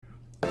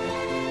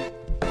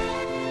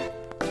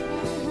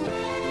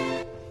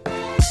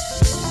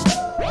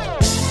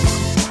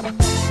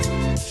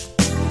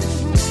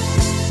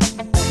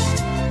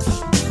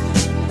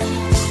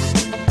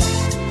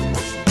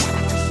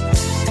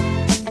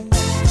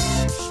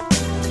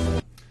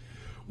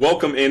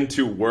Welcome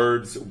into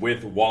Words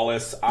with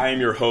Wallace. I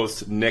am your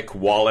host, Nick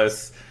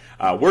Wallace.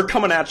 We're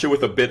coming at you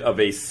with a bit of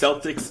a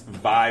Celtics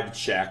vibe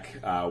check.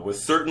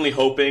 Was certainly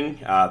hoping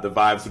the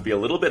vibes would be a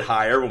little bit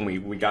higher when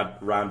we got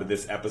around to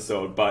this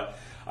episode, but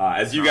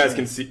as you guys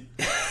can see,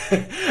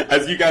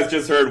 as you guys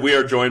just heard, we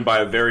are joined by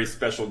a very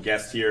special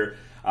guest here.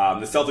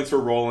 The Celtics were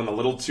rolling a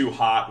little too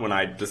hot when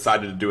I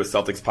decided to do a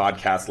Celtics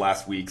podcast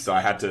last week, so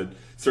I had to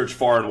search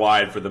far and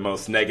wide for the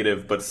most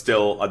negative but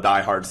still a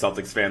diehard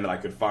Celtics fan that I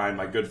could find.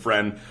 My good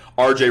friend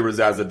RJ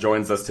Rosazza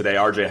joins us today.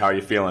 RJ, how are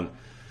you feeling?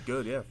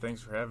 Good, yeah.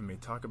 Thanks for having me.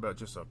 Talk about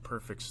just a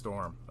perfect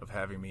storm of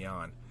having me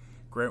on.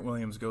 Grant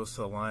Williams goes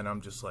to the line.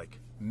 I'm just like,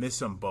 miss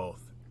them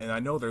both. And I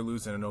know they're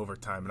losing in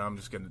overtime, and I'm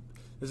just going to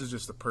 – this is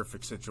just the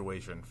perfect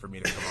situation for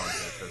me to come on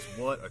here because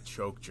what a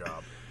choke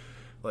job.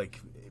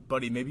 Like,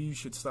 buddy, maybe you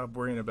should stop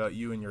worrying about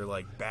you and your,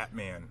 like,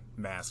 Batman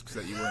masks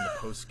that you wear in the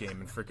post game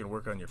and freaking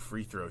work on your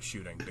free throw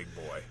shooting, big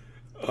boy.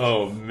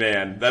 Oh,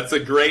 man. That's a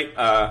great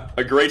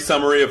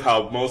summary of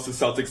how most of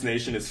Celtics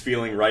Nation is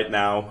feeling right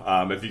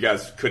now. If you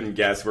guys couldn't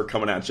guess, we're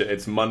coming at you.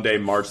 It's Monday,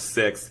 March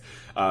 6th.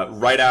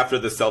 Right after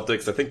the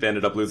Celtics, I think they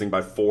ended up losing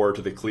by 4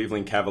 to the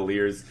Cleveland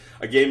Cavaliers,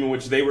 a game in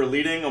which they were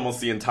leading almost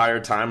the entire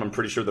time. I'm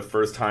pretty sure the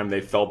first time they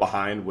fell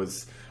behind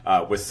was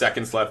with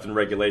seconds left in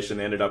regulation.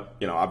 They ended up,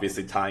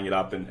 obviously tying it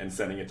up and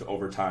sending it to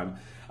overtime.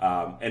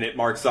 And it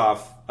marks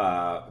off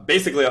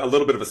basically a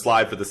little bit of a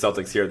slide for the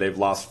Celtics here. They've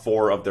lost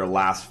 4 of their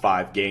last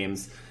 5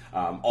 games,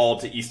 all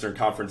to Eastern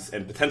Conference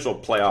and potential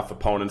playoff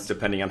opponents,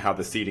 depending on how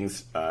the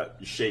seedings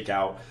shake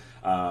out.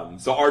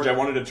 So, RJ, I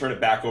wanted to turn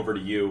it back over to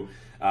you.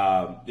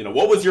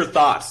 What was your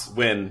thoughts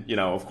when,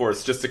 of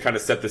course, just to kind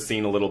of set the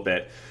scene a little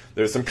bit,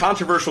 there's some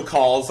controversial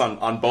calls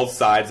on both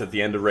sides at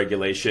the end of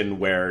regulation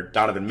where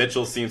Donovan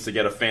Mitchell seems to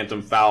get a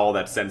phantom foul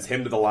that sends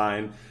him to the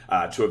line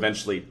to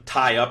eventually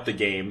tie up the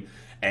game.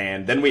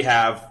 And then we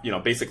have,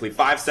 basically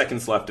 5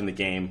 seconds left in the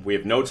game. We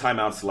have no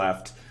timeouts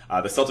left.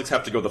 The Celtics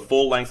have to go the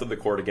full length of the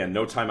court again,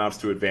 no timeouts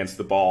to advance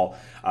the ball.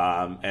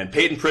 And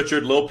Peyton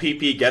Pritchard, Lil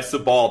PP, gets the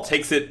ball,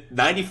 takes it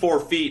 94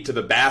 feet to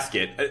the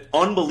basket.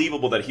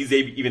 Unbelievable that he's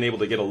even able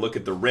to get a look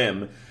at the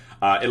rim.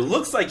 It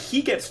looks like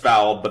he gets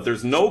fouled, but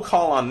there's no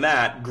call on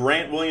that.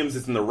 Grant Williams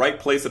is in the right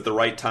place at the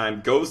right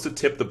time, goes to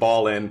tip the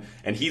ball in,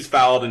 and he's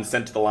fouled and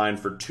sent to the line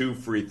for 2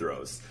 free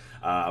throws.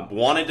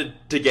 Wanted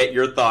to get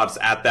your thoughts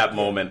at that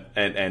moment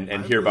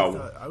and hear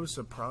about. I was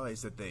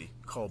surprised that they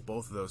called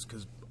both of those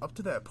because up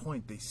to that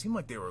point they seemed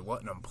like they were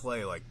letting them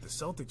play. Like the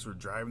Celtics were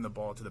driving the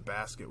ball to the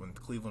basket when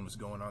Cleveland was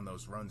going on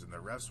those runs, and the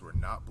refs were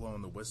not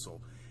blowing the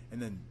whistle. And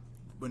then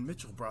when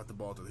Mitchell brought the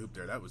ball to the hoop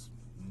there, that was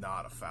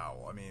not a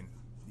foul. I mean,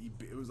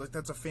 it was like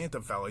that's a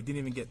phantom foul. He didn't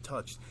even get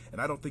touched,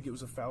 and I don't think it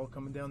was a foul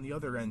coming down the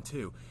other end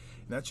too.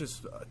 And that's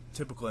just a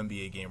typical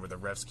NBA game where the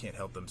refs can't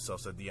help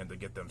themselves at the end to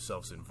get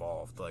themselves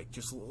involved. Like,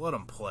 just let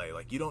them play.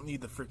 Like, you don't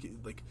need the freaking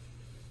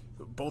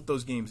both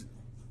those games.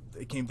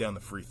 It came down to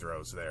free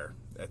throws there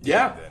at the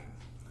end.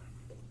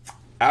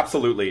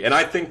 Absolutely. And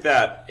I think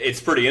that it's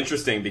pretty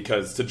interesting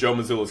because to Joe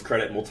Mazzulla's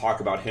credit, and we'll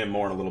talk about him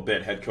more in a little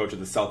bit, head coach of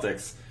the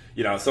Celtics,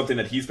 something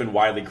that he's been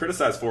widely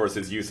criticized for is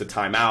his use of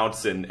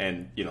timeouts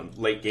and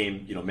late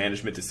game,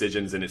 management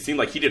decisions. And it seemed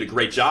like he did a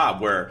great job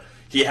where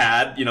he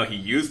had, he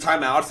used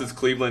timeouts as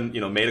Cleveland,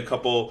 made a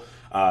couple,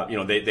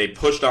 they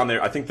pushed on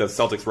there. I think the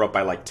Celtics were up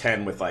by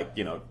 10 with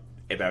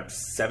about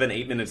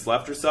 7-8 minutes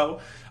left or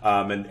so.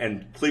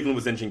 And Cleveland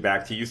was inching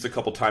back. He used a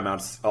couple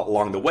timeouts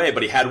along the way,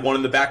 but he had one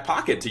in the back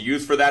pocket to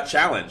use for that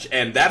challenge.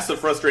 And that's the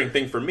frustrating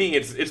thing for me.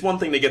 It's one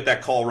thing to get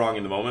that call wrong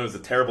in the moment. It was a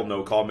terrible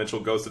no call. Mitchell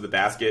goes to the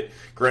basket.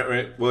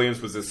 Grant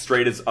Williams was as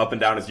straight as up and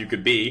down as you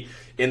could be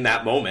in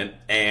that moment.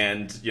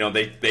 And,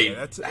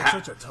 that's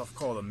such a tough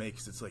call to make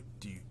because it's like,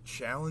 do you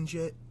challenge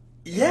it?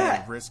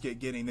 Yeah. Risk it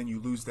getting, then you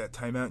lose that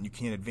timeout and you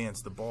can't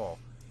advance the ball.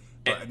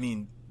 But, I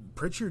mean,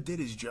 Pritchard did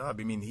his job.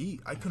 I mean,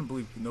 I couldn't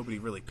believe nobody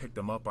really picked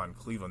him up on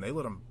Cleveland. They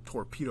let him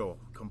torpedo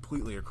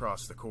completely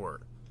across the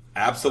court.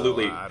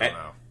 Absolutely. So, I don't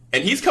know.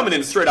 And he's coming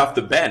in straight off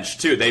the bench,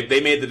 too. They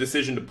made the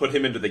decision to put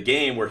him into the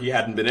game where he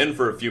hadn't been in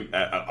for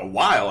a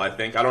while, I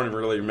think. I don't even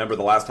really remember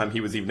the last time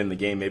he was even in the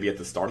game, maybe at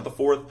the start of the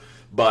fourth.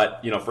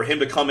 But, for him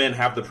to come in,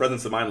 have the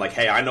presence of mind, like,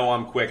 hey, I know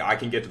I'm quick. I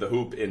can get to the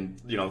hoop in,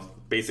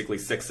 basically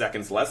 6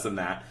 seconds less than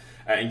that.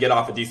 And get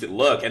off a decent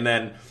look. And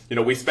then,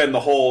 we spend the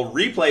whole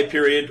replay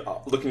period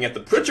looking at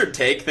the Pritchard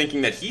take,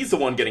 thinking that he's the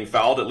one getting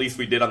fouled. At least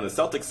we did on the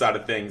Celtics side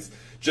of things,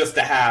 just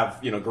to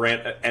have,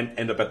 Grant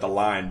end up at the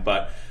line.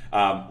 But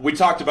we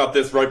talked about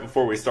this right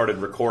before we started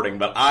recording.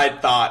 But I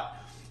thought,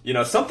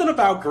 something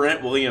about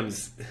Grant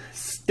Williams'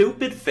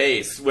 stupid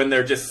face when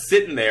they're just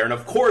sitting there. And,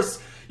 of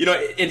course,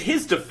 in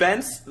his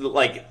defense,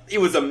 it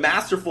was a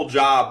masterful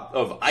job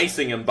of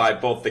icing him by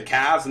both the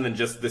Cavs and then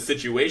just the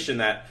situation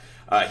that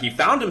he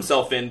found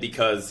himself in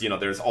because,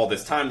 there's all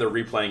this time they're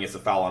replaying it's a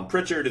foul on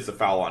Pritchard, it's a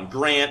foul on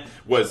Grant.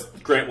 Was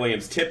Grant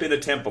Williams' tip-in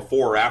attempt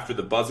before or after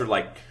the buzzer?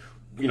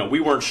 We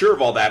weren't sure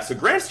of all that. So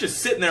Grant's just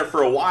sitting there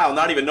for a while,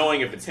 not even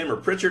knowing if it's him or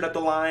Pritchard at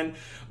the line.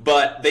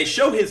 But they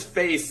show his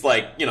face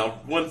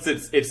once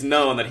it's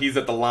known that he's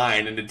at the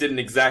line, and it didn't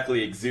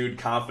exactly exude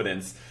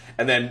confidence.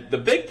 And then the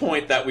big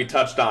point that we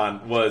touched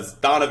on was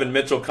Donovan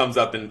Mitchell comes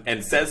up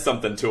and says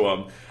something to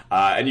him.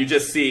 And you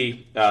just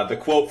see the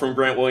quote from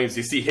Grant Williams.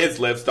 You see his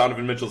lips.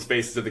 Donovan Mitchell's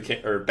face is to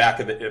the or back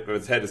of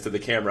his head is to the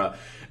camera,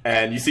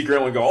 and you see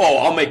Grant Williams go, "Oh,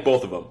 I'll make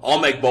both of them. I'll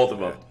make both of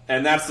them."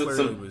 And that's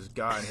clearly was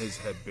got in his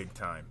head big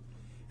time.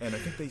 And I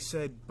think they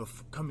said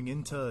coming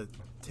into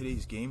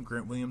today's game,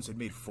 Grant Williams had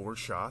made 4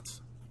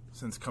 shots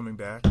since coming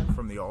back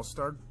from the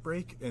All-Star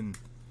break, and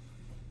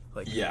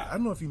I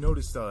don't know if you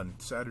noticed on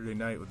Saturday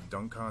night with the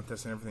dunk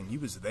contest and everything, he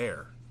was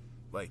there,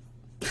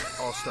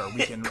 All-Star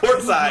weekend,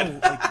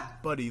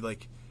 courtside, buddy,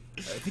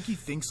 I think he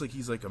thinks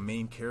he's a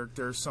main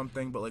character or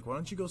something, but why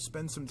don't you go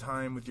spend some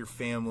time with your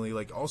family?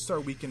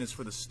 All-Star weekend is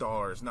for the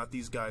stars, not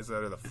these guys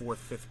that are the 4th,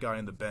 5th guy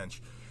on the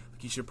bench.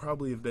 He should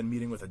probably have been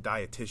meeting with a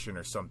dietitian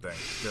or something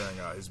during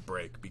his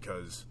break,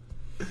 because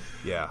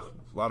a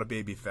lot of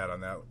baby fat on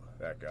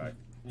that guy.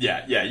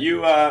 Yeah,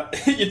 you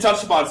you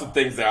touched upon some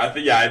things there. I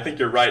think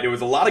you're right. It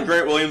was a lot of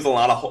Grant Williams, a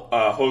lot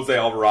of Jose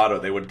Alvarado.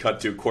 They would cut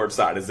to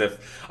courtside, as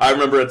if I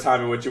remember a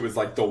time in which it was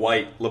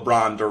Dwight,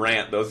 LeBron,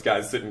 Durant, those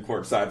guys sitting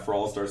courtside for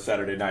All-Star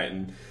Saturday night.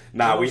 And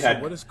we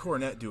had. What is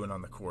Cornette doing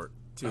on the court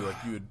too?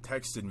 You had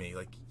texted me.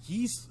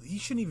 He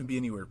shouldn't even be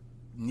anywhere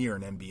near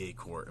an NBA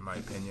court, in my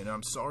opinion. And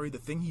I'm sorry, the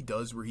thing he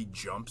does where he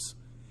jumps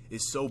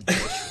is so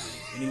bushly,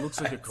 and he looks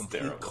like a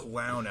complete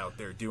clown out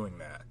there doing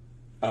that.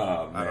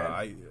 Oh man.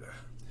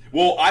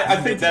 I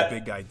think that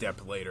big guy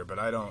depth later, but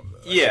I don't.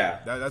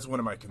 That's one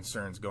of my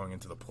concerns going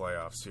into the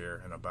playoffs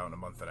here in about a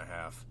month and a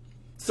half.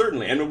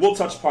 Certainly, and we'll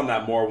touch upon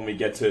that more when we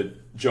get to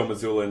Joe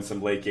Mazzulla and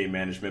some late game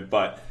management.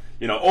 But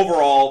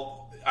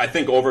overall, I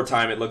think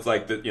overtime it looked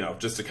like that.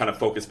 Just to kind of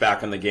focus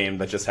back on the game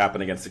that just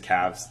happened against the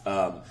Cavs.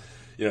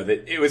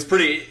 It was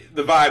pretty.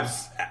 The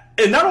vibes.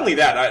 And not only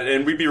that,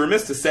 and we'd be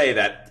remiss to say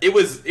that it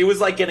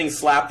was like getting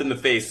slapped in the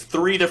face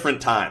 3 different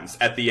times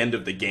at the end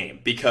of the game,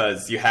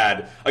 because you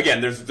had,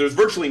 again, there's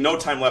virtually no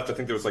time left. I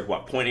think there was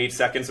 0.8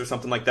 seconds or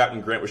something like that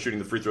when Grant was shooting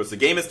the free throws. The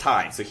game is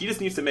tied, so he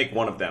just needs to make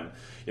one of them.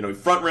 He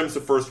front rims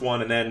the first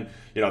one, and then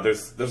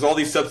there's all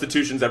these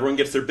substitutions. Everyone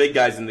gets their big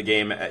guys in the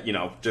game,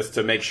 just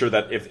to make sure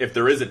that if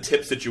there is a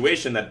tip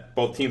situation, that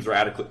both teams are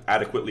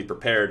adequately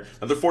prepared.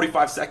 Another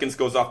 45 seconds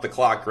goes off the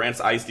clock.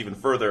 Grant's iced even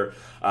further,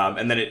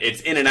 and then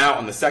it's in and out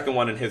on the second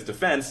one in his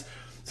defense.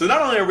 So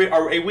not only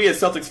are we as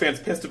Celtics fans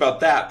pissed about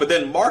that, but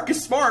then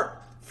Marcus Smart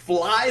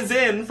flies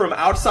in from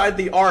outside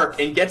the arc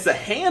and gets a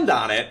hand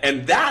on it,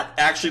 and that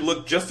actually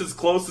looked just as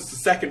close as the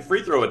second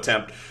free throw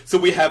attempt. So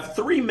we have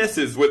 3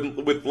 misses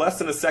with less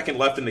than a second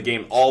left in the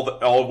game, all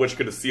of which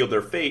could have sealed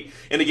their fate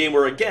in a game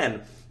where,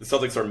 again, the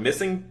Celtics are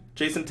missing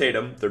Jason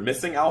Tatum, they're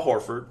missing Al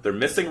Horford, they're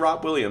missing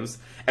Rob Williams,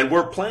 and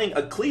we're playing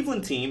a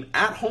Cleveland team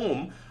at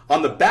home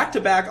on the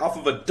back-to-back off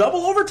of a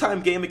double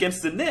overtime game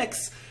against the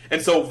Knicks.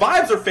 And so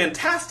vibes are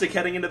fantastic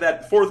heading into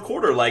that fourth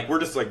quarter.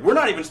 We're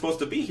not even supposed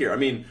to be here. I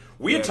mean,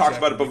 we had talked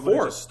about it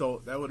before.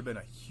 That would have been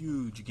a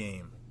huge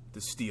game to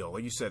steal.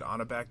 Like you said,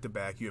 on a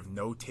back-to-back, you have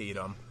no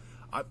Tatum.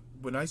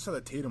 When I saw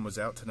that Tatum was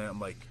out tonight,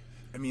 I'm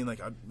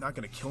I'm not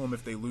going to kill them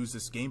if they lose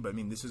this game, but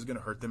this is going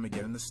to hurt them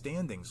again in the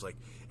standings.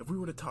 If we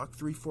were to talk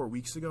 3-4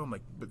 weeks ago,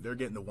 but they're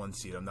getting the 1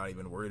 seed. I'm not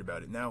even worried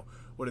about it. Now,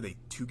 what are they,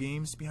 2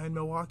 games behind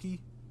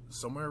Milwaukee?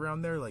 Somewhere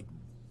around there?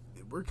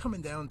 We're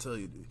coming down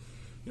to,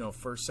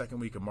 first, second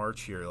week of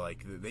March here.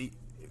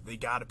 They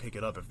got to pick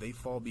it up. If they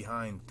fall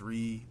behind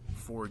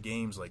 3-4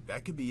 games,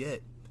 that could be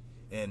it.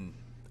 And,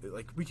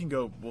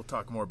 we'll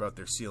talk more about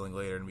their ceiling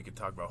later, and we could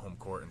talk about home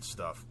court and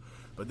stuff.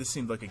 But this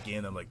seemed like a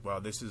game I'm wow,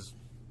 this is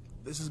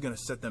going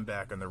to set them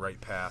back on the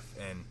right path.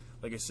 And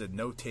like I said,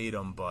 no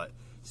Tatum, but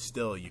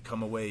still you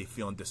come away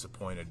feeling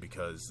disappointed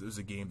because it was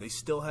a game. They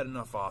still had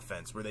enough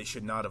offense where they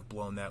should not have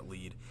blown that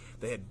lead.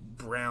 They had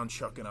Brown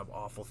chucking up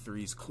awful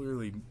threes.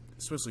 Clearly,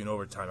 especially in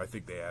overtime, I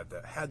think they had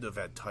to have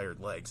had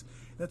tired legs.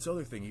 And that's the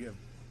other thing. You have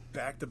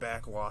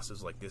back-to-back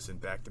losses like this in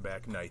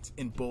back-to-back nights,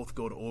 and both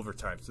go to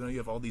overtime. So now you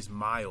have all these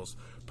miles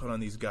put on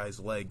these guys'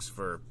 legs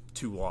for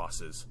 2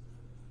 losses.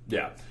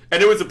 Yeah,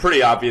 and it was a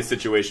pretty obvious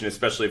situation,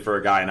 especially for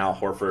a guy in Al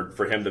Horford,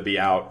 for him to be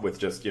out with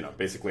just,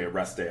 basically a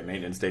rest day, a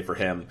maintenance day for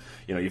him.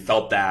 You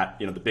felt that,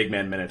 the big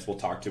man minutes we'll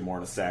talk to more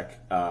in a sec,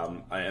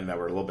 and that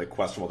were a little bit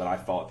questionable that I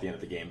felt at the end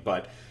of the game.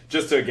 But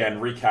just to, again,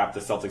 recap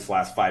the Celtics'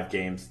 last 5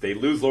 games, they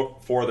lose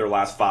 4 of their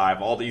last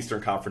 5, all the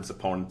Eastern Conference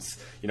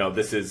opponents.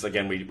 This is,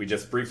 again, we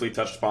just briefly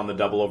touched upon the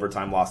double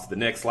overtime loss to the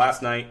Knicks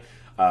last night.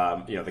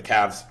 The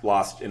Cavs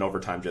lost in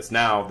overtime just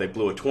now. They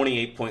blew a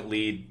 28-point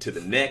lead to the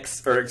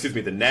Nets,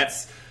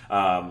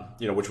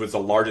 which was the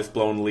largest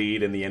blown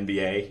lead in the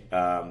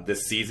NBA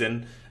this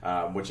season,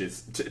 which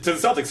is, to the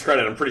Celtics'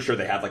 credit, I'm pretty sure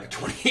they had a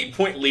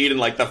 28-point lead in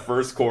the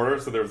first quarter,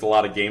 so there was a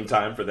lot of game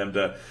time for them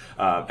to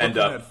end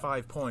up. Had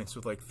 5 points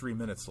with 3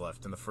 minutes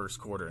left in the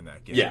first quarter in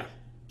that game. Yeah.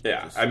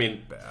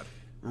 Bad.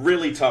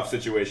 Really tough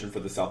situation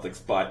for the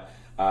Celtics, but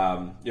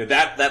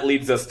that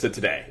leads us to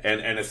today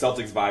and a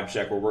Celtics vibe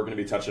check where we're going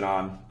to be touching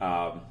on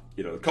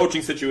the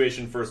coaching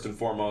situation first and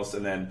foremost,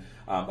 and then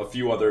a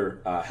few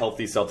other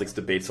healthy Celtics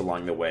debates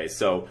along the way.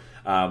 So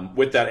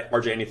with that,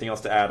 RJ, anything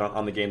else to add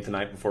on the game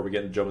tonight before we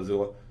get into Joe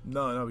Mazzulla?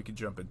 No, we can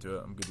jump into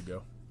it. I'm good to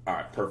go. All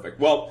right, perfect.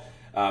 Well,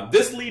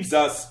 this leads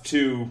us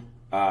to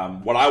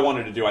what I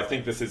wanted to do. I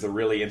think this is a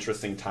really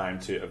interesting time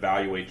to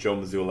evaluate Joe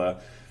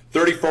Mazzulla,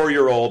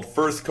 34-year-old,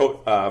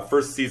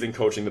 first season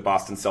coaching the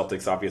Boston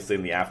Celtics, obviously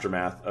in the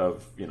aftermath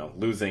of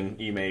losing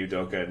Ime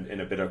Udoka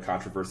in a bit of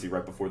controversy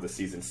right before the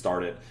season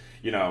started.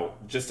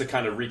 Just to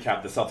kind of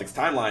recap the Celtics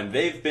timeline,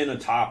 they've been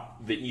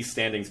atop the East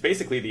standings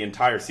basically the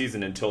entire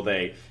season until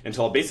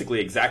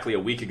basically exactly a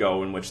week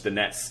ago, in which the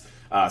Nets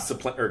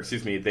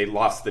they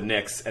lost the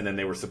Knicks, and then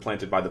they were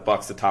supplanted by the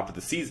Bucks atop of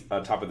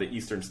the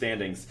Eastern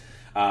standings.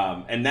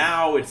 And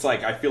now it's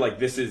like, I feel like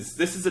this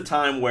is a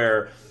time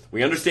where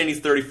we understand he's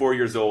 34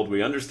 years old.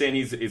 We understand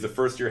he's a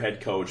first-year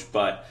head coach,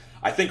 but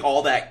I think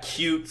all that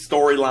cute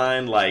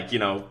storyline, like,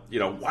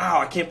 wow,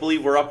 I can't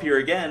believe we're up here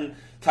again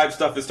type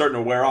stuff is starting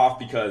to wear off,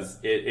 because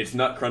it's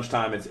nut crunch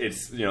time. It's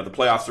the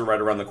playoffs are right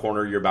around the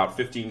corner. You're about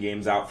 15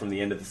 games out from the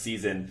end of the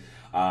season.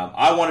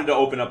 I wanted to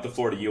open up the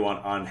floor to you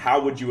on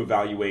how would you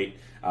evaluate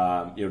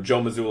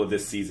Joe Mazzulla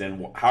this season?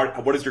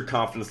 What is your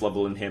confidence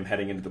level in him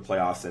heading into the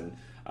playoffs? And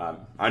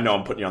I know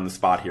I'm putting you on the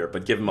spot here,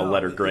 but give him a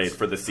letter grade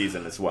for the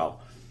season as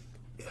well.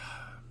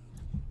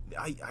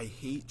 I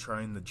hate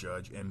trying to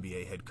judge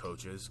NBA head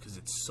coaches because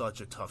it's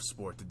such a tough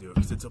sport to do,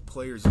 because it's a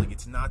players' league.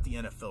 It's not the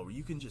NFL where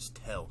you can just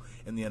tell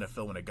in the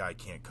NFL when a guy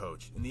can't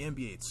coach. In the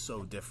NBA, it's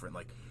so different.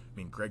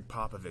 Greg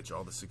Popovich,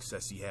 all the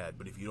success he had,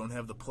 but if you don't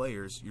have the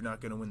players, you're not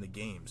going to win the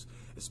games,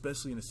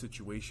 especially in a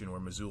situation where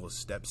Mazzulla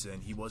steps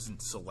in. He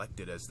wasn't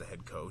selected as the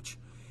head coach,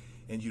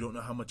 and you don't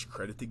know how much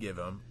credit to give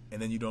him,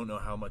 and then you don't know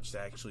how much to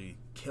actually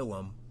kill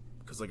him,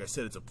 because like I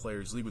said, it's a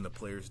players' league when the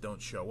players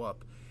don't show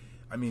up.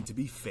 To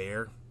be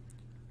fair,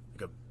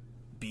 like a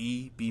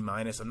B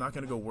minus. I'm not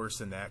going to go worse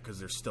than that because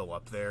they're still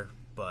up there,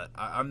 but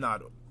I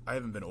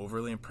haven't been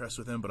overly impressed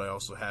with him, but I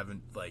also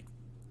haven't,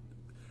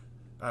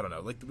 I don't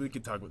know, we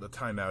could talk about the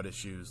timeout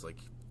issues.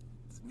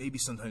 Maybe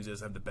sometimes he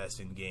doesn't have the best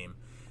in-game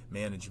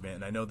management,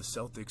 and I know the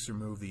Celtics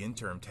removed the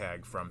interim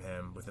tag from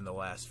him within the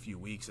last few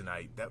weeks, and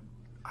I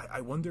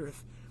wonder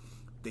if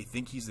they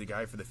think he's the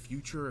guy for the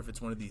future, if it's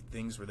one of the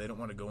things where they don't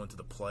want to go into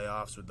the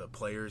playoffs with the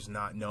players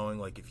not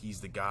knowing, if he's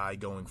the guy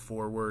going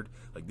forward,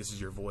 this is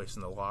your voice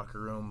in the locker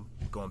room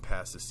going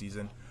past the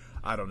season.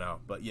 I don't know,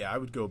 but yeah, I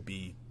would go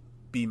B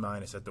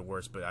minus at the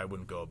worst, but I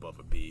wouldn't go above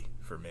a B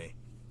for me.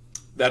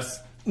 That's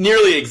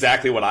nearly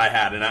exactly what I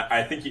had, and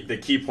I think the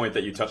key point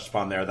that you touched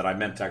upon there that I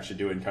meant to actually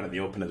do in kind of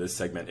the open of this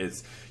segment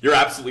is you're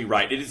absolutely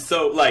right. It is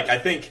so, I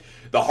think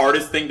the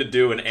hardest thing to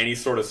do in any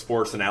sort of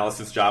sports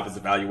analysis job is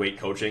evaluate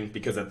coaching,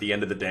 because at the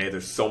end of the day,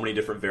 there's so many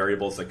different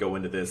variables that go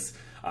into this,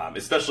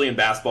 especially in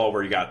basketball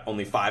where you got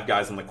only 5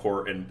 guys on the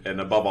court, and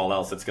above all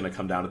else, it's going to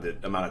come down to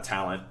the amount of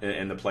talent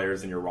and the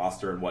players in your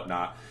roster and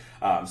whatnot.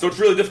 So it's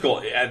really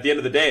difficult. At the end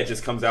of the day, it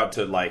just comes out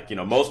to,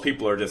 most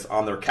people are just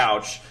on their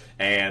couch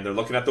and they're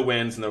looking at the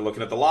wins and they're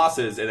looking at the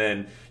losses, and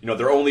then,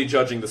 they're only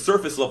judging the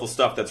surface level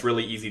stuff that's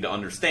really easy to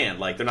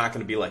understand. They're not going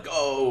to be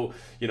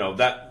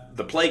that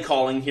the play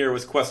calling here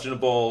was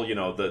questionable,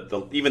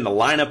 even the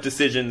lineup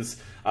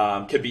decisions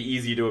could be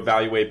easy to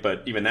evaluate,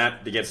 but even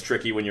that gets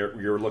tricky when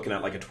you're looking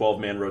at a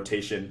 12-man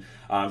rotation.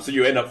 So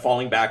you end up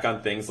falling back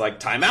on things like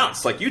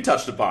timeouts, like you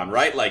touched upon,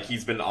 right?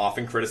 He's been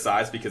often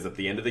criticized because at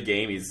the end of the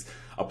game, he's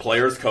a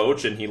player's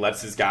coach and he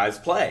lets his guys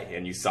play.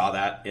 And you saw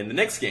that in the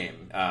Knicks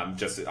game,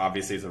 just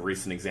obviously as a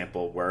recent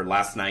example, where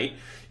last night,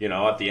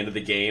 at the end of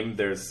the game,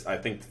 there's, I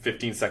think,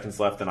 15 seconds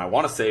left, and I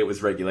want to say it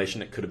was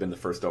regulation. It could have been the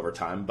first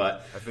overtime,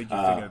 but I think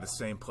you're thinking of the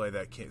same play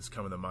that is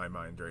coming to my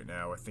mind right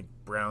now. I think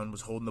Brown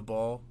was holding the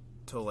ball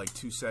till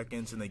 2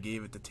 seconds, and they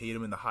gave it to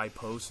Tatum in the high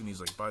post, and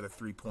he's by the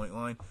 3-point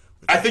line.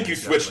 I think you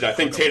switched it. I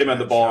think Tatum had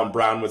the ball and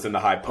Brown was in the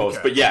high post.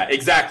 Okay. But yeah,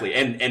 exactly.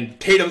 And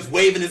Tatum's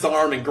waving his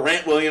arm, and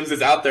Grant Williams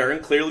is out there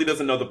and clearly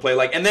doesn't know the play.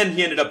 And then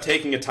he ended up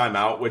taking a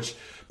timeout,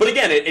 but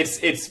again,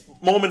 it's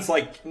moments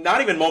not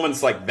even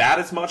moments like that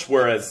as much,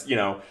 whereas,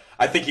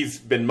 I think he's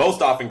been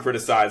most often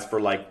criticized for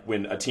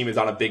when a team is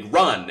on a big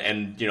run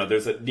and,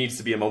 needs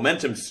to be a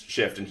momentum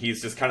shift, and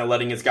he's just kind of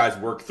letting his guys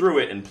work through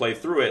it and play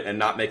through it and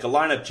not make a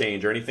lineup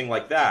change or anything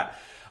like that.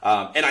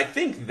 And I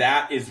think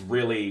that is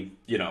really,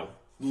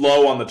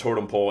 low on the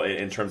totem pole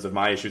in terms of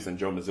my issues in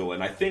Joe Mazzulla.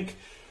 And I think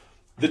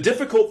the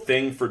difficult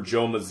thing for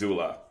Joe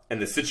Mazzulla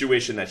and the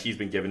situation that he's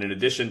been given, in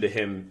addition to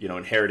him,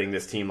 inheriting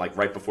this team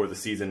right before the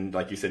season,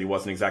 like you said, he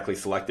wasn't exactly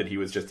selected. He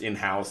was just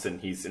in-house, and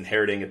he's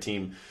inheriting a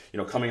team,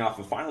 coming off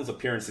a finals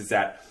appearance, is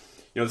that,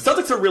 the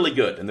Celtics are really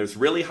good and there's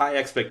really high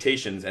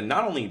expectations. And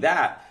not only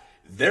that,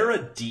 they're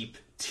a deep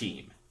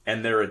team,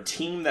 and they're a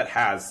team that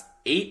has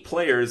 8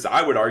 players,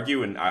 I would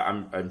argue, and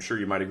I'm sure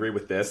you might agree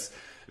with this,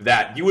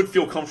 that you would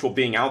feel comfortable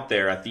being out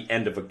there at the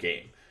end of a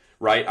game,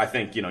 right? I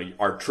think,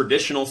 our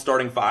traditional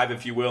starting 5,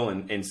 if you will,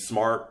 in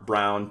Smart,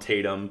 Brown,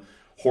 Tatum,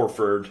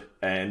 Horford,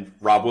 and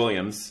Rob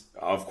Williams,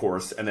 of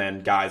course, and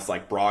then guys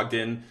like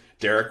Brogdon,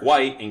 Derek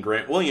White, and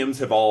Grant Williams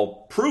have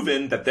all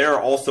proven that they're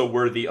also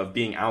worthy of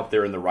being out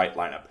there in the right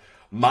lineup.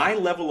 My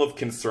level of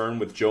concern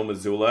with Joe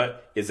Mazzulla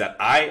is that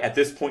I, at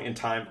this point in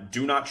time,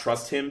 do not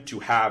trust him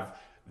to have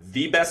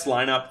the best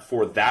lineup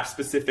for that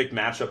specific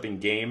matchup in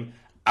game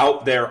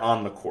out there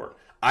on the court.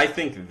 I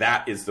think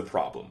that is the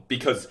problem,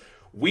 because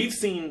we've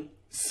seen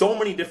so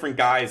many different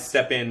guys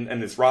step in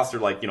this roster.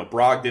 Like,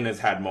 Brogdon has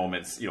had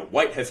moments,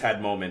 White has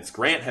had moments,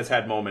 Grant has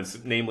had moments,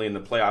 namely in the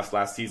playoffs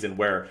last season,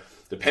 where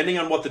depending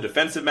on what the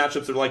defensive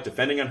matchups are like,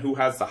 depending on who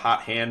has the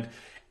hot hand,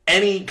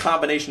 any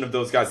combination of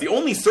those guys, the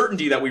only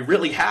certainty that we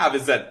really have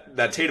is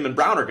that Tatum and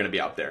Brown are going to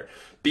be out there.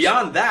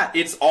 Beyond that,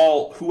 it's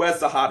all who has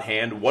the hot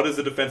hand, what does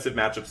the defensive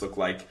matchups look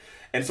like?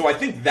 And so I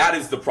think that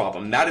is the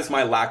problem. That is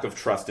my lack of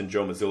trust in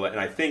Joe Mazzulla, and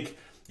I think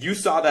you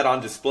saw that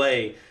on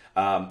display,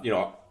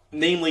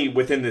 namely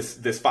within this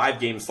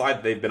 5-game slide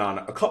that they've been on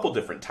a couple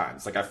different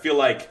times. Like, I feel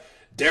like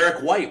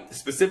Derek White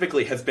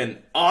specifically has been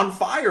on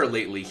fire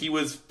lately. He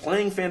was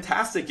playing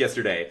fantastic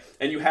yesterday,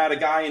 and you had a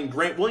guy in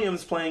Grant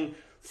Williams playing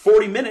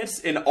 40 minutes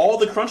in all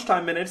the crunch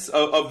time minutes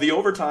of the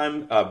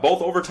overtime,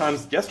 both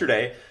overtimes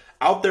yesterday,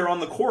 out there on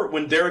the court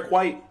when Derek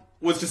White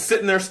was just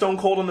sitting there stone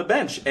cold on the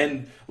bench.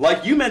 And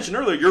like you mentioned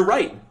earlier, you're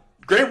right.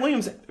 Grant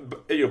Williams,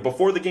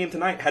 before the game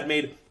tonight, had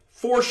made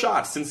 4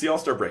 shots since the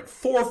All-Star break.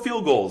 4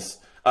 field goals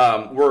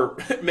were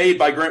made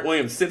by Grant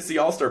Williams since the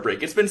All-Star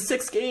break. It's been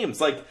 6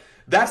 games. Like,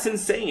 that's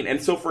insane.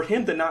 And so for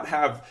him to not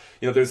have,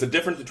 there's a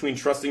difference between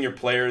trusting your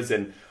players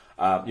and,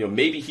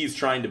 maybe he's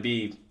trying to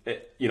be,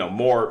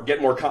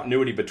 get more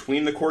continuity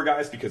between the core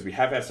guys because we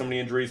have had so many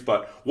injuries.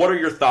 But what are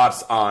your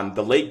thoughts on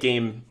the late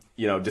game,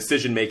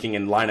 decision making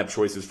and lineup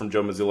choices from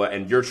Joe Mazzulla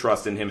and your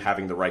trust in him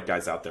having the right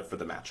guys out there for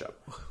the matchup?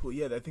 Well,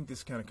 yeah, I think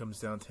this kind of comes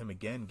down to him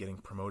again getting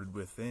promoted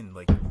within.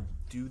 Like,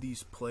 do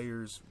these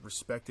players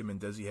respect him, and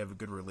does he have a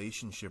good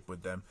relationship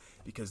with them?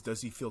 Because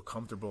does he feel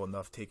comfortable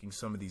enough taking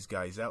some of these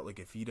guys out? Like,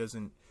 if he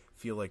doesn't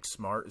feel like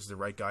Smart is the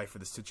right guy for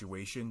the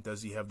situation,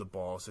 does he have the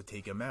balls to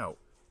take him out?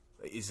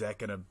 Is that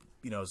going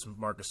to, is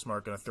Marcus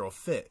Smart going to throw a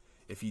fit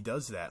if he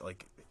does that?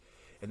 Like,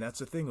 and that's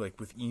the thing. Like,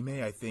 with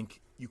Ime, I think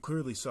you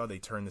clearly saw they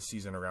turned the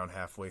season around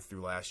halfway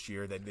through last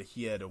year, that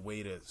he had a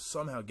way to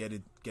somehow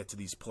get to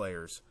these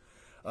players.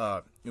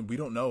 And we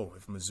don't know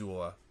if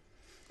Mazzulla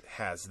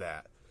has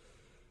that.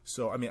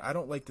 So, I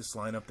don't like this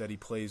lineup that he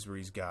plays where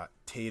he's got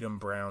Tatum,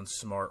 Brown,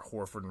 Smart,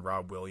 Horford, and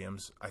Rob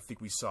Williams. I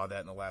think we saw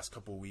that in the last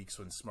couple of weeks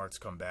when Smart's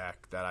come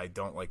back, that I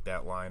don't like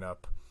that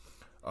lineup.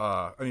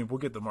 We'll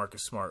get to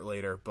Marcus Smart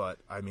later, but,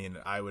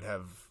 I would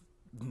have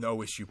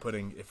no issue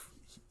putting,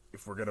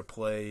 if we're going to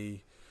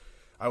play,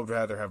 I would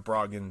rather have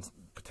Brogdon,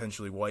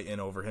 potentially White in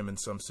over him in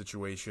some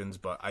situations,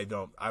 but I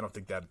don't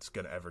think that's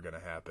ever going to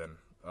happen.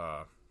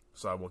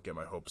 So I won't get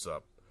my hopes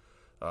up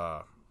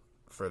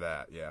for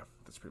that. Yeah,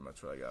 that's pretty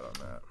much what I got on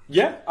that.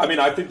 Yeah,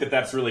 I think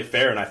that's really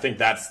fair, and I think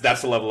that's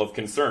the level of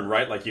concern,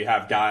 right? Like, you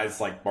have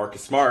guys like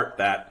Marcus Smart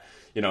that,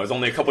 is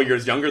only a couple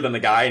years younger than the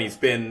guy, and he's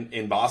been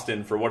in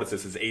Boston for, what is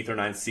this, his 8th or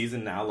 9th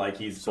season now? Like,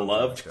 he's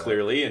beloved,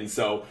 clearly, and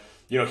so,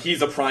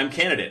 he's a prime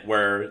candidate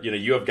where,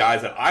 you have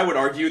guys that I would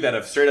argue that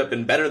have straight up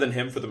been better than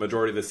him for the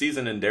majority of the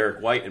season, and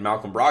Derek White and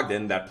Malcolm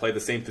Brogdon that play the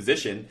same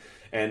position.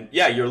 And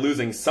yeah, you're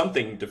losing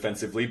something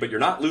defensively, but you're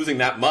not losing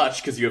that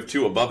much because you have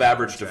 2 above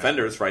average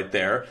defenders right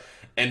there.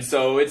 And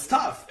so it's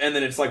tough. And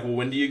then it's like, well,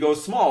 when do you go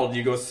small? Do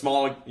you go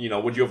small?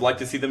 Would you have liked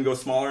to see them go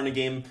smaller in a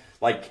game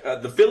like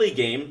the Philly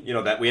game,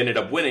 that we ended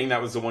up winning?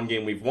 That was the one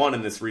game we've won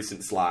in this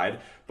recent slide.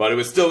 But it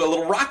was still a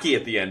little rocky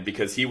at the end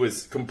because he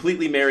was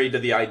completely married to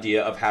the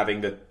idea of having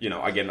the,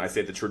 again, I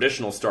say the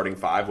traditional starting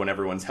 5 when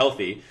everyone's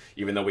healthy,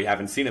 even though we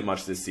haven't seen it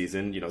much this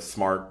season.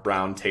 Smart,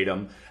 Brown,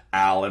 Tatum,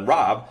 Al, and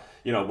Rob.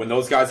 When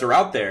those guys are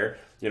out there,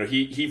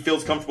 he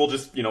feels comfortable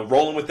just,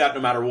 rolling with that no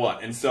matter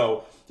what. And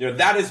so,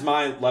 that is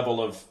my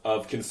level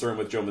of concern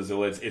with Joe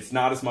Mazzulla. It's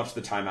not as much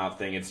the timeout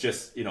thing. It's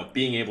just,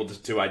 being able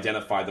to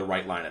identify the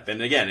right lineup.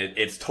 And again,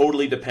 it's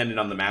totally dependent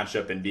on the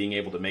matchup and being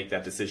able to make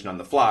that decision on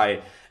the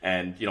fly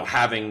and,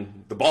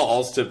 having the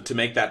balls to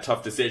make that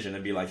tough decision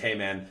and be like, hey,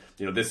 man,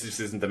 this just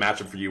isn't the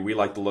matchup for you. We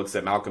like the looks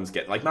that Malcolm's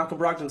getting. Like, Malcolm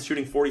Brogdon's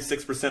shooting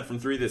 46% from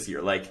 3 this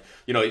year. Like,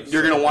 you're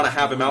going to want to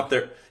have him out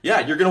there.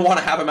 Yeah, you're going to want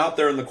to have him out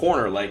there in the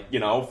corner, like,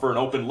 for an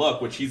open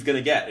look, which he's going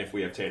to get if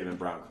we have Tatum and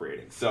Brown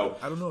creating. So,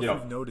 I don't know if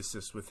you've noticed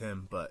this with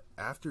him, but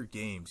after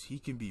games, he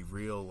can be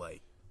real,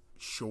 like,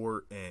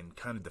 short and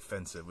kind of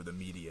defensive with the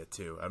media,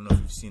 too. I don't know if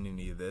you've seen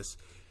any of this.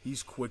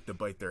 He's quick to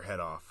bite their head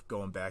off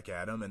going back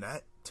at him, and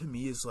that, to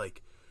me, is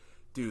like,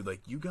 dude,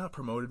 like, you got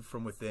promoted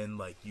from within,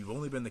 like, you've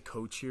only been the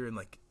coach here, and,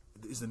 like,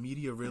 is the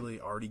media really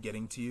already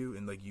getting to you?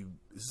 And, like,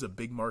 this is a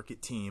big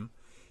market team.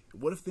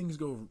 What if things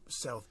go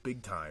south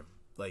big time?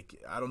 Like,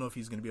 I don't know if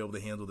he's going to be able to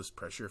handle this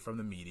pressure from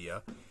the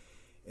media.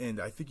 And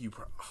I think you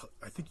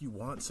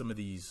want some of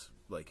these,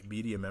 like,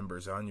 media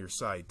members on your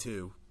side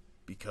too,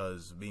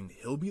 because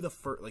he'll be the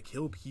first. Like,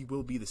 he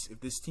will be this. If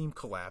this team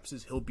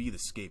collapses, he'll be the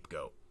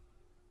scapegoat.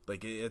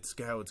 Like, it's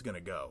how it's going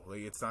to go.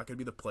 Like, it's not going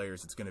to be the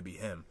players. It's going to be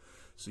him.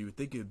 So you would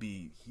think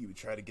he would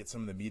try to get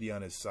some of the media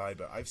on his side,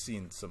 but I've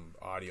seen some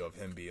audio of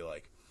him be,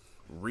 like,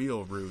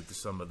 real rude to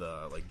some of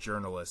the, like,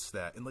 journalists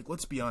and, like,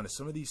 let's be honest,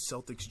 some of these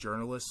Celtics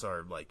journalists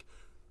are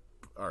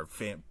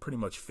pretty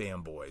much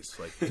fanboys.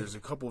 Like, there's a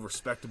couple of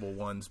respectable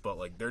ones, but,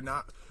 like, they're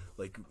not,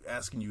 like,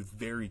 asking you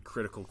very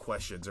critical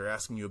questions. They're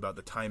asking you about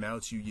the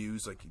timeouts you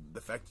use. Like,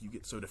 the fact that you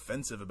get so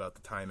defensive about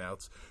the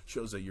timeouts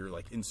shows that you're,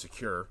 like,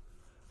 insecure.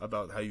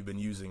 about how you've been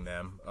using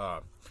them.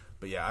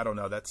 But yeah, I don't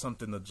know. That's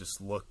something to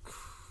just look.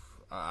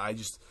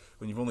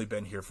 When you've only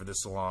been here for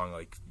this long,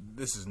 like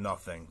this is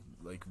nothing.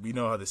 Like we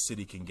know how the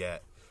city can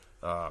get.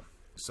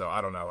 So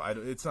I don't know.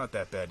 It's not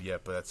that bad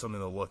yet, but that's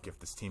something to look if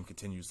this team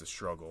continues to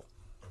struggle.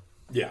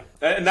 Yeah,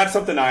 and that's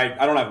something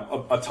I don't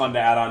have a ton to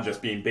add on,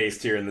 just being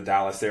based here in the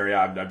Dallas area.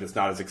 I'm just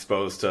not as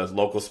exposed to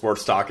local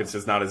sports talk. It's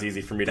just not as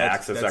easy for me to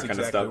access that kind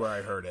of stuff. That's exactly where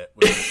I heard it.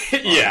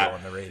 Yeah.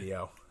 On the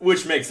radio.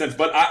 Which makes sense.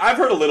 But I've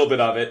heard a little bit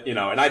of it, and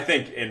I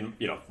think in,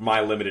 my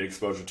limited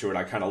exposure to it,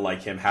 I kind of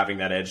like him having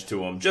that edge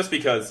to him just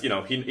because,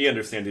 he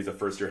understands he's a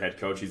first-year head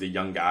coach. He's a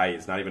young guy.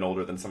 He's not even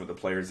older than some of the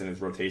players in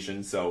his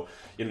rotation. So,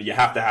 you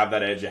have to have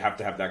that edge. You have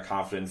to have that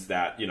confidence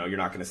that, you're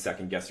not going to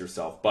second-guess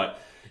yourself. But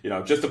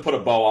just to put a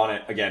bow on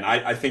it, again,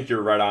 I think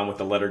you're right on with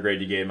the letter grade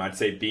you gave him. I'd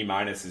say B-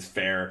 is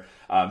fair.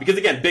 Because,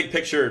 again, big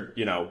picture,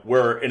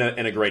 we're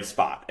in a great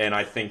spot. And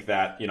I think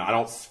that, I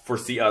don't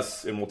foresee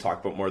us, and we'll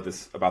talk about more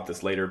about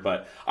this later,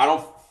 but I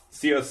don't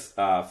see us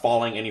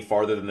falling any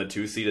farther than the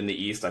 2 seed in the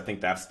East. I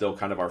think that's still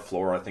kind of our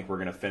floor. I think we're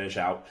going to finish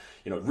out,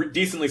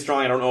 decently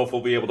strong. I don't know if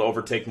we'll be able to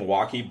overtake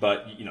Milwaukee,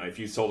 but, if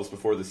you told us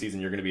before the season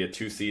you're going to be a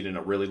 2 seed in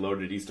a really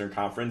loaded Eastern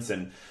Conference,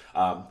 and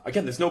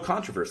again, there's no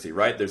controversy,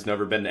 right? There's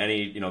never been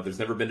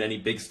any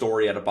big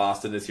story out of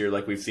Boston this year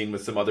like we've seen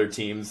with some other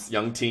teams,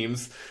 young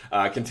teams,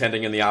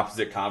 contending in the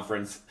opposite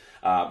conference.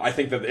 I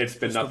think that it's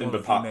been nothing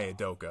but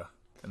Udoka.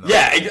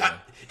 Yeah,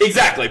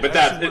 exactly. But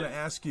I want to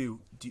ask you,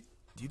 do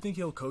you think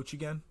he'll coach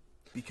again?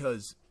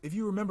 Because if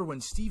you remember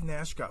when Steve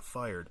Nash got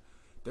fired,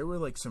 there were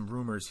like some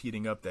rumors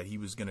heating up that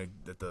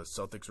that the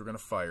Celtics were gonna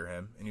fire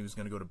him and he was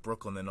gonna go to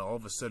Brooklyn. And all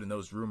of a sudden,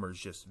 those rumors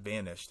just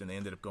vanished, and they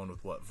ended up going with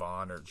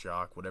Vaughn or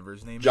Jock, whatever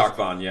his name is. Jock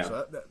Vaughn, yeah.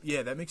 So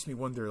that makes me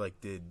wonder. Like,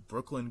 did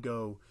Brooklyn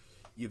go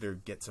either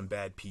get some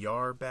bad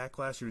PR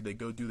backlash, or did they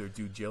go do their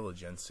due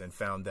diligence and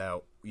found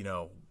out?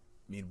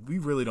 We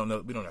really don't know.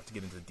 We don't have to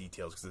get into the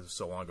details because this is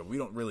so long ago. We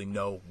don't really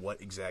know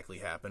what exactly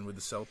happened with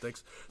the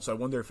Celtics. So I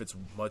wonder if it's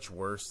much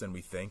worse than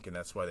we think, and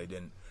that's why they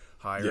didn't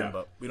hire him.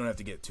 But we don't have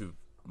to get too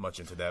much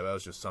into that. That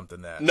was just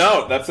something that.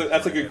 No, that's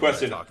a good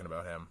question. Talking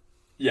about him.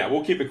 Yeah,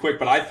 we'll keep it quick,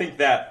 but I think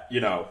that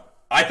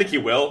I think he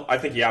will. I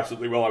think he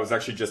absolutely will. I was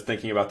actually just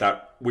thinking about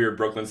that weird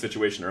Brooklyn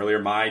situation earlier.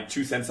 My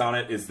 2 cents on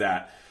it is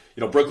that.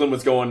 Brooklyn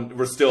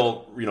we're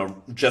still,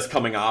 just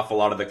coming off a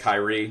lot of the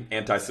Kyrie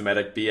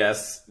anti-Semitic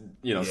BS,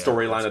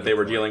 storyline that they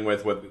were dealing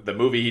with the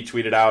movie he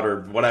tweeted out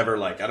or whatever.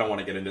 Like, I don't want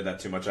to get into that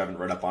too much. I haven't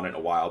read up on it in a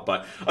while,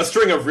 but a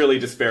string of really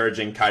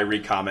disparaging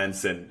Kyrie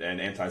comments and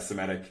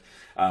anti-Semitic,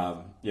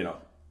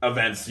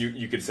 events,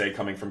 you could say,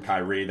 coming from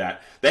Kyrie,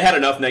 that they had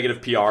enough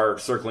negative PR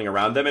circling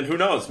around them. And who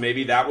knows,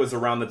 maybe that was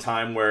around the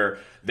time where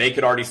they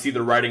could already see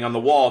the writing on the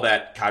wall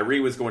that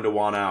Kyrie was going to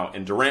want out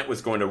and Durant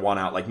was going to want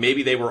out. Like,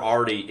 maybe they were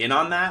already in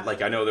on that.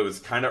 Like, I know that was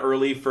kind of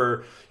early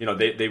for,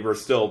 they were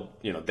still,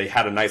 they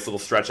had a nice little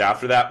stretch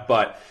after that,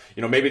 but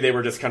maybe they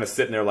were just kind of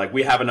sitting there like,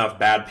 we have enough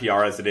bad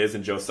PR as it is.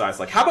 And Josiah's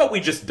like, how about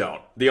we just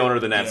don't? The owner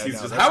of the Nets,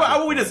 how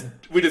about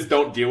we just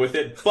don't deal with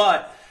it?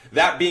 But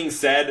that being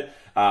said,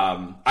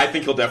 I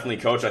think he'll definitely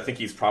coach. I think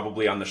he's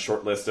probably on the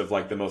short list of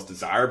like the most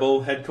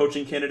desirable head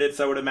coaching candidates,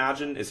 I would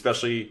imagine,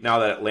 especially now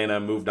that Atlanta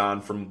moved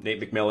on from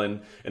Nate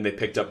McMillan and they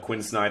picked up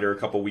Quinn Snyder a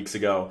couple weeks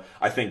ago.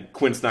 I think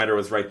Quinn Snyder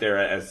was right there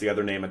as the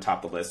other name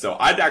atop the list. So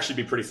I'd actually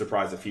be pretty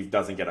surprised if he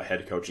doesn't get a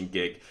head coaching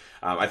gig.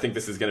 I think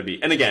this is going to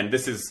be, and again,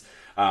 this is,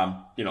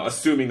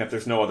 assuming that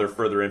there's no other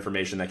further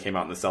information that came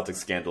out in the Celtics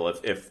scandal.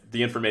 If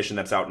the information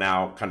that's out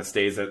now kind of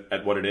stays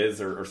at what it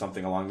is or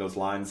something along those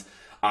lines,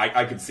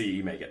 I could see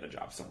he may get a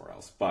job somewhere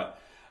else. But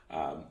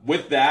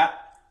with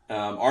that,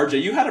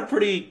 RJ, you had a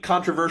pretty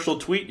controversial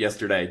tweet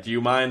yesterday. Do you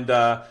mind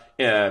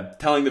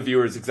telling the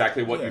viewers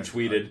exactly what you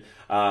tweeted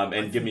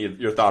and give me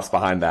your thoughts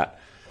behind that?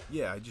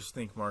 Yeah, I just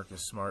think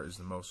Marcus Smart is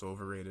the most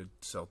overrated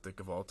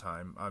Celtic of all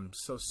time. I'm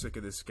so sick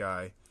of this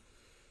guy.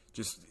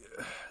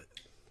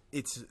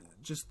 It's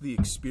just the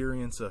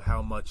experience of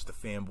how much the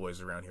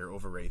fanboys around here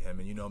overrate him.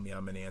 And you know me,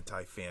 I'm an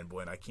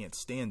anti-fanboy, and I can't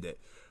stand it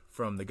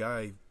from the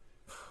guy.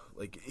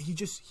 Like, he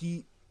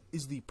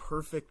is the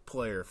perfect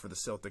player for the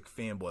Celtic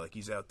fanboy. Like,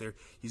 he's out there,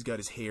 he's got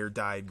his hair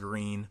dyed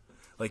green,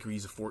 like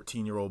he's a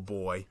 14-year-old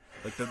boy.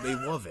 Like, they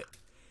love it.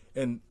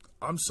 And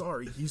I'm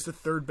sorry, he's the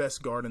third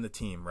best guard on the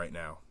team right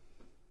now.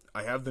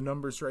 I have the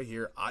numbers right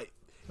here.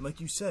 And like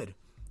you said,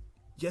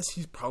 yes,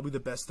 he's probably the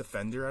best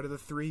defender out of the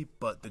three,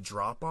 but the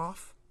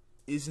drop-off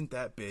isn't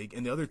that big,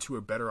 and the other two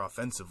are better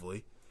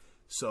offensively.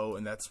 So,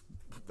 and that's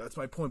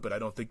my point, but I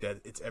don't think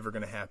that it's ever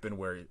going to happen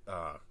where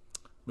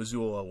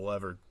Mazzulla will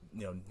ever,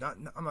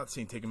 I'm not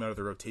saying take him out of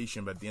the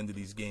rotation, but at the end of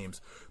these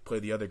games, play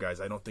the other guys.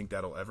 I don't think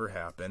that'll ever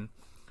happen.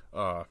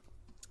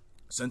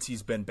 Since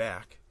he's been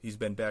back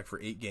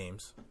for 8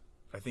 games.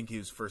 I think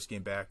his first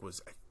game back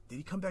did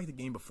he come back the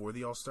game before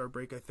the All-Star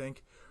break, I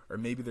think? Or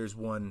maybe there's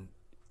one.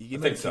 I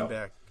think so.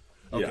 Back.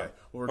 Okay. Yeah,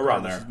 well,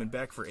 around there. He's been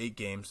back for 8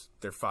 games.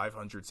 They're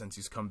 500 since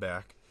he's come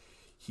back.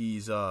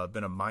 He's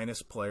been a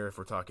minus player if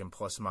we're talking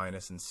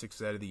plus-minus in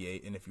 6 out of the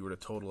 8. And if you were to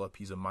total up,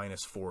 he's a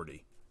minus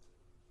 40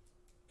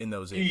 in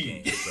those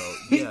 8 games. So,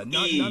 yeah,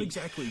 not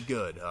exactly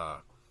good.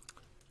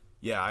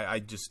 Yeah,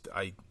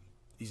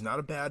 he's not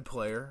a bad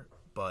player,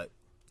 but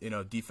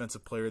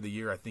defensive player of the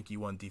year. I think he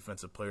won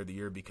defensive player of the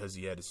year because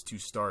he had his 2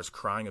 stars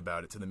crying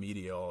about it to the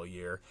media all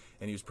year,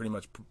 and he was pretty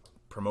much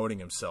promoting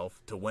himself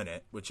to win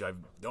it, which I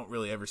don't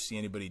really ever see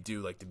anybody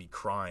do, like to be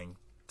crying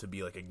to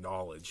be like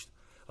acknowledged.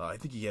 I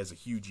think he has a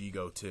huge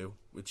ego too,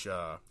 which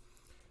I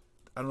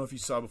don't know if you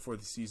saw before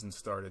the season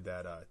started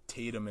that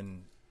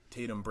Tatum,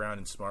 Brown,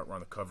 and Smart were on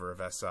the cover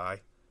of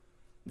SI.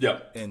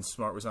 Yep. And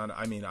Smart was on.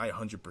 I mean, I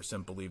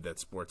 100% believe that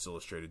Sports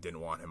Illustrated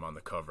didn't want him on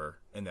the cover,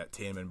 and that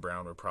Tatum and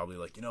Brown were probably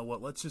like, you know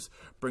what, let's just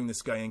bring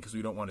this guy in because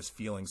we don't want his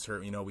feelings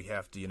hurt. We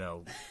have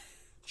to,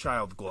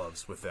 child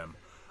gloves with him.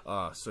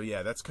 So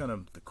yeah, that's kind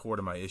of the core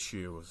to my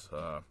issue was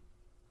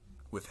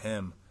with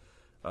him.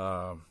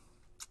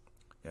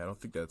 Yeah, I don't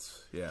think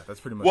that's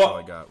pretty much all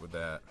I got with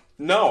that.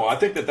 No, I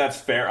think that's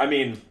fair. I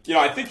mean,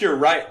 I think you're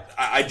right.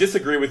 I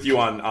disagree with you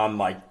on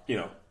like,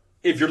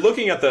 if you're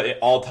looking at the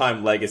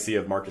all-time legacy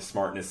of Marcus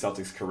Smart in his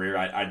Celtics career,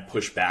 I'd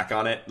push back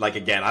on it. Like,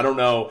 again, I don't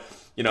know,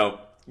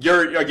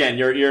 you're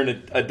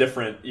in a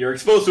different, you're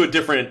exposed to a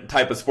different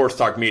type of sports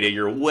talk media.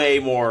 You're way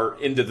more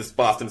into this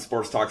Boston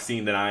sports talk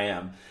scene than I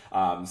am.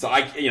 So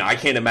I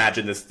can't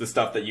imagine the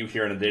stuff that you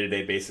hear on a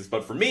day-to-day basis.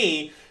 But for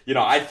me,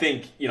 I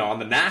think, on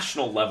the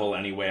national level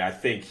anyway, I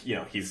think,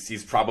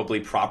 he's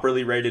probably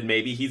properly rated.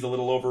 Maybe he's a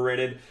little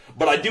overrated.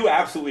 But I do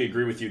absolutely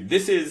agree with you.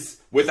 This is,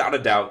 without a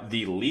doubt,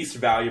 the least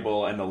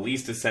valuable and the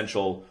least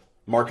essential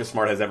Marcus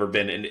Smart has ever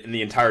been in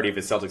the entirety of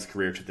his Celtics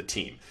career to the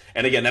team.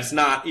 And again, that's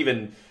not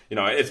even,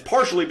 it's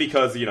partially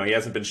because, he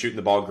hasn't been shooting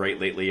the ball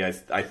great lately. I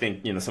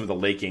think, some of the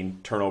late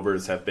game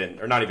turnovers have been,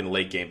 or not even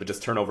late game, but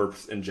just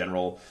turnovers in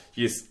general.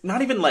 He's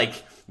not even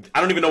like, I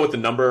don't even know what the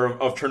number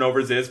of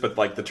turnovers is, but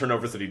like the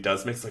turnovers that he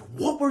does make, it's like,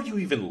 what were you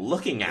even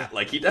looking at?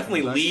 Like, he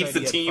definitely leads the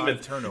team.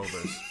 Five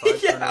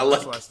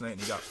turnovers last night,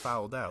 and he got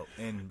fouled out.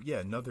 And yeah,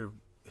 another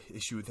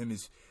issue with him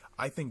is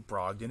I think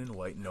Brogdon and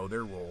White know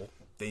their role.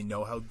 They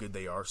know how good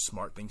they are.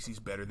 Smart thinks he's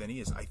better than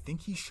he is. I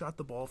think he shot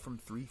the ball from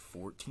 3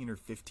 14 or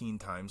 15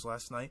 times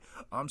last night.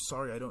 I'm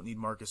sorry, I don't need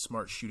Marcus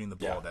Smart shooting the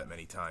ball that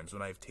many times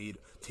when I have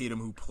Tatum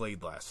who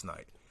played last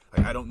night.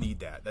 Like, I don't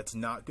need that. That's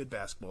not good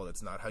basketball.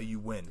 That's not how you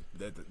win.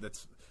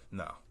 That's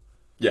no.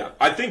 Yeah,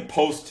 I think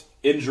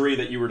post-injury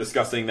that you were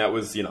discussing, that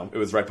was, it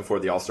was right before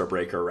the All-Star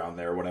break or around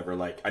there or whatever.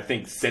 Like, I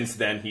think since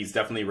then he's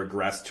definitely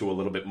regressed to a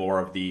little bit more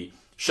of the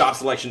shot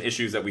selection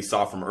issues that we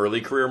saw from early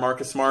career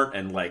Marcus Smart,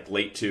 and like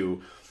late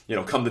to,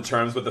 come to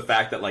terms with the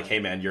fact that, like, hey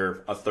man,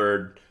 you're a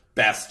third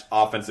best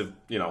offensive,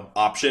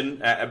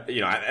 option,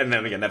 and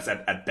then again, that's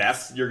at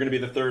best, you're going to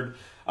be the third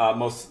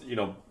most,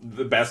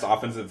 the best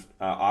offensive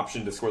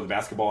option to score the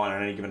basketball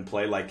on any given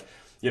play. Like,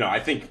 I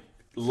think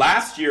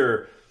last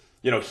year,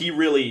 he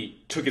really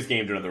took his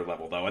game to another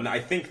level, though. And I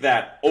think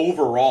that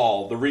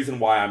overall, the reason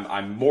why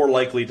I'm more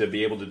likely to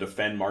be able to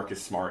defend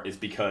Marcus Smart is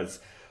because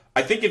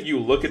I think if you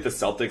look at the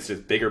Celtics'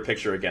 just bigger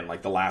picture again,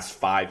 like the last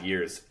 5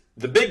 years,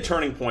 the big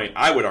turning point,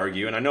 I would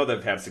argue, and I know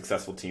they've had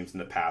successful teams in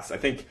the past, I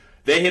think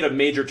they hit a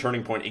major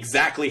turning point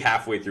exactly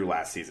halfway through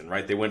last season,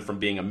 right? They went from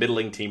being a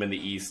middling team in the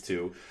East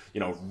to,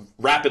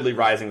 rapidly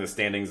rising the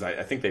standings.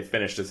 I think they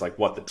finished as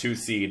the 2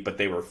 seed, but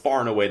they were far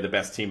and away the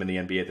best team in the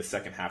NBA the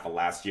second half of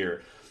last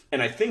year.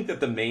 And I think that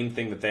the main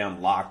thing that they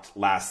unlocked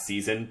last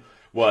season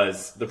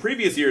was the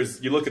previous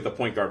years. You look at the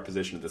point guard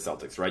position of the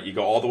Celtics, right? You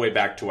go all the way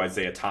back to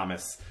Isaiah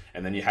Thomas,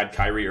 and then you had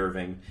Kyrie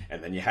Irving,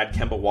 and then you had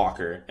Kemba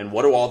Walker. And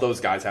what do all those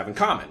guys have in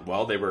common?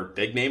 Well, they were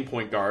big-name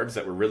point guards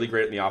that were really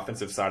great on the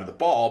offensive side of the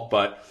ball,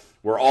 but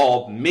were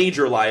all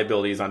major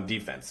liabilities on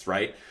defense,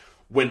 right?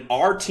 When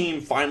our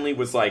team finally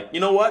was like, you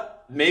know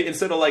what? Maybe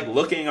instead of like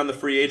looking on the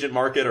free agent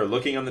market or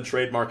looking on the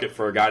trade market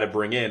for a guy to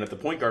bring in at the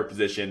point guard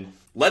position,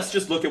 let's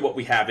just look at what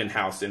we have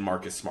in-house in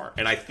Marcus Smart.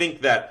 And I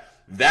think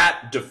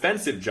that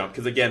defensive jump,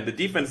 because again, the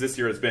defense this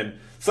year has been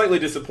slightly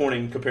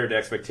disappointing compared to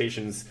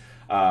expectations,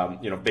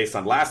 based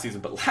on last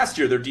season. But last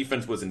year, their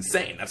defense was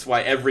insane. That's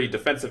why every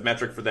defensive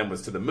metric for them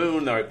was to the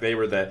moon. They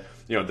were the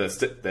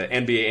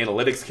NBA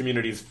analytics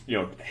community's,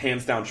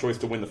 hands down choice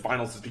to win the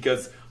finals, is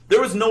because there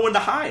was no one to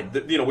hide.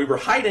 We were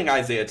hiding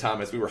Isaiah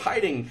Thomas. We were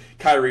hiding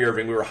Kyrie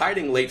Irving. We were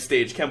hiding late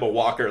stage Kemba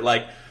Walker.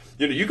 Like,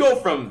 you go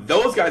from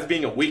those guys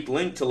being a weak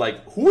link to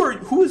like,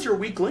 who is your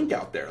weak link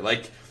out there?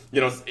 Like,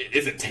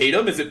 is it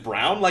Tatum? Is it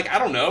Brown? Like, I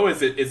don't know.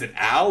 Is it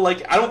Al?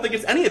 Like, I don't think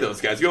it's any of those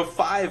guys. You have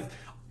 5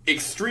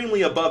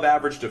 extremely above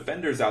average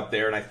defenders out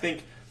there, and I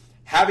think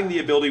having the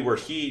ability where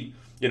he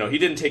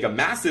didn't take a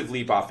massive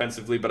leap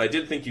offensively, but I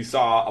did think you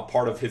saw a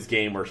part of his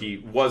game where he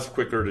was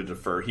quicker to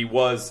defer. He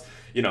was,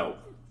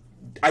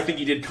 I think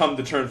he did come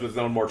to terms with his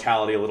own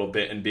mortality a little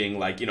bit and being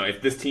like,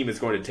 if this team is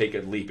going to take a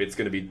leap, it's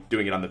going to be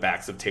doing it on the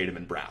backs of Tatum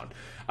and Brown.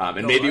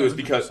 Maybe it was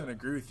because I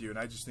agree with you, and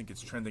I just think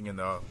it's trending in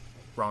the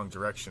wrong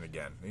direction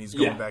again. And he's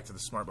going back to the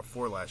Smart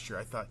before last year.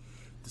 I thought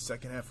the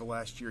second half of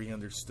last year he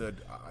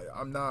understood,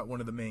 I'm not one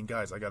of the main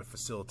guys. I got to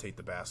facilitate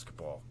the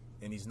basketball.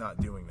 And he's not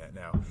doing that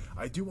now.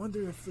 I do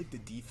wonder if the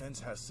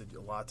defense has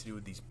a lot to do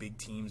with these big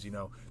teams.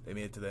 They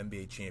made it to the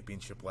NBA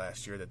championship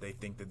last year, that they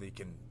think that they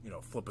can,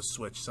 flip a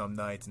switch some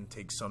nights and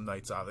take some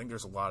nights off. I think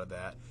there's a lot of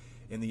that.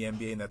 in the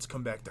NBA, and that's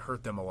come back to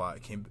hurt them a lot.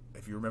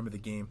 If you remember the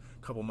game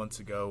a couple months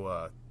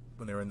ago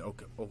when they were in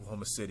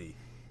Oklahoma City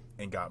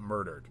and got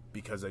murdered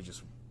because they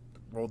just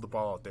rolled the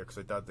ball out there because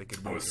they thought they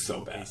could win. It was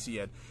so bad.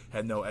 OKC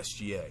had no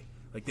SGA.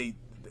 Like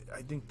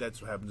I think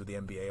that's what happens with the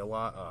NBA a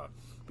lot.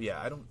 But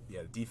yeah,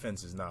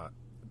 defense has not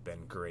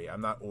been great.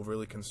 I'm not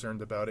overly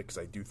concerned about it because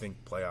I do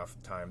think playoff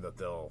time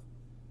that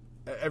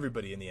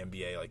everybody in the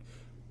NBA, like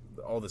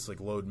all this like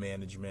load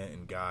management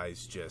and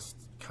guys just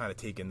kind of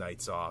taking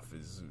nights off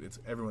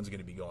everyone's going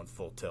to be going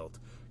full tilt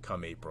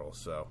come April.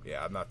 So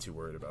yeah, I'm not too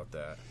worried about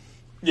that.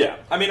 Yeah,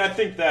 I mean, I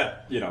think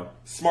that,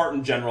 Smart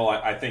in general,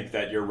 I think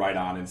that you're right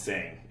on in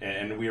saying,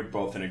 and we are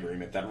both in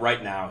agreement that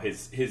right now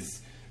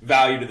his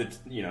value to the,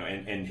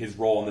 and his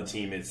role in the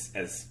team is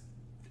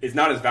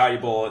not as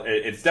valuable.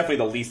 It's definitely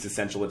the least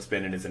essential it's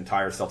been in his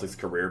entire Celtics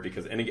career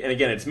because, and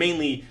again, it's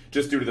mainly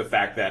just due to the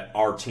fact that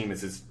our team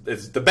is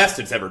the best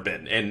it's ever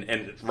been,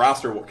 and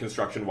roster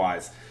construction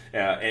wise,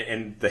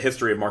 in the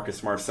history of Marcus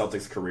Smart's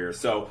Celtics career.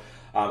 So.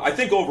 I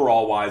think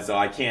overall wise though,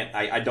 I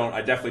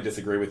definitely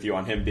disagree with you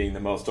on him being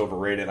the most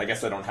overrated. I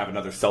guess I don't have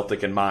another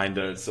Celtic in mind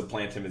to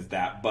supplant him as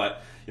that,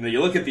 but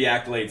you look at the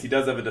accolades, he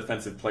does have a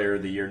Defensive Player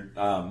of the Year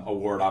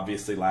award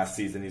obviously last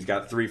season. He's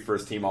got 3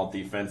 first team all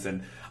defense,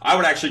 and I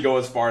would actually go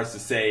as far as to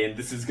say, and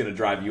this is going to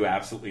drive you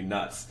absolutely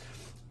nuts,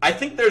 I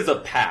think there's a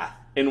path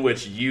in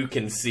which you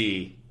can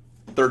see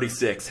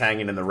 36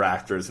 hanging in the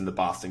rafters in the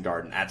Boston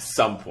Garden at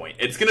some point.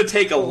 It's going to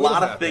take a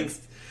lot of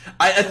things.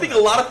 I think a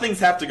lot of things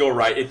have to go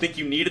right. I think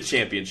you need a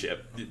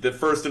championship. The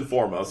first and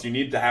foremost, you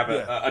need to have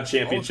a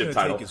championship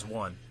title.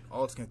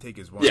 All it's going to take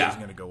is one. He's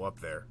going to go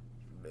up there.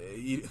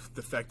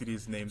 The fact that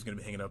his name's going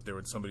to be hanging up there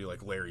with somebody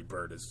like Larry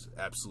Bird is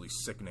absolutely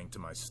sickening to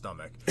my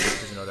stomach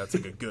because that's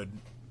like a good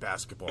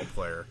basketball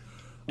player.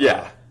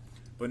 Yeah,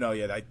 but no,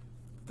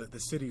 the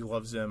city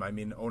loves him. I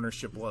mean,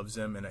 ownership loves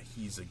him, and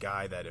he's a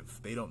guy that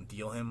if they don't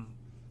deal him,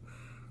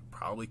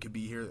 probably could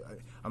be here.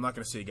 I'm not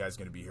going to say a guy's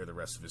going to be here the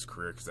rest of his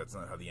career because that's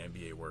not how the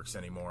NBA works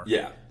anymore.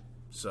 Yeah.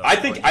 So I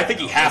think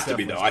he has to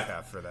be though.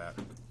 For that.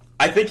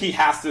 I think he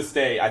has to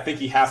stay. I think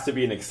he has to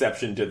be an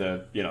exception to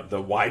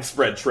the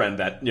widespread trend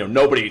that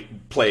nobody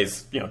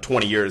plays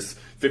 20 years,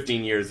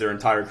 15 years, their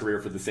entire career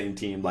for the same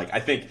team. Like I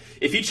think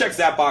if he checks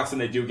that box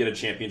and they do get a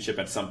championship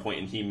at some point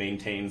and he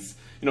maintains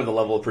the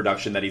level of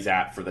production that he's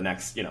at for the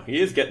next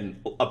he is getting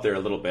up there a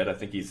little bit. I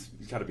think he's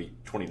got to be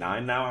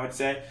 29 now, I would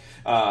say.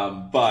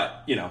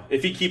 But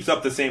if he keeps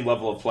up the same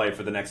level of play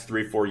for the next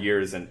 3-4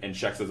 years and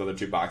checks those other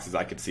 2 boxes,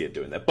 I could see it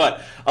doing that.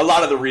 But a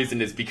lot of the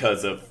reason is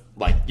because of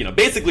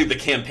basically the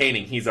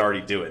campaigning he's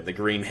already doing. The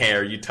green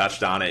hair, you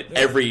touched on it. Yeah.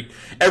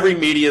 Every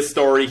media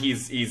story,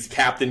 he's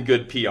captain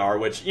good PR,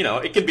 which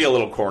it can be a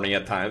little corny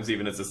at times,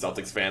 even as a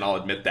Celtics fan. I'll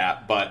admit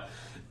that, but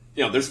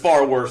there's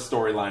far worse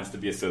storylines to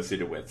be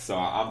associated with. So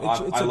I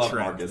love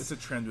Marcus. It's a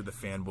trend with the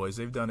fanboys.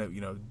 They've done it.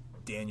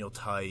 Daniel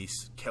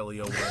Tice, Kelly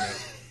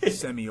Olynyk,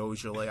 Semi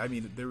Ojeleye. I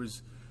mean, there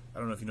was. I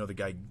don't know if you know the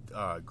guy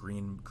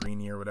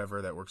Greeny or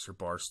whatever that works for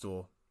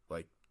Barstool.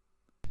 Like,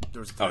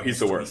 there was he's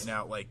the worst.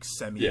 Out like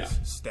Semi's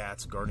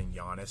stats guarding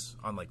Giannis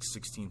on like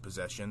 16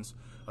 possessions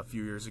a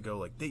few years ago.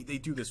 Like they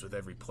do this with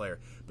every player,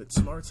 but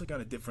Smart's like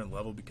on a different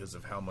level because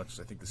of how much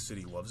I think the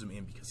city loves him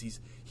and because he's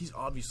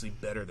obviously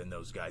better than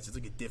those guys. It's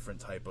like a different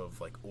type of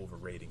like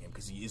overrating him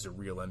because he is a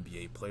real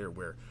NBA player.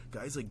 Where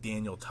guys like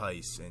Daniel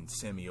Tice and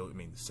Semi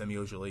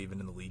Ojeleye even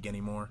in the league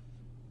anymore?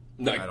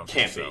 No,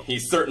 can't be. So. He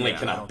certainly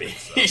cannot be.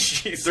 So. he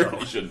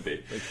certainly shouldn't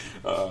be.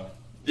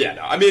 Yeah,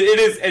 no, I mean,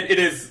 it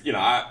is,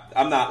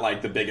 I'm not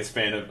like the biggest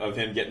fan of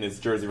him getting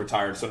his jersey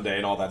retired someday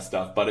and all that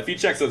stuff, but if he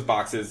checks those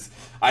boxes,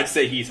 I'd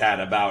say he's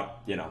had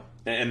about,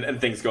 and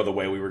things go the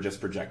way we were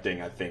just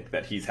projecting, I think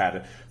that he's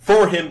had,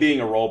 for him being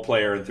a role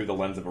player and through the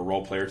lens of a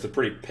role player, it's a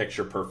pretty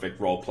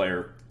picture-perfect role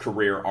player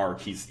career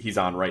arc he's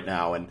on right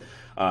now, and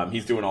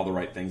he's doing all the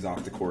right things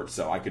off the court,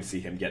 so I could see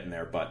him getting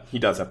there, but he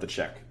does have to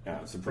check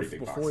some pretty big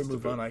boxes. Before we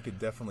move on, I could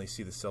definitely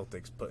see the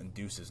Celtics putting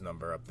Deuce's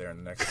number up there in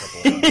the next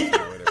couple of months,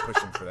 where they're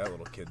pushing for that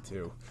little kid,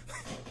 too.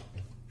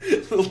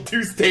 Little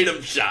Deuce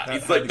Tatum shot.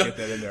 He's like to get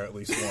that in there at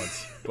least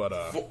once, but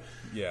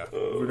yeah,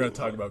 we're going to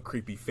talk about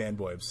creepy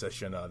fanboy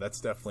obsession. That's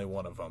definitely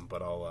one of them,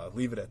 but I'll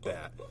leave it at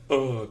that.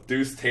 Oh,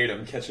 Deuce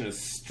Tatum catching a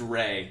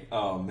stray.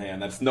 Oh, man,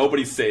 that's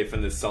nobody's safe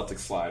in this Celtics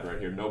slide right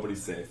here.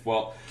 Nobody's safe.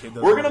 Well,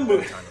 we're going to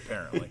move. Time,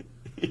 apparently.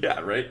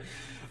 Yeah, right.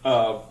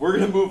 We're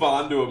going to move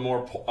on to a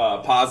more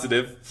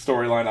positive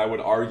storyline, I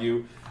would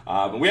argue.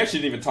 And we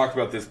actually didn't even talk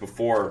about this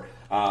before.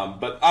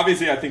 But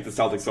obviously, I think the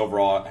Celtics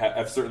overall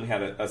have certainly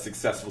had a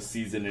successful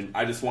season. And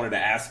I just wanted to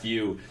ask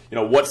you,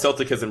 what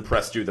Celtic has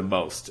impressed you the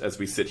most as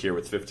we sit here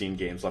with 15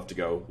 games left to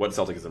go? What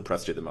Celtic has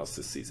impressed you the most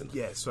this season?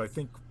 Yeah, so I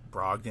think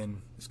Brogdon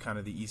is kind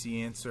of the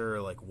easy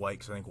answer. Like White,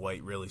 because I think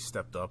White really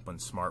stepped up when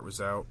Smart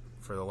was out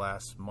for the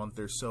last month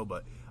or so.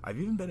 But I've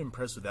even been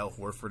impressed with Al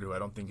Horford, who I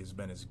don't think has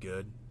been as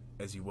good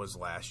as he was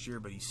last year.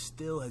 But he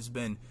still has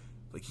been,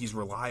 he's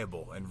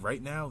reliable. And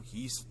right now,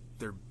 he's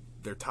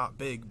their top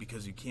big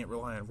because you can't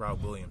rely on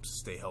Rob Williams to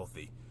stay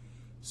healthy.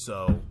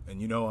 So,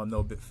 and I'm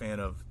no big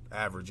fan of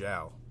average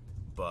Al,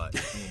 but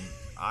I mean,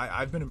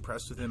 I've been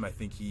impressed with him. I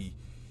think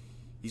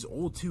he's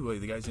old too.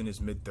 Like, the guy's in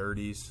his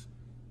mid-30s,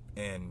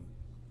 and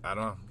I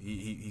don't know.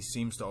 He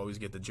seems to always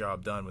get the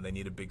job done. When they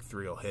need a big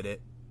three, he'll hit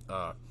it.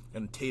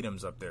 And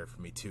Tatum's up there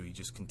for me too. He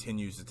just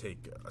continues to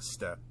take a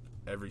step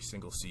every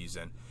single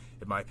season.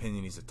 In my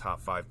opinion, he's a top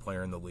 5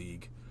 player in the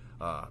league.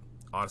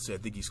 Honestly, I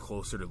think he's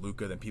closer to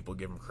Luka than people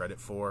give him credit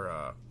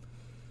for.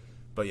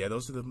 But yeah,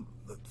 those are the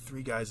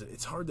 3 guys.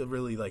 It's hard to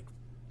really like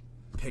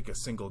pick a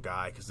single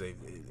guy because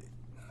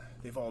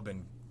they've all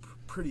been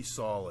pretty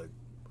solid.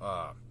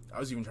 I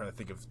was even trying to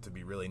think of, to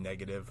be really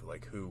negative,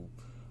 like who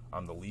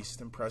I'm the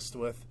least impressed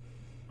with.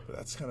 But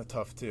that's kind of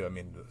tough too. I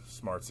mean,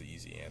 Smart's the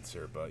easy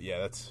answer, but yeah,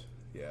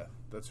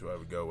 that's who I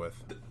would go with.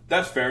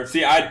 That's fair.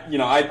 See,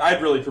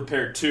 I'd really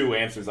prepared 2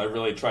 answers. I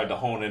really tried to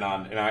hone in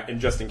on,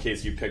 and just in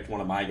case you picked one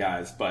of my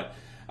guys, but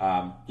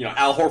Al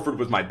Horford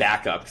was my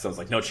backup because I was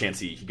like, no chance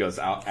he goes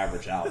out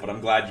average out. But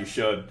I'm glad you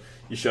showed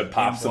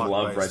Pop some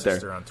love right there.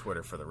 Sister on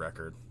Twitter for the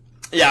record.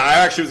 Yeah, I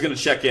actually was going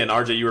to check in.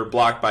 RJ, you were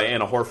blocked by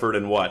Anna Horford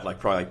in what? Like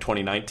probably like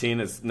 2019?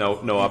 Is no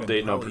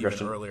update, no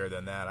progression? Even earlier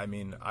than that. I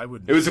mean, I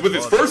would. It was with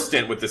his first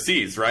stint with the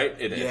C's, right?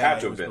 It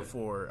had to have been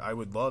before. I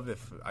would love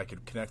if I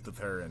could connect with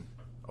her and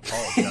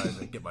apologize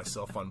and get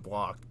myself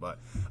unblocked. But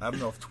I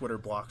don't know if Twitter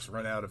blocks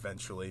run out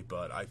eventually.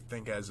 But I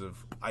think I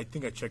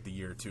checked a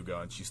year or 2 ago,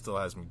 and she still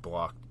has me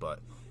blocked. But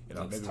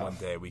maybe tough. One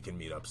day we can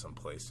meet up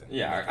someplace.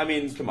 Yeah, I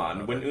mean, come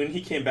on. When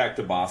he came back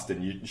to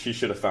Boston, she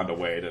should have found a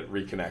way to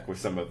reconnect with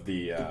some of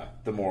the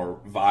more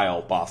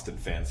vile Boston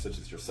fans, such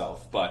as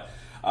yourself. But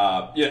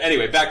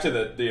anyway, back to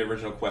the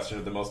original question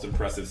of the most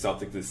impressive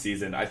Celtic this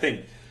season. I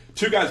think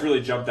 2 guys really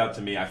jumped out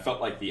to me. I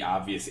felt like the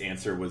obvious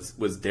answer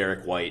was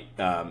Derek White.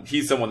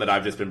 He's someone that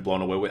I've just been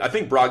blown away with. I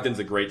think Brogdon's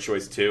a great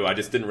choice too. I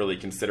just didn't really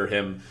consider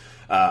him.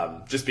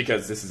 Just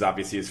because this is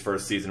obviously his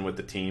first season with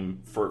the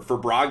team. For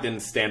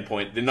Brogdon's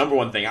standpoint, the number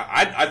one thing,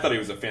 I thought he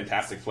was a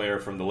fantastic player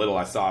from the little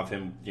I saw of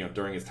him,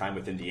 during his time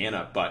with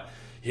Indiana, but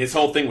his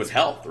whole thing was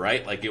health,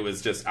 right? Like, it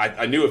was just,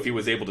 I knew if he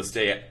was able to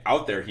stay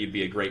out there, he'd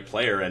be a great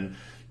player, and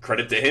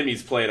credit to him,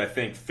 he's played, I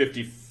think,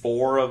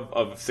 54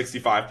 of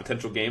 65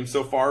 potential games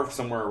so far,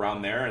 somewhere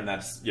around there, and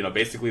that's,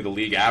 basically the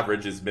league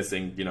average is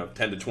missing,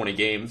 10 to 20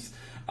 games.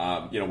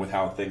 With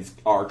how things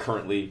are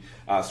currently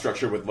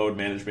structured with load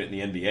management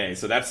in the NBA.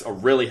 So that's a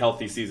really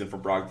healthy season for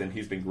Brogdon.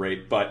 He's been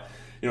great. But,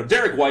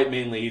 Derek White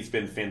mainly, he's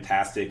been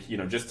fantastic,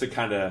 just to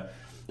kind of,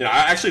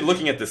 actually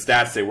looking at the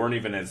stats, they weren't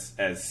even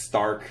as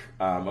stark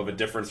of a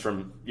difference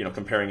from,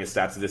 comparing his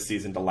stats this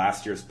season to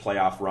last year's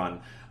playoff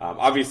run.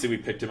 Obviously, we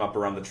picked him up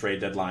around the trade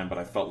deadline, but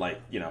I felt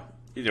like,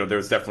 there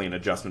was definitely an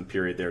adjustment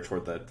period there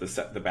toward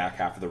the back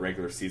half of the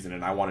regular season,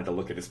 and I wanted to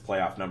look at his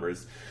playoff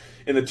numbers.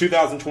 In the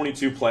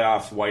 2022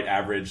 playoffs, White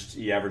averaged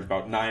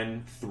about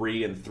 9,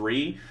 3, and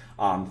 3,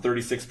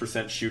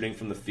 36% shooting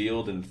from the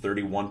field and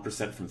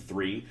 31% from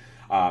 3.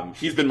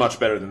 He's been much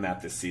better than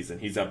that this season.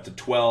 He's up to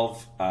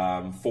 12,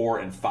 4,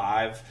 and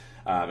 5.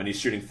 And he's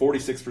shooting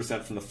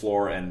 46% from the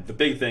floor, and the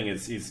big thing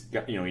is he's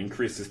got, he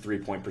increased his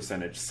 3-point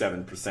percentage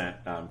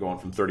 7%, going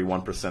from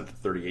 31% to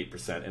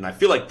 38%. And I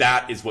feel like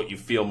that is what you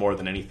feel more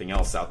than anything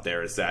else out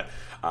there, is that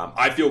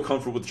I feel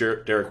comfortable with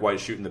Derek White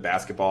shooting the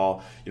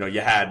basketball.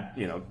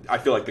 I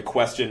feel like the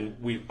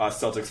question us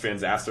Celtics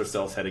fans asked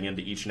ourselves heading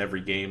into each and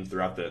every game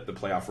throughout the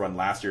playoff run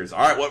last year is,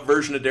 all right, what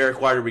version of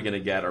Derek White are we going to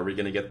get? Are we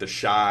going to get the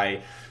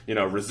shy,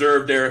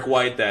 reserved Derek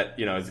White that,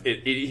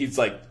 he's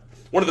like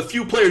one of the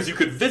few players you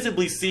could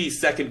visibly see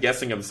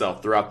second-guessing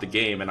himself throughout the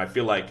game, and I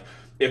feel like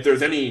if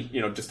there's any,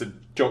 just to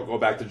go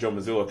back to Joe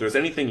Mazzulla, if there's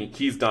anything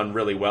he's done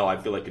really well, I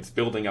feel like it's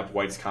building up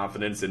White's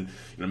confidence, and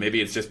maybe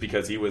it's just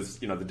because he was,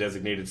 the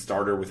designated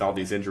starter with all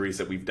these injuries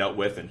that we've dealt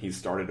with, and he's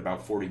started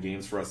about 40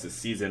 games for us this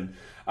season,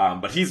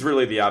 but he's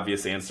really the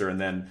obvious answer. And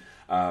then,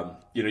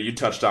 you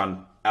touched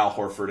on Al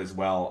Horford as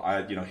well.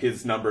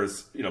 His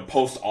numbers,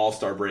 post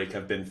All-Star break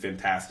have been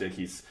fantastic.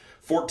 He's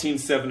 14,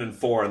 7, and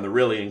 4, and the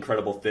really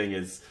incredible thing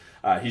is,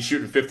 he's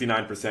shooting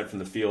 59% from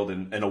the field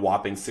and a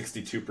whopping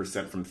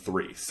 62% from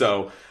 3.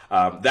 So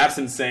that's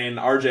insane.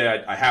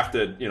 RJ, I have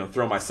to I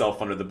throw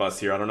myself under the bus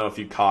here. I don't know if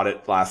you caught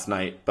it last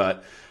night,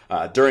 but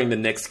during the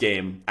Knicks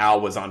game, Al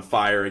was on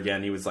fire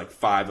again. He was like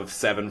 5 of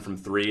 7 from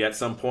 3 at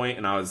some point,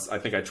 and I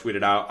think I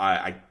tweeted out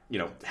I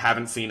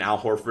haven't seen Al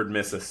Horford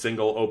miss a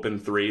single open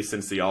 3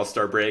 since the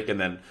All-Star break,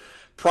 and then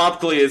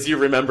promptly, as you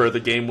remember, the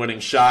game-winning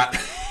shot,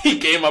 he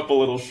came up a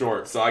little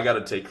short. So I got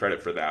to take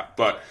credit for that,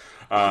 but.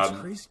 It's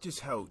crazy just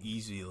how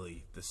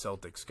easily the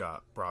Celtics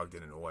got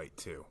Brogdon and White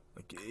too.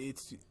 Like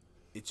it's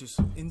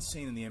just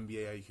insane in the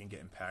NBA how you can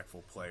get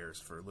impactful players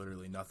for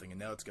literally nothing. And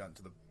now it's gotten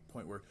to the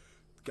point where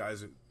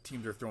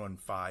teams are throwing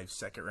 5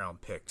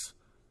 second-round picks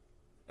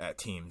at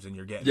teams, and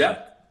you're getting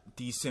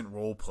decent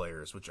role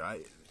players, which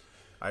I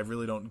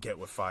really don't get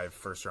what 5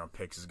 first-round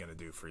picks is going to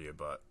do for you.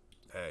 But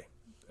hey,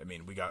 I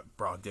mean, we got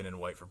Brogdon and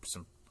White for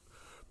some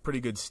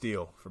pretty good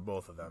steal for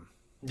both of them.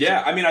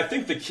 Yeah, I mean, I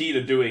think the key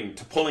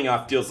to pulling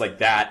off deals like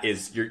that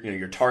is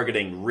you're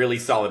targeting really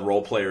solid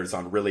role players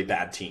on really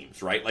bad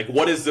teams, right? Like,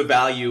 what is the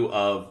value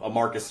of a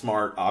Marcus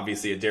Smart,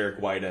 obviously a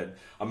Derek White, a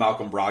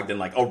Malcolm Brogdon,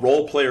 like a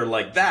role player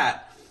like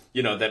that?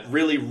 that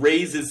really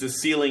raises the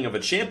ceiling of a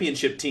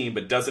championship team,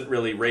 but doesn't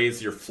really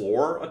raise your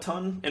floor a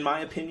ton, in my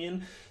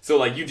opinion. So,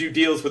 like, you do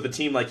deals with a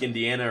team like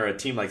Indiana or a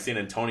team like San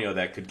Antonio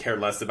that could care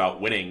less about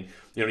winning.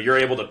 You're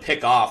able to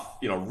pick off,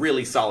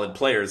 really solid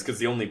players because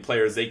the only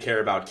players they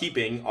care about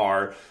keeping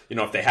are,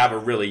 if they have a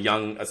really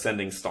young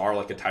ascending star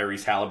like a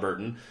Tyrese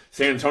Halliburton.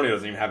 San Antonio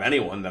doesn't even have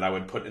anyone that I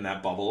would put in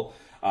that bubble.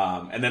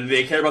 And then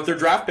they care about their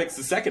draft picks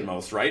the second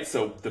most, right?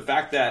 So the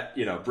fact that,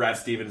 Brad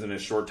Stevens in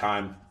his short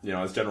time,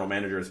 as general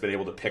manager has been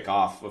able to pick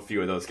off a few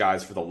of those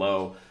guys for the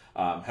low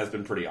has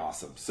been pretty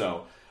awesome.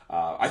 So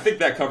I think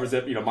that covers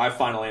it. My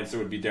final answer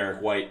would be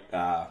Derek White,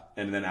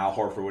 and then Al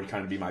Horford would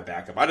kind of be my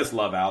backup. I just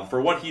love Al for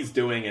what he's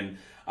doing, and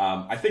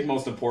I think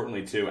most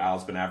importantly, too,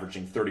 Al's been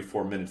averaging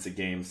 34 minutes a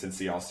game since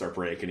the All-Star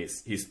break, and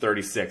he's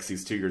 36.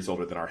 He's 2 years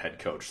older than our head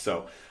coach.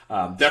 So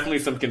definitely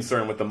some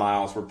concern with the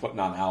miles we're putting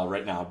on Al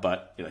right now,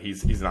 but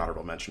he's an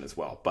honorable mention as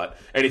well. But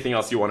anything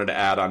else you wanted to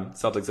add on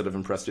Celtics that have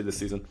impressed you this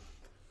season?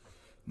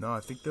 No, I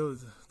think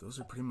those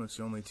are pretty much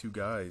the only two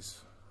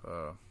guys.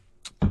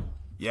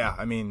 Yeah,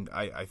 I mean,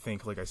 I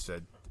think, like I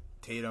said,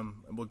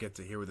 Tatum, we'll get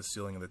to here with the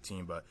ceiling of the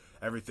team, but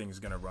everything's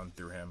going to run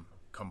through him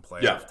come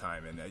playoff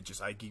time. And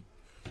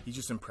he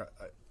just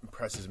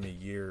impresses me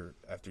year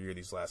after year.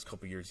 These last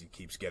couple years, he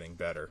keeps getting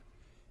better.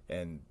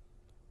 And,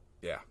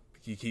 yeah,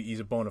 he's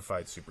a bona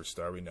fide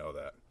superstar. We know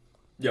that.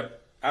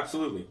 Yep,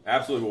 absolutely.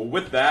 Absolutely. Well,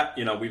 with that,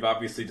 we've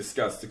obviously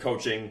discussed the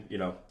coaching,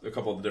 a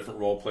couple of the different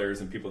role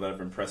players and people that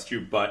have impressed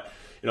you. But,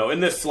 in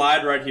this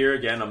slide right here,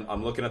 again,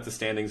 I'm looking at the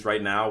standings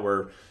right now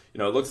where –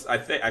 it looks. I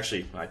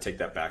take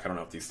that back. I don't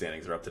know if these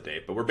standings are up to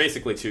date, but we're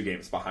basically 2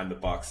 games behind the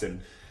Bucks,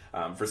 and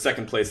for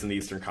second place in the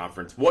Eastern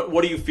Conference.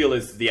 What do you feel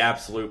is the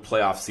absolute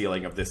playoff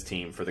ceiling of this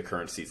team for the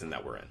current season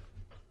that we're in?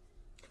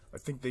 I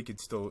think they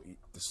could still,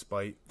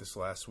 despite this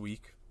last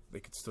week, they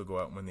could still go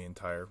out and win the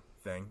entire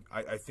thing.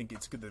 I think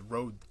it's good. The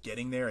road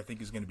getting there, I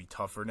think, is going to be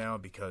tougher now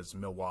because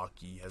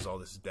Milwaukee has all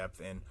this depth,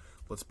 and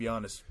let's be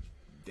honest,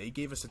 they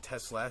gave us a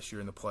test last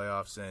year in the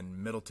playoffs,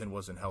 and Middleton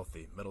wasn't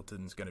healthy.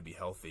 Middleton's going to be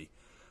healthy.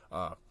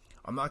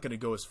 I'm not going to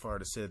go as far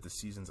to say that the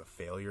season's a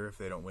failure if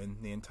they don't win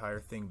the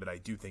entire thing, but I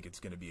do think it's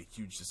going to be a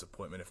huge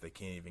disappointment if they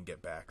can't even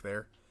get back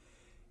there.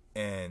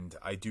 And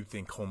I do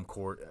think home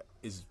court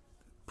is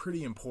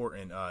pretty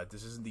important.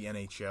 This isn't the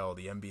NHL,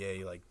 the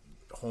NBA, like,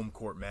 home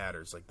court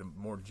matters. Like, the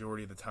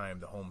majority of the time,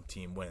 the home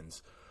team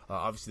wins.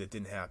 Obviously, that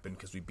didn't happen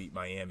because we beat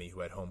Miami, who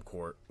had home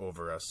court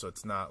over us, so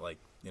it's not like,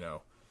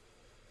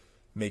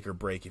 make or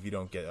break if you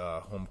don't get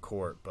home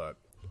court, but...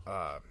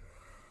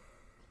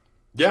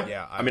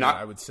 Yeah,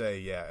 I would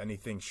say,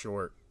 anything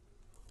short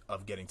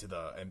of getting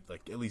to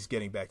at least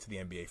getting back to the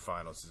NBA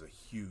Finals is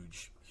a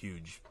huge,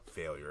 huge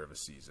failure of a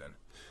season.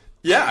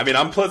 Yeah,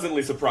 I'm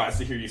pleasantly surprised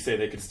to hear you say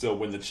they could still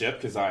win the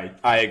chip because I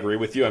agree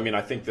with you.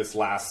 I think this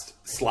last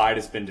slide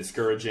has been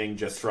discouraging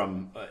just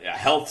from a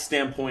health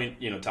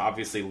standpoint, to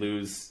obviously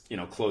lose,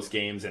 close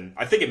games. And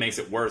I think it makes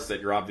it worse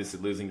that you're obviously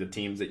losing to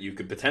teams that you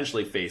could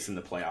potentially face in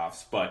the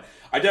playoffs. But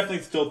I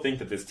definitely still think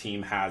that this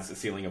team has a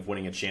ceiling of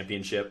winning a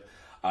championship.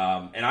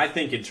 And I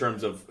think in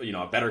terms of,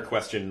 a better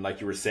question,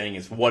 like you were saying,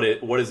 is what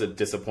is a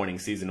disappointing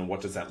season and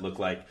what does that look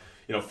like?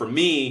 For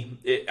me,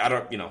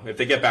 if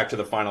they get back to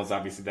the finals,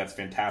 obviously that's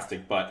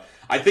fantastic. But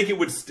I think it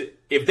would,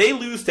 if they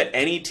lose to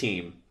any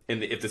team,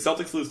 if the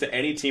Celtics lose to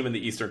any team in the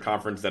Eastern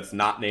Conference that's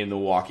not named the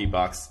Milwaukee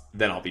Bucks,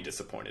 then I'll be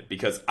disappointed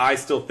because I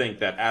still think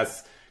that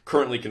as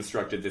currently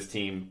constructed this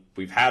team,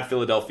 we've had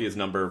Philadelphia's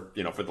number,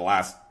 for the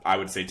last, I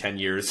would say, 10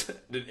 years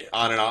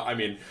on and on. I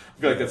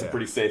feel like that's a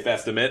pretty safe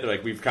estimate.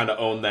 Like, we've kind of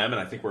owned them,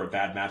 and I think we're a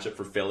bad matchup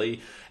for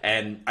Philly.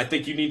 And I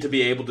think you need to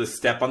be able to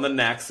step on the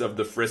necks of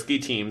the frisky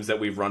teams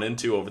that we've run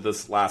into over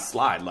this last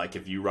slide. Like,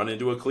 if you run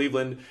into a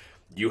Cleveland,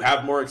 you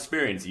have more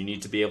experience. You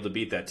need to be able to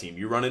beat that team.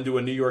 You run into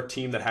a New York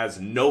team that has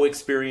no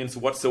experience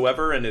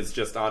whatsoever and is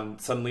just on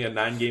suddenly a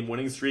 9-game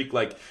winning streak.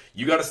 Like,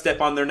 you got to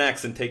step on their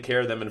necks and take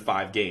care of them in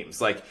 5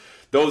 games. Like,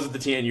 those are the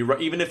team.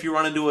 Even if you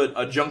run into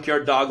a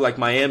junkyard dog like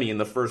Miami in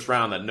the first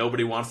round that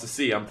nobody wants to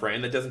see, I'm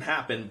praying that doesn't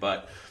happen,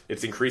 but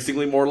it's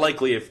increasingly more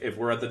likely if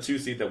we're at the 2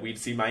 seed that we'd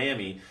see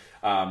Miami.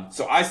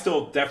 So I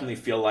still definitely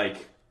feel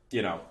like,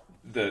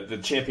 the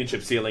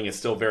championship ceiling is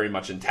still very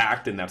much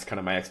intact, and that's kind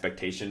of my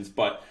expectations.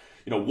 But,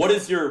 what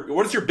is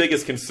your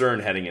biggest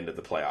concern heading into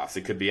the playoffs?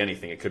 It could be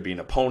anything. It could be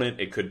an opponent.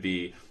 It could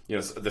be,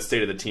 the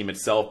state of the team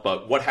itself.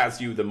 But what has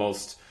you the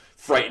most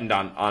frightened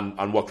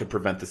on what could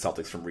prevent the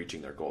Celtics from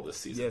reaching their goal this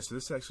season? Yeah, so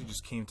this actually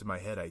just came to my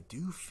head. I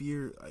do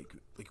fear, like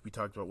we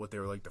talked about what they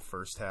were like the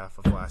first half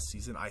of last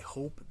season. I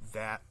hope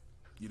that,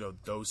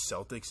 those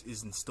Celtics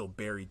isn't still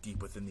buried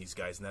deep within these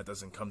guys, and that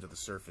doesn't come to the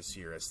surface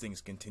here as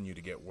things continue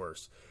to get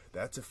worse.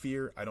 That's a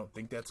fear. I don't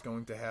think that's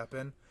going to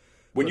happen.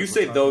 When you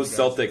say those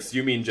Celtics,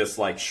 you mean just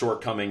like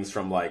shortcomings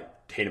from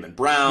like Tatum and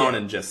Brown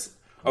and just...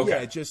 Okay.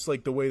 Yeah, just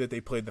like the way that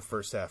they played the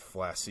first half of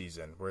last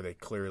season, where they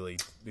clearly,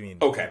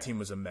 the team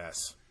was a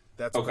mess.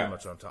 That's pretty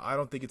much what I'm talking. I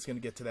don't think it's going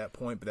to get to that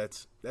point,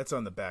 but that's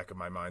on the back of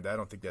my mind. I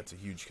don't think that's a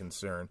huge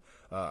concern.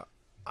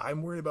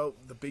 I'm worried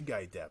about the big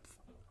guy depth.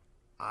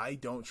 I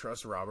don't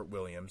trust Robert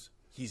Williams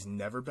He's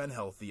never been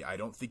healthy. I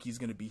don't think he's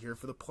going to be here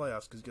for the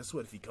playoffs because guess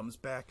what? If he comes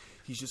back,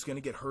 he's just going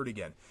to get hurt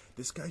again.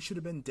 This guy should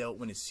have been dealt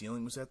when his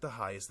ceiling was at the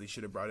highest. They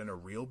should have brought in a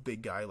real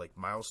big guy like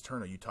Miles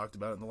Turner. You talked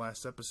about it in the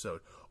last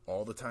episode.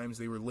 All the times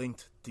they were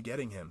linked to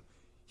getting him.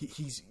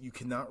 You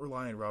cannot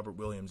rely on Robert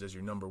Williams as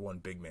your number one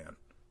big man.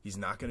 He's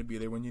not going to be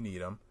there when you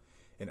need him.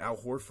 And Al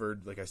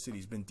Horford, like I said,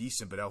 he's been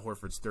decent, but Al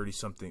Horford's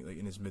 30-something, like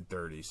in his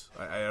mid-30s.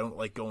 I don't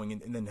like going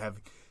in and then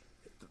have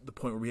the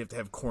point where we have to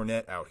have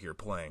Cornette out here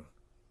playing.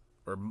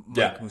 Or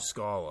Mike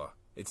Muscala.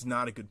 It's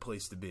not a good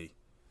place to be.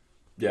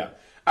 Yeah,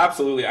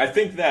 absolutely. I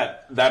think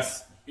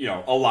that's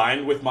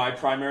aligned with my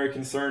primary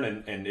concern,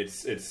 and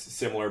it's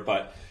similar.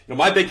 But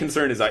my big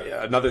concern is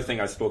another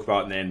thing I spoke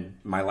about in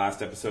my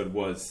last episode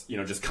was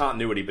just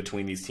continuity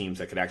between these teams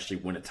that could actually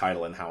win a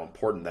title and how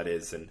important that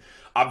is. And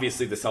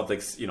obviously the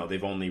Celtics,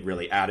 they've only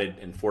really added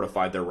and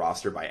fortified their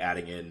roster by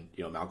adding in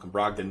Malcolm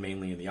Brogdon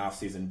mainly in the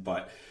offseason,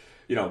 but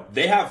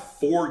they have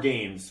 4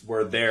 games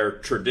where their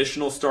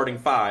traditional starting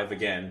 5,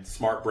 again,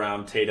 Smart,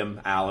 Brown, Tatum,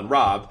 Al, and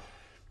Rob,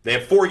 they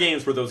have 4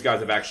 games where those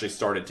guys have actually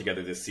started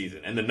together this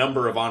season. And the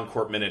number of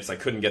on-court minutes, I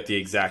couldn't get the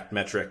exact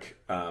metric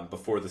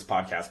before this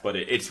podcast, but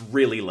it's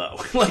really low.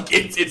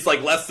 It's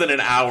like less than an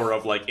hour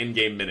of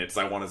in-game minutes,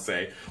 I want to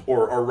say,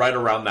 or right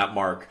around that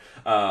mark.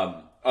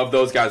 Of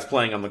those guys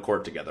playing on the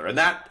court together. And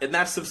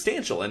that's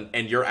substantial.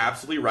 And you're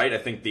absolutely right. I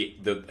think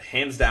the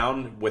hands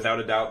down,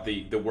 without a doubt,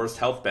 the worst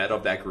health bet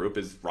of that group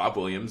is Rob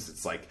Williams.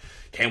 It's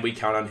can we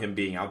count on him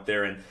being out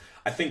there? And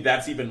I think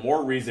that's even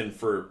more reason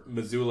for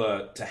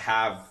Missoula to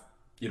have,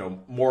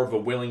 more of a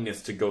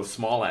willingness to go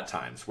small at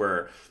times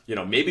where,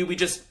 maybe we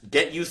just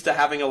get used to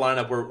having a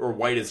lineup where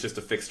White is just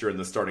a fixture in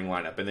the starting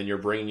lineup. And then you're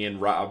bringing in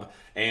Rob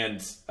and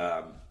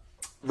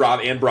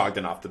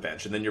Brogdon off the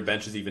bench, and then your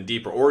bench is even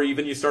deeper. Or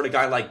even you start a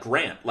guy like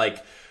Grant,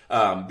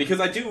 because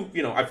I do,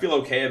 I feel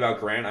okay about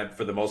Grant.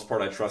 For the most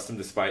part, I trust him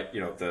despite,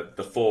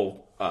 the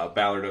full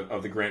ballad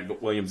of the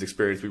Grant Williams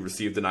experience we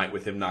received tonight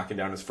with him knocking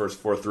down his first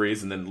 4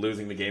 threes and then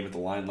losing the game at the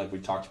line like we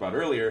talked about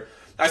earlier.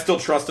 I still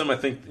trust him. I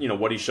think,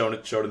 what he showed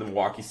in the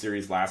Milwaukee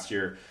series last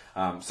year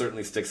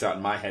certainly sticks out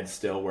in my head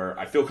still, where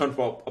I feel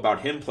comfortable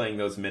about him playing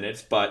those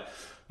minutes, but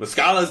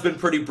Muscala has been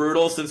pretty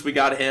brutal since we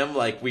got him.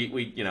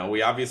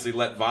 We obviously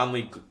let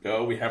Vonleh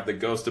go. We have the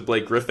ghost of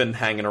Blake Griffin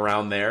hanging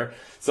around there.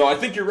 So I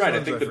think you're right.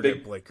 I think the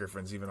big Blake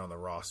Griffin's even on the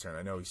roster, and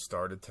I know he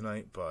started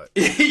tonight, but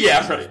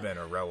yeah, he's been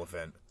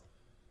irrelevant.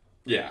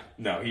 Yeah,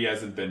 no, he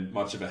hasn't been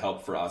much of a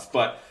help for us.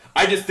 But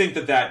I just think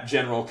that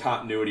general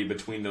continuity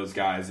between those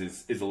guys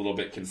is a little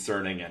bit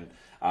concerning, and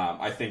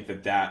I think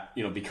that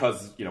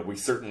because we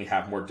certainly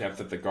have more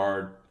depth at the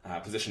guard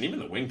position, even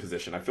the wing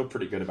position, I feel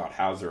pretty good about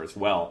Hauser as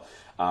well.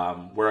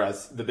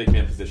 Whereas the big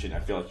man position, I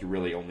feel like you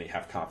really only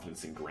have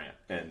confidence in Grant.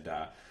 And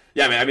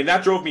I mean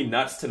that drove me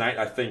nuts tonight.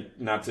 I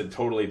think, not to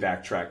totally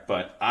backtrack,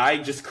 but I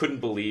just couldn't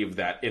believe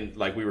that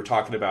like we were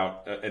talking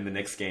about in the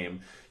Knicks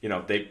game,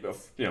 they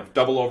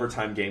double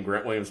overtime game.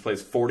 Grant Williams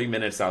plays 40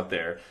 minutes out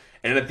there,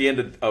 and at the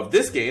end of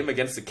this game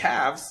against the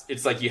Cavs,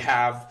 it's like you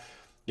have.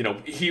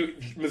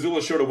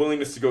 Missoula showed a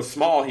willingness to go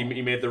small. He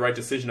made the right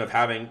decision of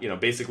having,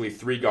 basically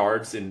 3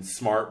 guards in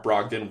Smart,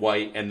 Brogdon,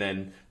 White, and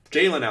then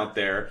Jalen out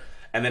there.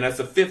 And then as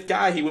the 5th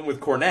guy, he went with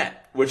Cornette,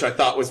 which I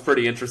thought was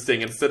pretty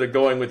interesting, instead of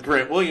going with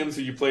Grant Williams,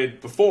 who you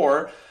played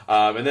before.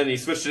 And then he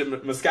switched it to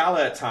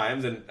Muscala at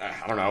times. And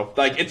I don't know,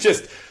 it's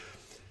just,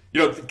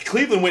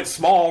 Cleveland went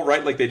small,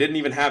 right? They didn't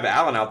even have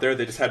Allen out there.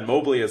 They just had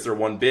Mobley as their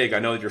one big. I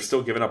know that you're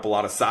still giving up a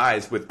lot of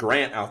size with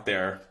Grant out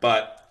there,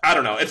 but I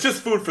don't know. It's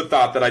just food for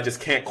thought that I just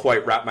can't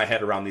quite wrap my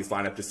head around these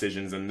lineup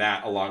decisions, and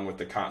that, along with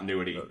the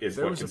continuity, is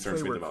what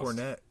concerns me the most.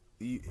 Cornette,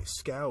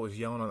 Scal was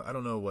yelling on. I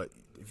don't know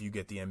if you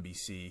get the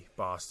NBC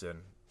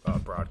Boston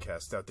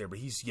broadcast out there, but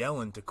he's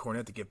yelling to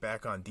Cornette to get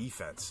back on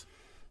defense,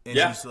 and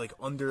he's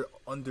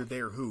under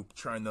their hoop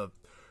trying to.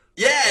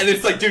 Yeah, and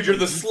it's dude, you're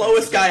the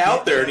slowest guy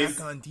out there, and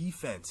he's on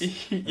defense.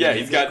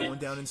 He's got going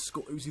down and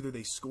score. It was either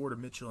they scored or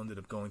Mitchell ended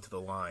up going to the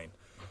line.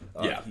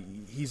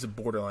 He's a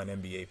borderline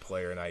NBA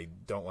player, and I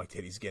don't like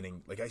that he's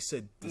getting. Like I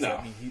said,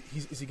 that mean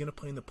is he going to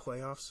play in the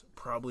playoffs?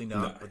 Probably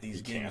not. No, but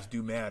these games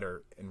do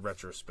matter in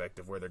retrospect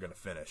of where they're going to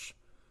finish.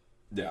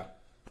 Yeah,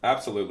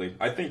 absolutely.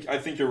 I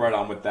think you're right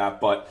on with that.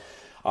 But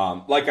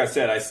like I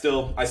said, I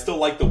still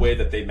like the way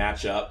that they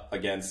match up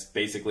against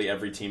basically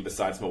every team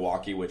besides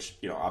Milwaukee, which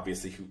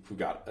obviously who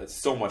got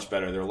so much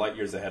better. They're light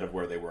years ahead of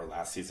where they were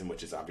last season,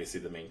 which is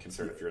obviously the main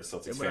concern if you're a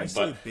Celtics fan. When I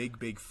say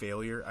big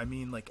failure, I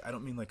mean I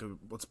don't mean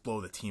let's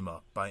blow the team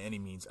up by any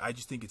means. I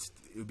just think it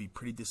would be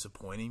pretty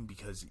disappointing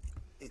because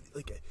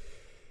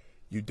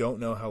you don't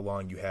know how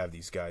long you have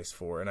these guys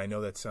for, and I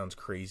know that sounds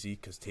crazy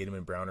because Tatum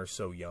and Brown are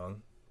so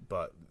young,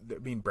 but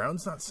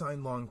Brown's not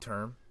signed long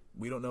term.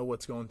 We don't know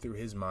what's going through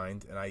his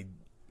mind, and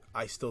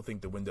I still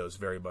think the window's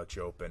very much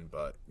open,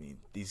 but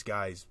these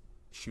guys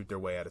shoot their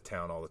way out of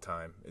town all the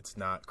time. It's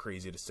not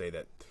crazy to say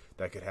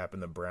that could happen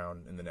to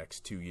Brown in the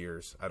next 2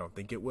 years. I don't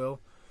think it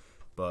will,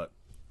 but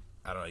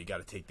I don't know. You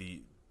got to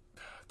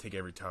take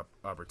every top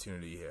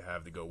opportunity you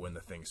have to go win the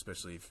thing,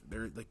 especially if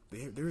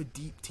they're a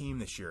deep team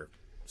this year.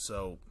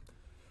 So,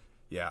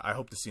 yeah, I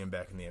hope to see them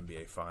back in the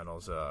NBA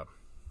Finals.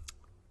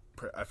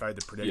 if I had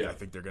to predict, I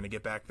think they're going to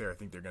get back there. I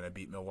think they're going to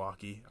beat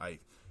Milwaukee. I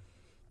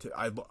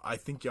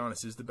think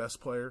Giannis is the best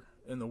player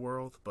in the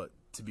world, but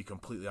to be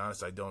completely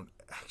honest, I don't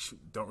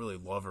really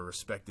love or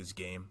respect his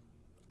game.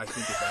 I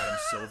think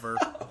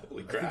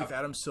if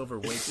Adam Silver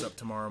wakes up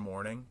tomorrow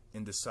morning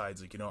and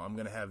decides, like, I'm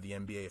going to have the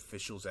NBA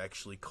officials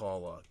actually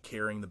call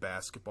carrying the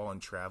basketball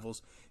and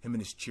travels, him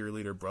and his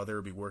cheerleader brother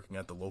will be working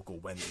at the local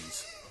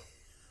Wendy's.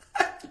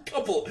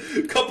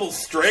 couple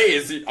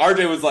strays.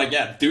 RJ was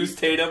like, Deuce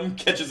Tatum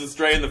catches a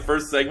stray in the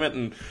first segment,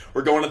 and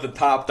we're going at the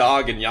top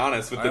dog and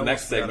Giannis with the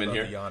next segment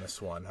here. The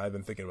Giannis one. I've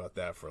been thinking about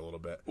that for a little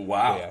bit.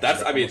 Wow,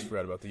 I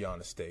forgot about the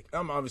Giannis take.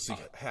 I'm obviously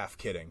half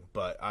kidding,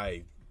 but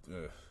I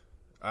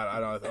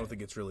don't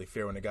think it's really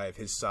fair when a guy of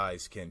his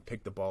size can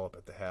pick the ball up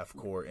at the half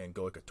court and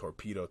go like a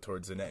torpedo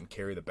towards the net and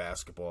carry the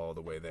basketball all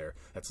the way there.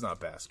 That's not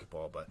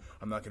basketball, but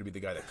I'm not going to be the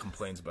guy that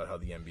complains about how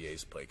the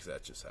NBA's play, because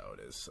that's just how it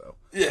is. So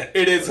yeah,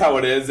 it is how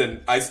it is,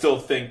 and I still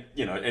think,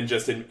 and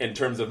just in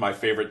terms of my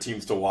favorite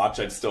teams to watch,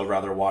 I'd still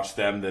rather watch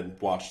them than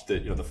watch the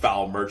the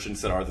foul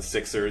merchants that are the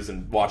Sixers,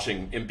 and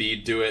watching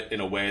Embiid do it in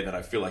a way that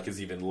I feel like is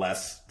even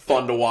less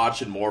fun to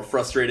watch and more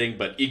frustrating,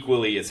 but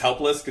equally as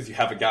helpless, because you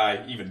have a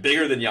guy even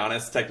bigger than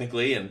Giannis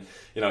technically, and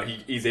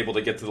he's able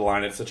to get to the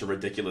line at such a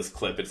ridiculous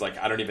clip. It's like,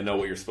 I don't even know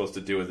what you're supposed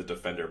to do as a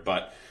defender.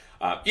 But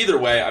either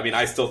way, I mean,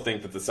 I still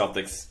think that the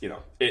Celtics,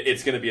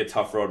 it's going to be a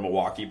tough road in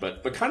Milwaukee,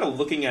 but kind of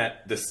looking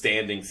at the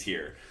standings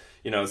here,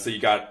 so you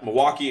got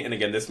Milwaukee, and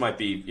again, this might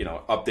be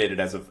updated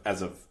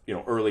as of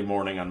early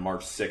morning on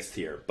March 6th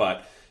here,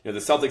 but the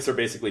Celtics are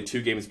basically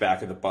 2 games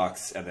back of the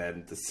Bucks, and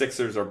then the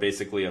Sixers are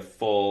basically a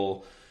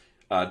full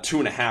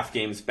 2.5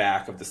 games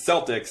back of the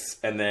Celtics,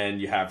 and then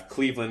you have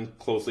Cleveland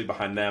closely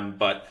behind them.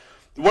 But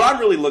what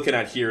I'm really looking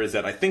at here is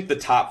that I think the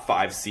top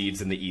 5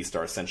 seeds in the East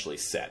are essentially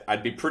set.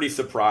 I'd be pretty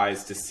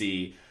surprised to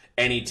see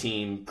any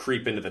team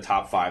creep into the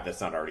top 5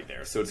 that's not already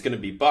there. So it's going to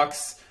be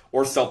Bucks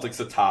or Celtics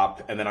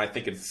atop, and then I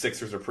think it's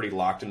Sixers are pretty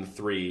locked into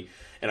 3.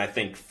 And I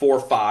think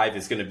 4-5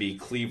 is going to be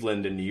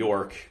Cleveland and New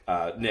York,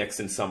 Knicks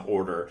in some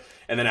order.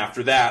 And then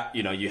after that,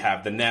 you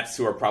have the Nets,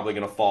 who are probably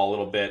going to fall a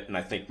little bit, and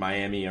I think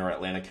Miami or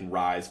Atlanta can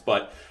rise.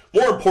 But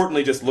more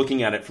importantly, just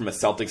looking at it from a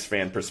Celtics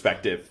fan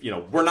perspective,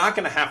 we're not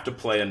going to have to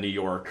play a New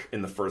York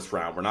in the first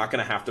round. We're not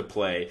going to have to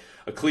play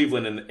a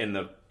Cleveland in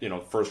the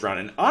first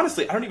round. And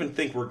honestly, I don't even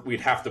think we'd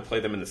have to play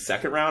them in the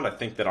second round. I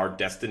think that our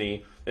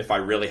destiny, if I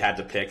really had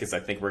to pick, is I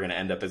think we're going to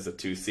end up as a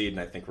 2 seed,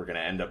 and I think we're going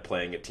to end up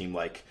playing a team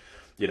like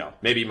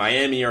maybe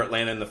Miami or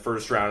Atlanta in the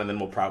first round, and then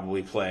we'll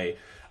probably play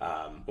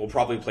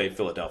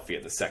Philadelphia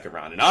in the second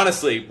round. And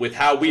honestly, with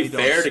how we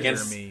fared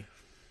against,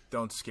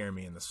 don't scare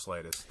me in the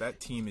slightest.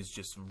 That team is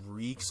just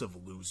reeks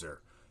of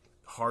loser.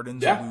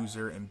 Harden's a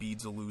loser,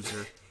 Embiid's a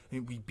loser. I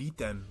mean, we beat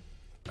them,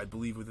 I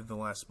believe, within the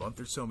last month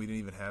or so. We didn't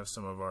even have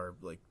some of our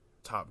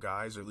top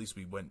guys, or at least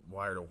we went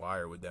wire to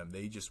wire with them.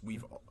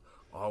 We've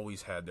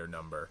always had their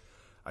number.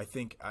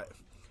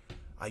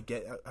 I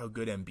get how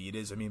good Embiid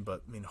is.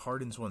 But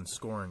Harden's won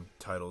scoring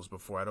titles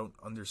before.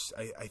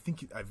 I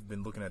think I've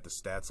been looking at the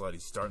stats a lot.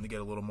 He's starting to get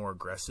a little more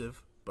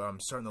aggressive, but I'm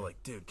starting to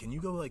dude, can you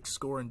go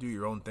score and do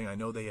your own thing? I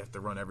know they have to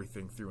run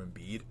everything through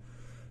Embiid,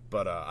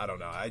 but I don't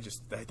know.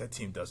 That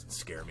team doesn't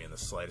scare me in the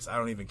slightest. I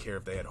don't even care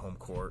if they had home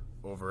court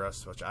over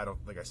us, which I don't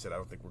think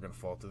we're going to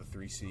fall to the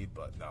 3 seed,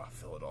 but no,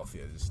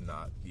 Philadelphia is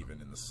not even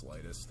in the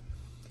slightest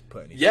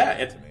put anything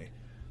to me.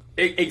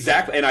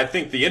 Exactly, and I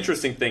think the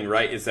interesting thing,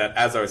 right, is that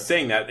as I was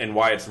saying that, and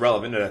why it's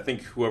relevant, and I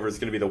think whoever's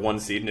going to be the 1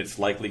 seed, and it's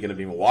likely going to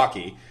be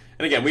Milwaukee.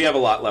 And again, we have a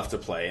lot left to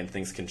play, and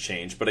things can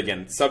change. But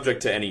again,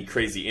 subject to any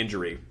crazy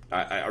injury,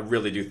 I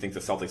really do think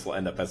the Celtics will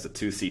end up as the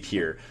 2 seed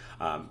here,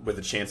 with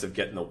a chance of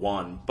getting the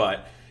 1.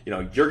 But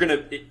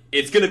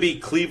it's gonna be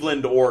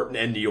Cleveland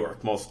and New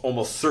York,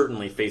 almost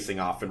certainly facing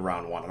off in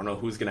round 1. I don't know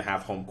who's gonna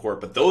have home court,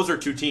 but those are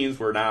 2 teams.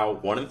 We're now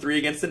 1-3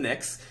 against the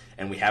Knicks,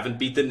 and we haven't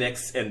beat the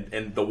Knicks.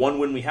 And the 1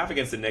 win we have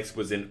against the Knicks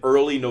was in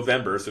early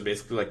November, so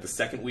basically the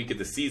second week of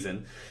the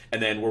season.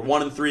 And then we're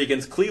 1-3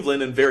 against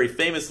Cleveland, and very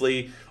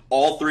famously,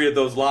 all 3 of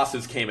those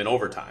losses came in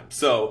overtime.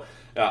 So.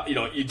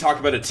 You talk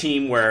about a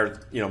team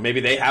where, maybe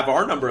they have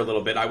our number a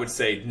little bit. I would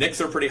say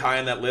Knicks are pretty high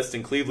on that list,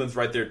 and Cleveland's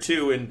right there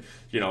too. And,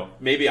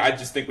 maybe I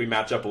just think we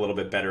match up a little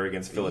bit better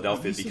against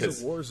Philadelphia because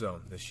it's a war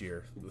zone this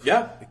year.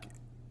 Yeah.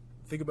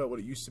 Think about what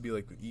it used to be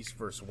like the East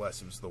versus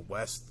West. It was the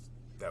West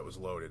that was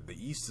loaded.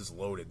 The East is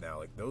loaded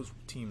now. Those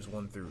teams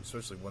 1 through,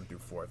 especially 1 through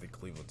 4, I think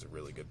Cleveland's a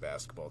really good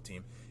basketball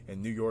team.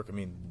 And New York,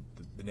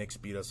 the Knicks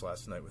beat us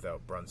last night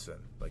without Brunson.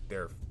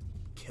 They're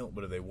killing,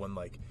 but they won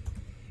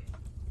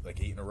 8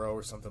 in a row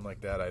or something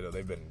like that. I know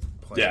they've been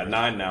playing. Yeah,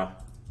 9 now.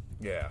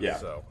 Yeah.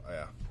 So,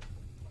 yeah.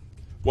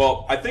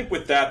 Well, I think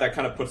with that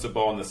kind of puts a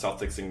bow on the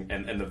Celtics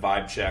and the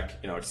vibe check.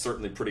 It's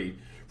certainly pretty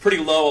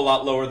low, a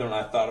lot lower than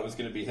I thought it was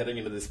going to be heading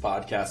into this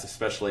podcast,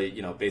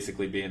 especially,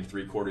 basically being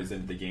 3/4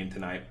 into the game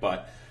tonight.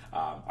 But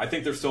I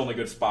think they're still in a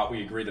good spot.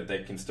 We agree that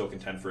they can still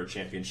contend for a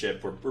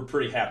championship. We're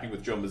pretty happy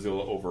with Joe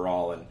Mazzulla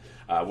overall, and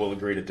we'll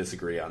agree to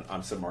disagree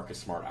on some Marcus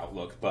Smart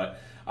outlook.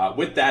 But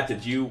with that,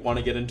 did you want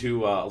to get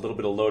into a little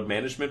bit of load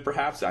management,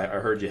 perhaps? I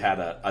heard you had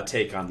a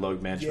take on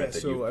load management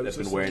that's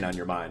been weighing on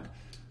your mind.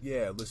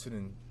 Yeah,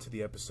 listening to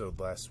the episode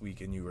last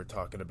week, and you were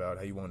talking about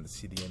how you wanted to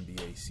see the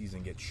NBA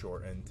season get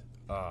shortened,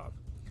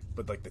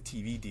 but like the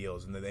TV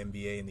deals and the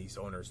NBA and these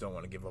owners don't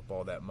want to give up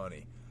all that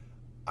money.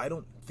 I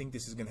don't think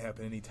this is going to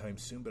happen anytime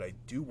soon, but I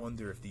do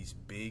wonder if these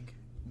big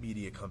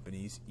media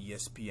companies,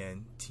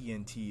 ESPN,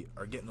 TNT,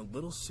 are getting a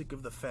little sick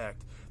of the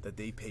fact that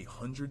they pay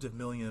hundreds of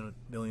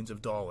millions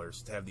of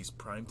dollars to have these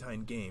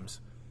primetime games,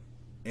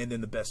 and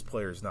then the best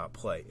players not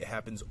play. It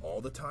happens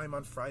all the time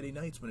on Friday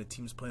nights when a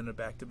team's playing a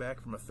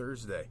back-to-back from a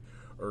Thursday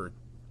or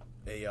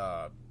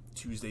a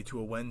Tuesday to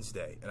a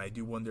Wednesday. And I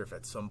do wonder if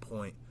at some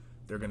point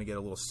they're going to get a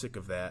little sick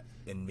of that,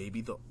 and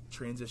maybe they'll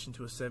transition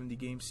to a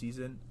 70-game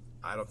season.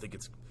 I don't think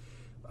it's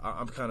 –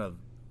 I'm kind of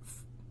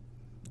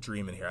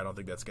dreaming here. I don't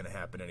think that's going to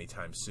happen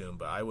anytime soon,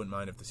 but I wouldn't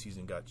mind if the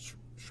season got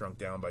shrunk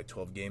down by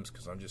 12 games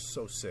because I'm just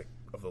so sick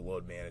of the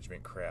load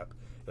management crap.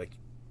 Like,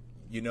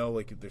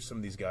 there's some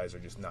of these guys are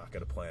just not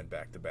going to play on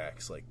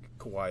back-to-backs. Like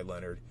Kawhi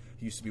Leonard,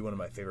 he used to be one of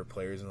my favorite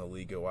players in the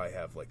league who I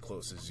have like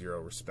close to zero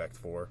respect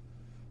for.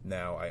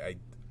 Now, I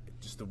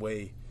just the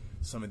way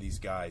some of these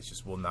guys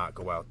just will not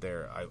go out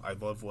there. I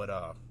love what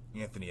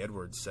Anthony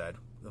Edwards said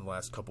in the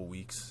last couple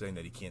weeks, saying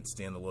that he can't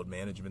stand the load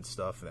management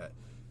stuff.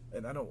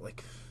 And I don't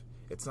like.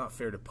 It's not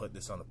fair to put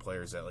this on the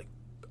players that, like,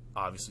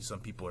 obviously some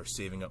people are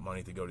saving up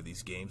money to go to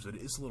these games, but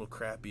it is a little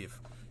crappy if,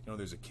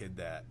 there's a kid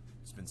that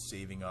has been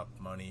saving up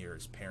money or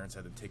his parents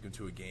had to take him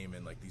to a game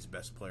and, like, these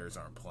best players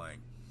aren't playing.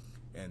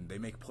 And they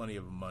make plenty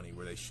of money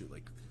where they should,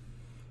 like,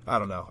 I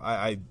don't know.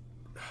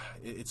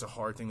 It's a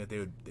hard thing that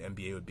the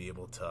NBA would be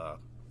able to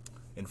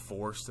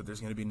enforce, that there's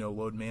going to be no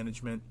load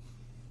management.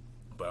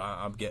 But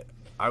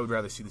I would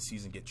rather see the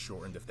season get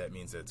shortened if that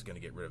means that it's going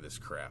to get rid of this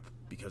crap,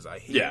 because I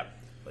hate it.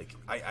 Like,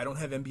 I don't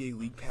have NBA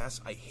League Pass.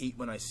 I hate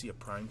when I see a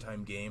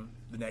primetime game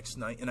the next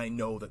night, and I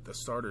know that the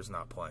starter's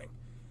not playing.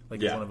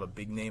 Like, one of a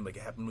big name, like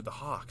it happened with the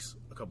Hawks.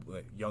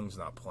 Young's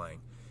not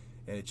playing.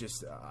 And it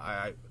just,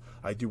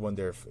 I do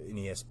wonder if an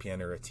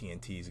ESPN or a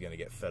TNT is going to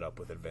get fed up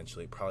with it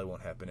eventually. It probably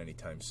won't happen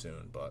anytime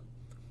soon, but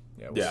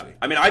we'll see.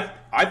 I mean,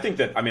 I think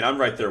that,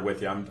 I'm right there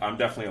with you. I'm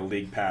definitely a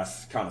League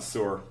Pass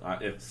connoisseur.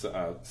 It's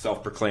a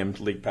self-proclaimed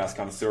League Pass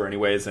connoisseur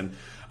anyways. And,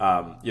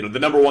 the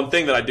number one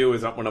thing that I do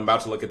is when I'm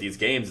about to look at these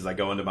games is I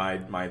go into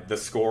my The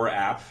Score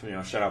app,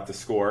 shout out The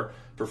Score,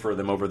 prefer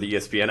them over the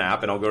ESPN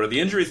app, and I'll go to the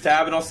injuries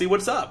tab and I'll see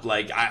what's up.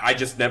 Like, I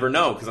just never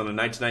know, because on a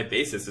night-to-night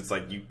basis, it's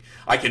like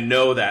I can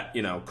know that,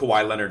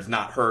 Kawhi Leonard's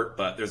not hurt,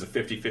 but there's a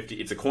 50-50.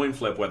 It's a coin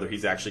flip whether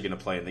he's actually going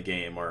to play in the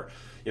game or,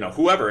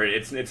 whoever.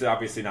 It's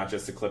obviously not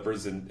just the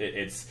Clippers, and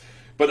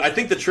but I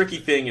think the tricky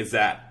thing is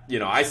that,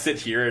 I sit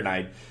here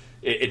and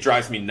it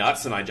drives me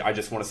nuts, and I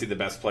just want to see the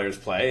best players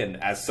play.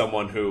 And as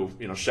someone who,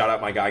 shout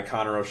out my guy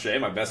Connor O'Shea,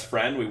 my best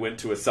friend, we went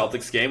to a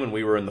Celtics game when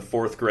we were in the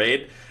 4th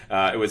grade.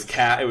 It was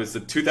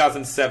the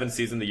 2007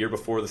 season, the year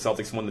before the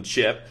Celtics won the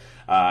chip.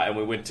 And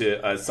we went to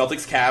a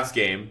Celtics-Cavs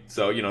game.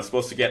 So,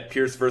 supposed to get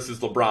Pierce versus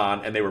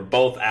LeBron, and they were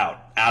both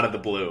out of the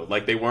blue.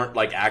 Like, they weren't,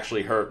 like,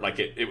 actually hurt. Like,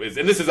 it was,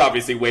 and this is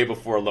obviously way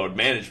before load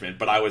management,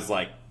 but I was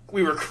like,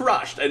 we were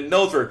crushed. And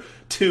those were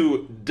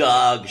two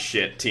dog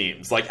shit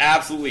teams. Like,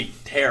 absolutely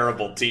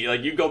terrible teams.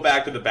 Like, you go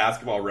back to the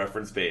basketball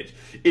reference page.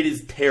 It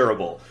is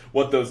terrible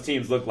what those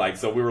teams look like.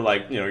 So we were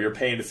like, you're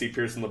paying to see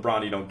Pierce and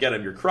LeBron. You don't get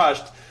them. You're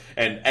crushed.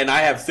 And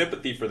I have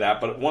sympathy for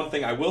that. But one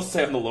thing I will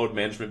say on the load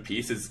management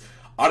piece is,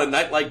 on a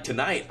night like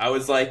tonight, I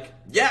was like,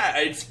 yeah,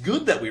 it's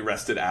good that we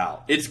rested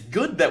Al. It's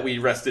good that we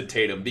rested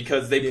Tatum,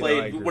 because they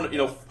played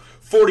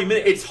 40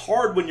 minutes. It's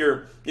hard when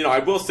you're, I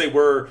will say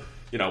we're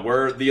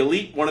the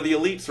elite, one of the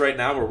elites right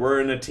now, where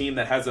we're in a team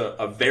that has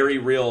a very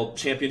real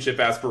championship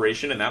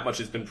aspiration, and that much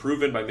has been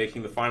proven by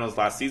making the finals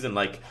last season.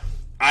 Like,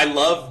 I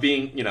love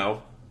being,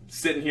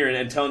 sitting here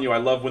and telling you I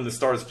love when the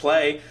stars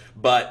play,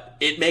 but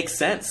it makes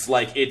sense.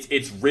 Like,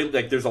 it's really,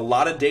 like, there's a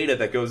lot of data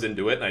that goes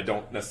into it, and I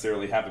don't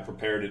necessarily have it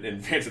prepared in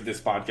advance of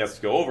this podcast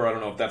to go over. I don't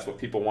know if that's what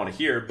people want to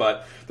hear,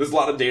 but there's a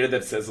lot of data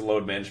that says the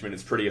load management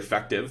is pretty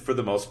effective for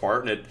the most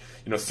part, and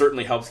it,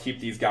 certainly helps keep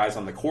these guys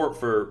on the court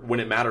for when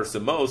it matters the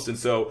most, and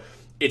so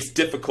it's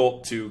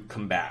difficult to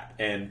combat.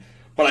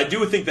 But I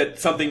do think that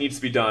something needs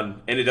to be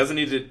done, and it doesn't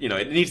need to,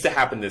 it needs to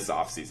happen this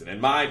offseason. And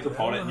my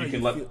proponent, you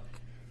can let...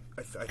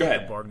 I think go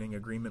ahead. A bargaining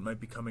agreement might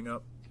be coming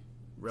up.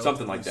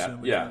 Something like that,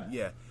 soon.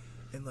 yeah.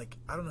 And, like,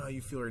 I don't know how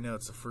you feel right now.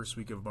 It's the first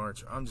week of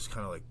March. I'm just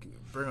kind of like,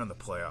 bring on the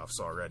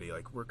playoffs already.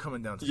 Like, we're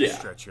coming down to the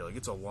stretch here. Like,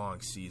 it's a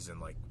long season.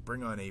 Like,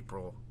 bring on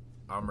April.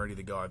 I'm ready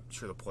to go. I'm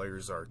sure the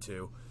players are,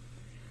 too.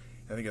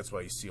 I think that's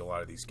why you see a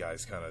lot of these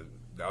guys kind of,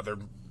 now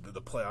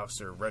the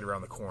playoffs are right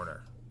around the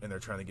corner, and they're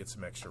trying to get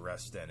some extra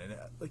rest in. And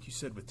like you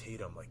said with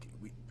Tatum, like,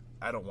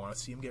 I don't want to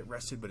see him get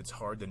rested, but it's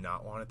hard to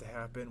not want it to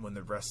happen when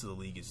the rest of the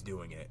league is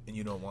doing it, and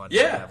you don't want him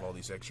to have all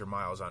these extra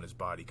miles on his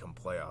body come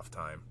playoff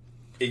time.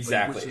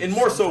 Exactly, like, and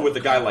more so with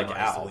a guy like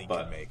Al.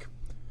 But make.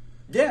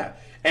 Yeah,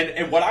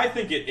 and what I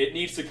think it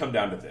needs to come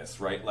down to this,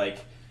 right?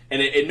 Like,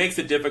 And it makes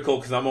it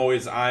difficult because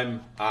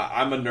I'm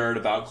a nerd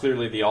about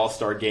clearly the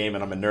All-Star game,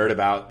 and I'm a nerd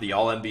about the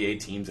All-NBA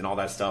teams and all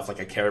that stuff.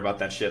 Like, I care about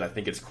that shit. I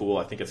think it's cool.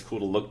 I think it's cool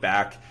to look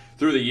back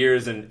through the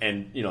years and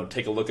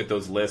take a look at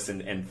those lists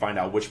and find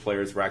out which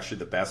players were actually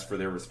the best for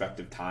their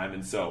respective time.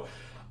 And so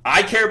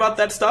I care about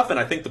that stuff, and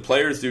I think the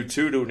players do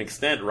too, to an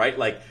extent, right?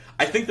 Like,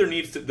 I think there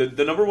needs to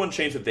the number one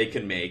change that they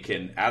can make,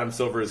 and Adam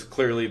Silver is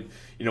clearly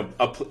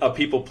a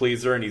people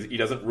pleaser, and he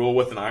doesn't rule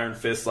with an iron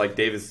fist like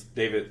David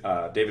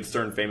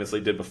Stern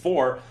famously did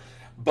before.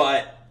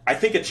 But I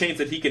think a change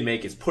that he can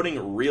make is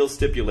putting real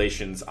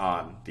stipulations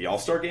on the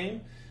All-Star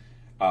game,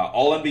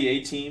 all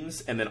NBA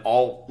teams, and then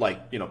all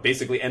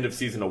basically end of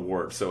season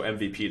awards, so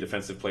MVP,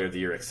 Defensive Player of the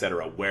Year,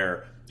 etc.,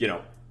 where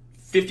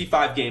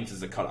 55 games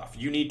is a cutoff.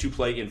 You need to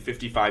play in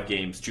 55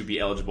 games to be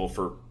eligible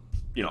for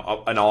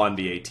an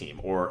all-NBA team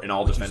or an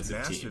all-defensive team.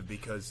 Which is massive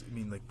because, I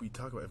mean, like we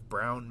talk about, if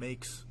Brown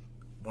makes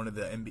one of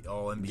the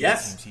all-NBA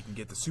teams, he can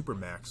get the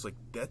Supermax. Like,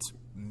 that's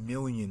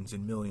millions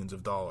and millions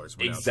of dollars.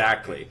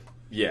 Exactly.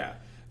 Yeah.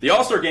 The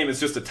All-Star game is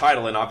just a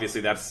title, and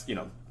obviously that's,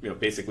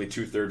 basically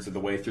 2/3 of the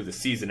way through the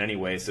season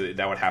anyway, so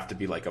that would have to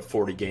be like a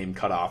 40-game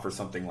cutoff or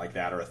something like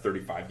that, or a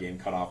 35-game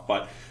cutoff.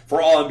 But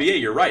for All-NBA,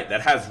 you're right.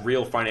 That has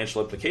real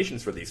financial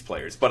implications for these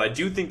players. But I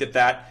do think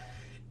that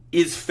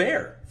is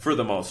fair for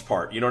the most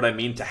part. You know what I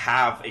mean? To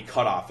have a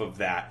cutoff of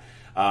that.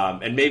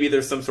 And maybe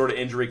there's some sort of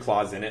injury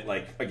clause in it.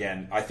 Like,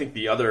 again, I think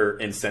the other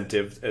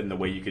incentive and the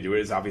way you could do it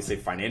is obviously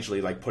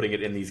financially, like putting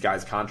it in these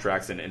guys'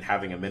 contracts and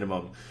having a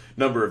minimum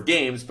number of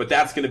games. But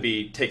that's going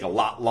to take a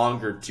lot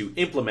longer to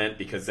implement,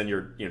 because then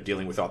you're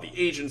dealing with all the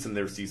agents, and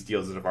there's these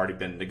deals that have already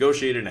been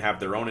negotiated and have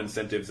their own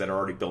incentives that are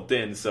already built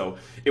in. So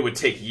it would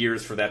take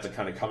years for that to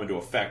kind of come into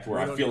effect, where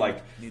I feel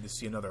like need to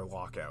see another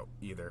lockout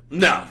either.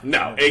 No,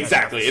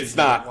 exactly. It's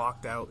not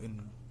locked out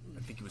in,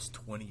 I think it was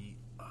 2011.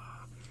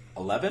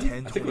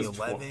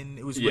 2011.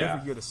 It was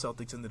whatever year the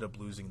Celtics ended up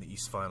losing the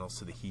East Finals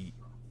to the Heat,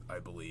 I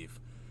believe.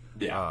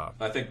 Yeah,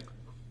 I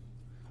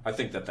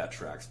think that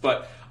tracks.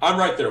 But I'm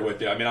right there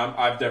with you. I mean,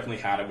 I've definitely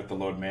had it with the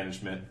load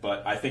management,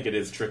 but I think it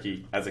is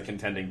tricky as a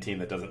contending team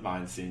that doesn't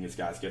mind seeing its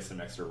guys get some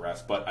extra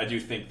rest. But I do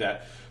think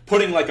that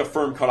putting like a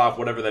firm cutoff,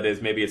 whatever that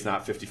is, maybe it's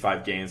not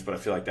 55 games, but I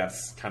feel like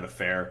that's kind of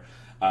fair.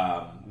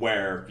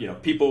 Where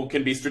people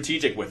can be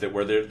strategic with it,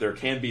 where there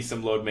can be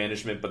some load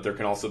management, but there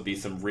can also be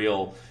some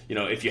real,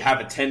 if you have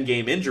a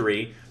 10-game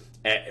injury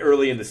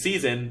early in the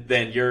season,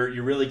 then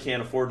you really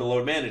can't afford to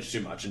load manage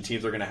too much, and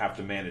teams are going to have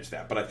to manage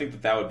that. But I think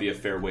that would be a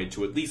fair way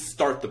to at least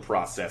start the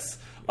process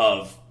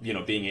of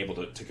being able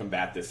to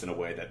combat this in a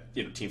way that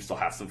teams still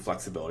have some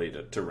flexibility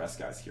to rest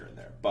guys here and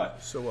there.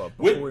 But so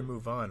before we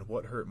move on,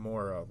 what hurt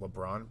more,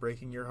 LeBron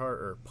breaking your heart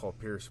or Paul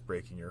Pierce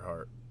breaking your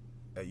heart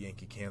at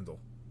Yankee Candle?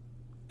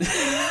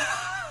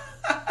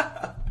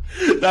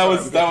 that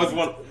was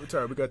one.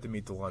 Sorry, we got to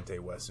meet Delonte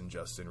West and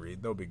Justin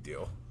Reed. No big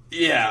deal.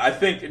 Yeah, I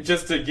think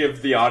just to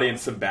give the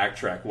audience some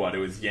backtrack, it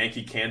was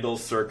Yankee Candle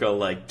circa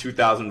like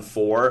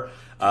 2004.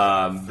 3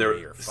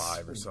 or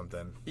 5 or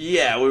something.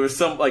 Yeah, we were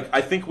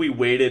I think we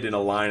waited in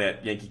a line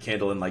at Yankee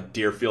Candle in like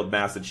Deerfield,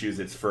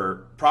 Massachusetts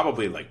for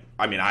probably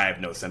I have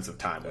no sense of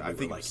time. I think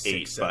we were like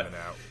 6, 7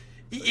 out.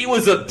 It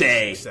was a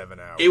day. 7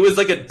 hours. It was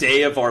like a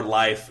day of our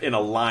life in a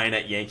line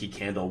at Yankee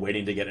Candle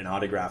waiting to get an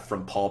autograph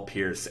from Paul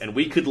Pierce. And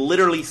we could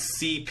literally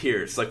see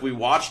Pierce. Like, we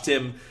watched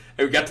him,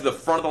 and we got to the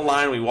front of the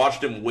line, we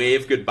watched him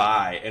wave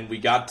goodbye, and we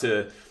got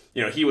to,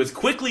 he was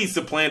quickly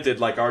supplanted,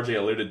 like RJ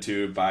alluded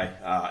to, by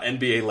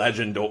NBA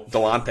legend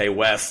Delonte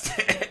West.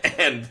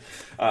 And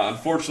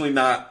unfortunately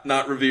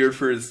not revered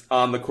for his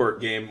on-the-court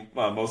game,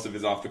 most of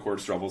his off-the-court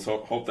struggles.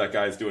 Hope that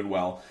guy's doing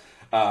well.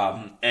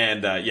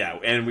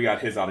 And we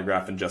got his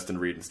autograph and Justin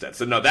Reed instead.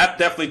 So no, that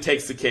definitely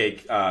takes the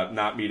cake.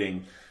 Not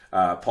meeting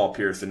Paul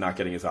Pierce and not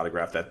getting his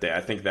autograph that day.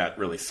 I think that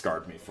really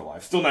scarred me for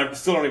life. Still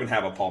don't even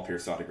have a Paul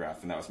Pierce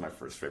autograph, and that was my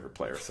first favorite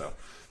player. So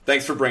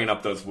thanks for bringing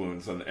up those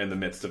wounds in the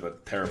midst of a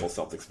terrible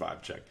Celtics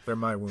vibe check. They're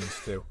my wounds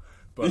too.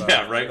 But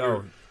yeah, right.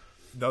 No,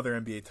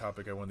 another NBA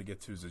topic I wanted to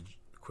get to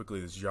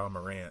is Ja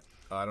Morant.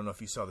 I don't know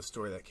if you saw the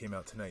story that came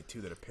out tonight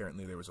too, that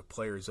apparently there was a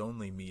players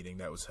only meeting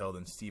that was held,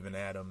 and Steven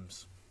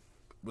Adams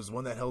was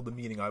one that held the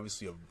meeting,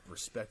 obviously a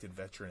respected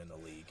veteran in the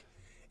league.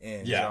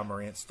 And Ja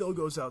Morant still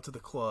goes out to the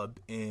club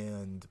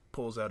and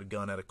pulls out a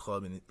gun at a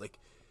club, and like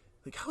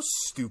how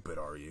stupid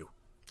are you?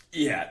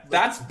 Yeah,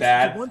 that's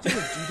bad. The one thing to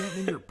do that, and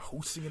then you're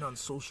posting it on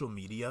social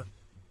media.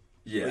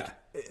 Yeah.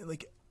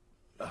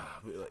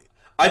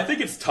 I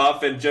think it's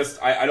tough, and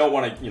just I don't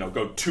want to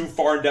go too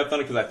far in depth on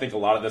it, because I think a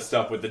lot of this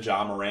stuff with the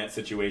Ja Morant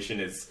situation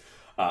is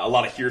a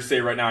lot of hearsay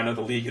right now. I know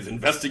the league is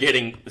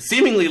investigating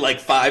seemingly like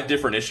 5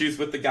 different issues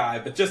with the guy,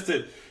 but just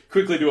to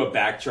quickly do a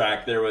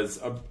backtrack, there was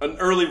an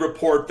early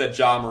report that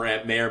Ja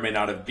Morant may or may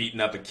not have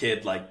beaten up a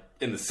kid like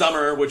in the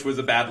summer, which was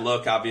a bad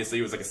look. Obviously,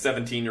 he was like a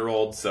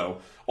 17-year-old,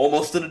 so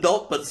almost an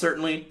adult, but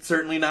certainly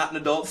not an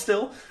adult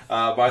still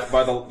by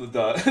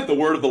the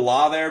word of the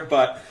law there.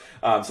 But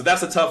so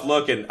that's a tough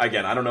look, and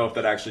again, I don't know if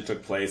that actually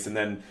took place. And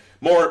then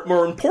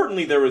more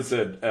importantly, there was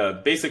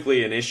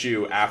basically an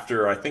issue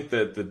after I think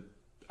the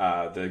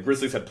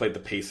Grizzlies had played the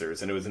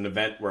Pacers, and it was an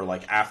event where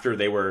like after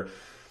they were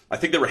I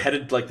think they were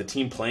headed to like the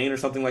team plane or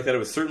something like that. It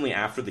was certainly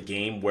after the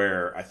game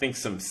where I think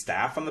some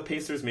staff on the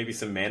Pacers, maybe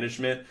some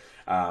management,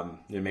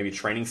 maybe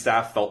training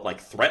staff felt like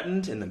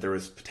threatened, and that there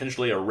was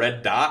potentially a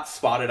red dot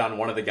spotted on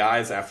one of the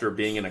guys after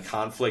being in a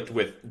conflict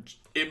with,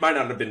 it might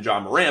not have been Ja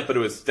Morant, but it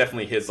was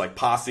definitely his like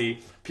posse,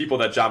 people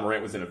that Ja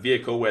Morant was in a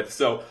vehicle with.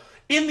 So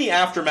in the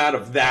aftermath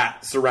of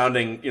that,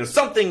 surrounding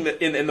something that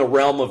in the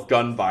realm of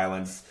gun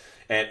violence,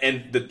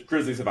 and the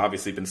Grizzlies have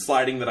obviously been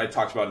sliding, that I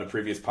talked about in a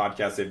previous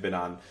podcast they've been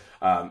on.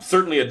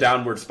 Certainly a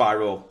downward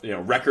spiral,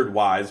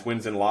 record-wise,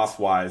 wins and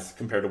loss-wise,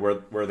 compared to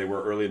where they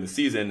were early in the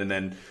season. And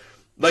then,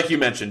 like you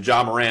mentioned,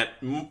 Ja Morant,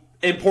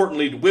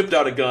 importantly, whipped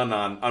out a gun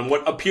on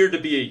what appeared to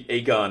be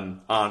a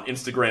gun on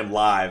Instagram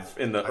Live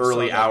in the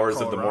early hours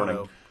of the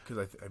morning.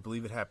 Because I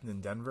believe it happened in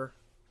Denver.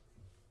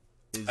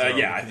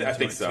 I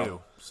think so.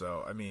 Too.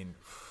 So, I mean,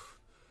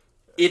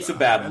 it's a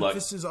bad look.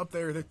 Memphis is up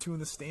there. They're 2 in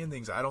the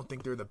standings. I don't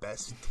think they're the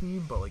best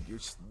team, but like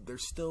they're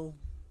still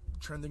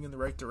trending in the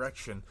right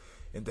direction.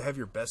 And to have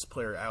your best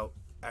player out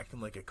acting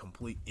like a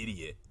complete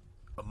idiot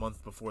a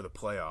month before the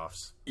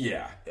playoffs,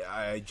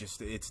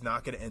 it's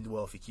not going to end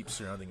well if he keeps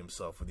surrounding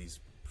himself with these.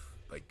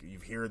 Like, you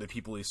hear the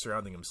people he's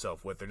surrounding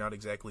himself with, they're not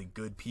exactly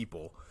good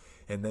people.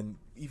 And then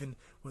even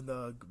when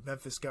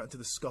Memphis got into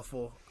the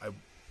scuffle, I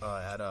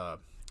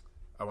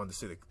wanted to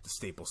say the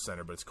Staples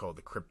Center, but it's called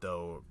the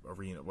Crypto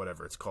Arena,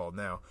 whatever it's called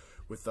now,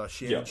 with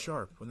Shannon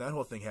Sharp. When that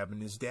whole thing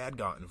happened, his dad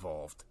got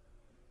involved.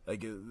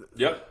 Like,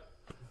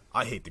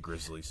 I hate the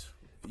Grizzlies.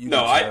 I'm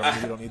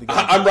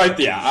right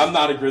there. I'm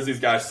not a Grizzlies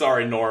guy.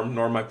 Sorry, Norm.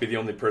 Norm might be the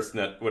only person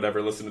that would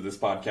ever listen to this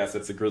podcast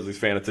that's a Grizzlies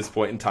fan at this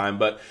point in time.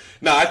 But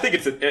no, I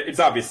think it's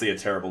obviously a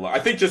terrible look. I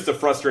think just the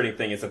frustrating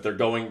thing is that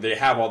they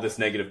have all this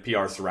negative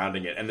PR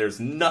surrounding it, and there's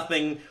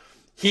nothing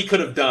he could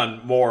have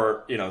done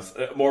more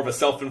of a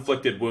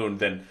self-inflicted wound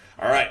than,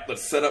 all right,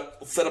 let's set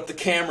up the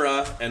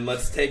camera and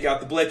let's take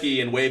out the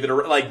blicky and wave it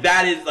around. Like,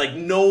 that is like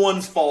no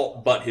one's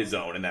fault but his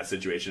own in that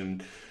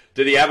situation.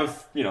 Did he have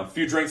a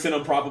few drinks in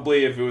him?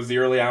 Probably, if it was the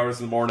early hours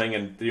of the morning,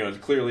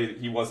 and clearly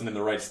he wasn't in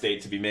the right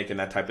state to be making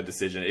that type of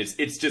decision.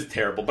 It's just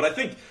terrible. But I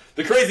think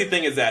the crazy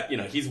thing is that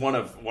he's one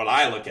of, what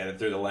I look at it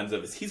through the lens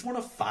of, is he's one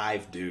of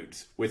 5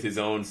 dudes with his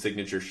own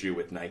signature shoe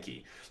with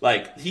Nike.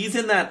 Like, he's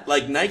in that,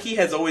 like, Nike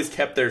has always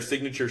kept their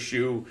signature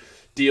shoe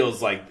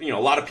deals, like, a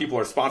lot of people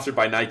are sponsored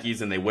by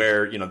Nikes and they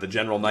wear, the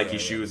general Nike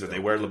shoes, or they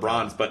wear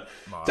LeBrons, but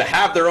to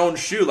have their own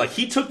shoe, like,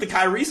 he took the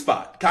Kyrie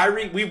spot.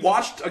 Kyrie, we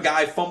watched a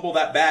guy fumble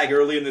that bag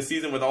early in the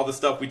season with all the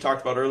stuff we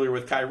talked about earlier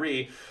with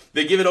Kyrie.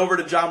 They give it over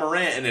to Ja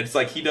Morant, and it's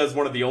like he does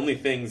one of the only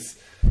things,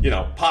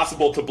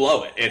 possible to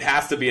blow it. It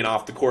has to be an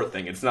off the court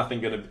thing. It's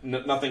nothing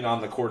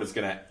on the court is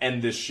gonna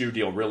end this shoe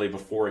deal really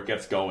before it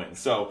gets going.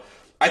 So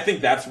I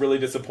think that's really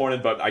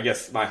disappointing, but I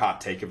guess my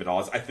hot take of it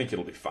all is I think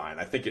it'll be fine.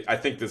 I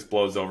think this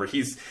blows over.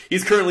 He's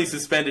currently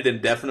suspended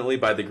indefinitely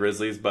by the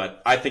Grizzlies,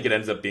 but I think it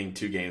ends up being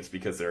 2 games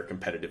because they're a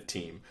competitive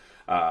team.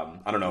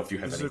 I don't know if you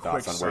have any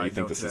thoughts on where you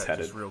think this is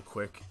headed. Just real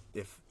quick,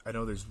 I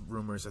know there's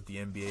rumors that the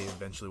NBA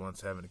eventually wants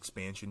to have an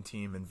expansion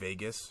team in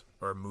Vegas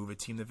or move a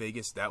team to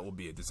Vegas. That will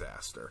be a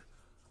disaster.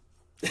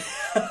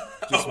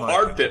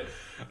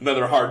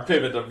 Another hard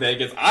pivot to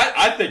Vegas.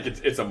 I think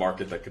it's a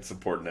market that could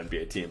support an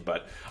NBA team,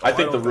 but I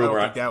think the rumor.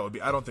 I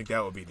don't think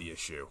that would be the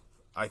issue.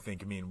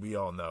 We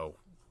all know.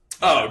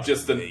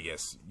 Just the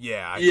Vegas.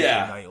 Yeah, think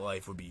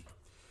nightlife would be.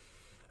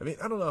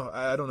 I don't know.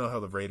 I don't know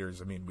how the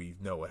Raiders. We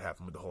know what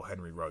happened with the whole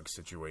Henry Ruggs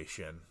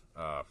situation.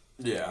 I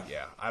don't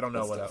know I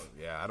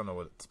don't know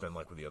what it's been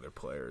like with the other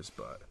players,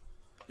 but.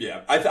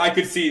 Yeah, I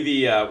could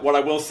see the. What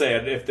I will say,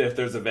 if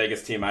there's a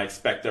Vegas team, I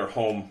expect their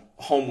home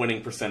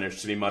winning percentage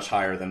to be much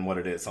higher than what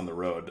it is on the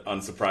road.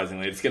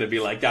 Unsurprisingly, it's going to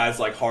be like guys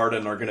like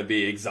Harden are going to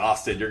be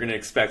exhausted. You're going to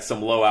expect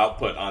some low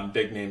output on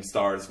big name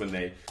stars when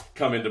they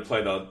come in to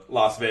play the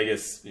Las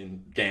Vegas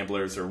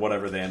Gamblers or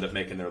whatever they end up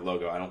making their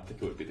logo. I don't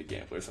think it would be the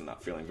Gamblers. I'm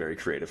not feeling very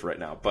creative right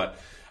now, but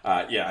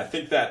I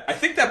think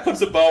that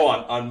puts a bow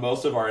on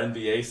most of our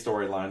NBA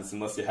storylines.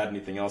 Unless you had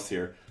anything else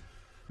here.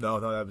 No,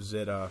 that was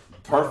it.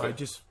 Perfect.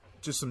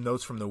 Just some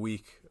notes from the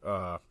week.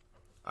 I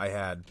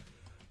had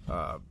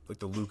like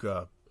the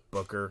Luka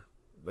Booker.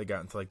 They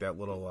got into like that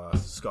little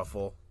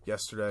scuffle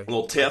yesterday. A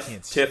little tiff,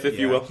 if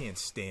you will. I can't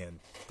stand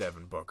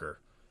Devin Booker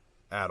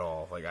at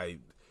all. Like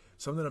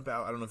something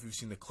about, I don't know if you've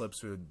seen the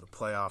clips with the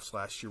playoffs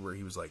last year where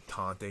he was like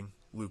taunting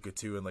Luka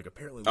too, and like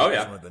apparently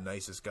Luka's one of the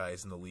nicest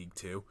guys in the league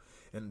too.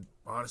 And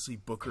honestly,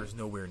 Booker is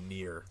nowhere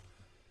near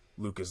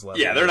Luka's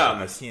level. Yeah, they're not.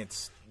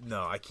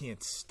 I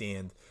can't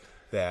stand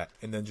that.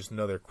 And then just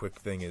another quick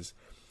thing is.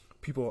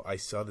 I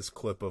saw this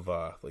clip of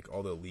like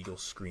all the illegal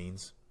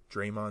screens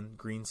Draymond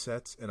Green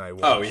sets, and I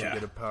watched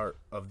it a part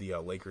of the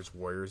Lakers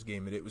Warriors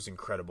game, and it was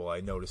incredible. I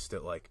noticed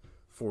it like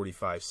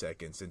 45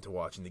 seconds into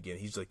watching the game.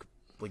 He's like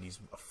he's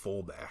a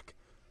fullback,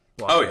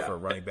 blocking for a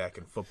running back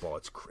in football.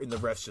 And the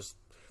refs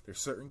there's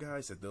certain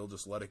guys that they'll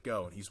just let it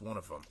go, and he's one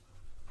of them.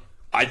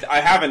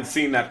 I haven't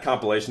seen that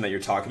compilation that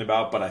you're talking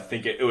about, but I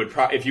think it would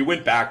probably, if you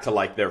went back to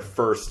like their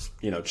first,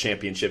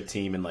 championship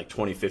team in like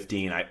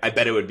 2015, I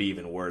bet it would be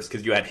even worse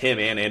because you had him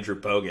and Andrew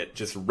Bogut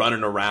just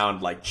running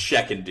around like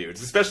checking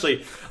dudes.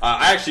 Especially,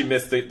 I actually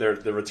missed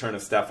the return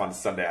of Steph on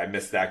Sunday. I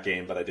missed that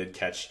game, but I did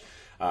catch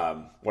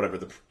whatever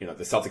the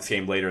Celtics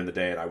game later in the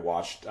day, and I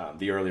watched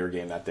the earlier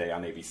game that day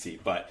on ABC.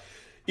 But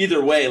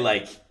either way,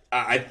 like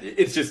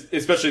it's just,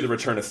 especially the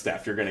return of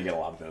Steph, you're going to get a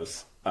lot of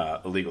those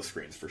illegal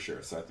screens for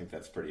sure. So I think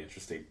that's pretty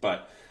interesting.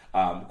 But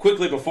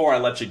quickly before I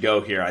let you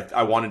go here,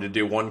 I wanted to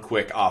do one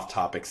quick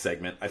off-topic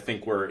segment. I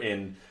think we're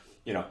in,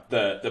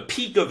 the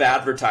peak of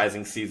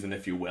advertising season,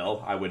 if you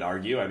will. I would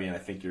argue. I mean, I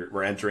think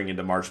we're entering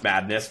into March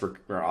Madness.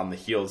 We're on the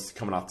heels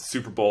coming off the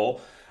Super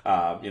Bowl.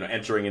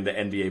 Entering into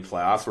NBA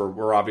playoffs.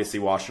 We're obviously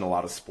watching a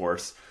lot of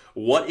sports.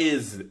 What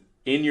is,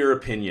 in your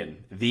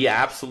opinion, the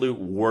absolute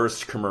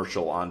worst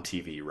commercial on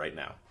TV right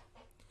now?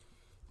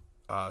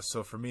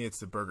 So for me, it's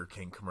the Burger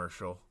King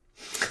commercial.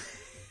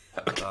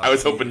 Okay, I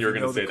was hoping you were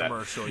going to say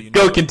that.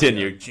 Go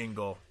continue.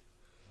 Jingle.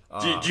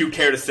 Do you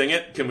care to sing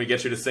it? Can we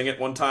get you to sing it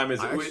one time? I'm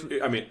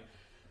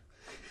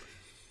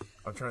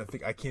trying to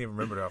think. I can't even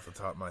remember it off the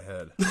top of my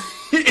head.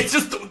 It's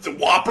just the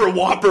Whopper.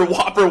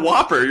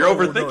 You're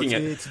overthinking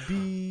it. It's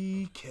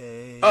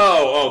BK.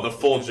 Oh, the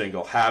full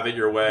jingle. Have it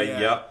your way. Yeah.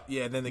 Yep.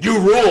 Yeah. And then you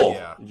rule.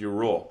 Yeah. You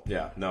rule.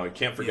 Yeah. No, you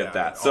can't forget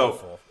that.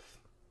 Awful.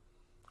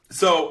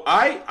 So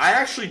I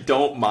actually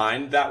don't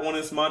mind that one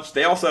as much.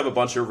 They also have a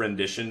bunch of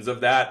renditions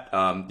of that.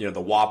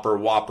 The Whopper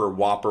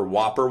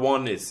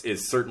one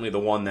is certainly the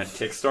one that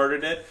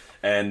kickstarted it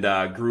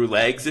and grew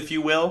legs, if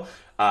you will.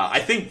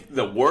 I think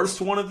the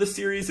worst one of the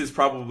series is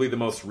probably the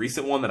most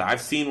recent one that I've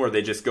seen, where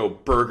they just go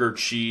burger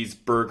cheese.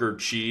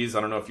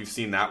 I don't know if you've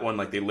seen that one.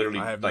 Like they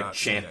literally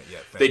chant.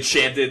 They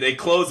chanted. They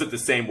close it the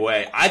same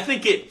way. I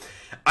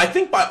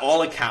think by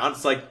all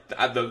accounts, like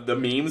the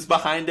memes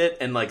behind it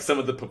and like some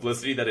of the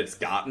publicity that it's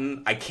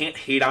gotten, I can't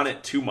hate on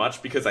it too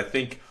much because I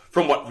think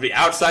from what the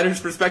outsider's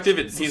perspective,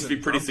 it seems to be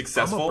pretty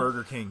successful. I'm a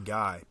Burger King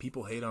guy.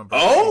 People hate on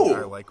Burger King.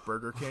 I like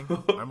Burger King.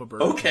 I'm a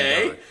Burger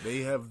King guy.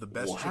 They have the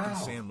best chicken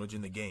sandwich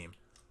in the game,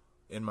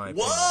 in my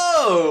opinion.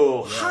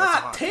 Whoa! Yeah,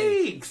 hot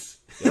takes.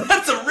 Yep.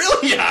 That's a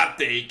really hot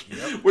take.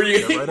 Yep.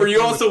 Were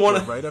you also want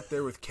to right up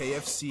there with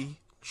KFC,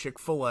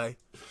 Chick-fil-A.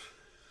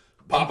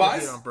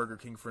 Popeyes on Burger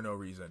King for no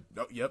reason.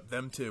 Oh, yep,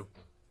 them too.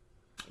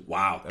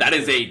 Wow, that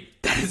is a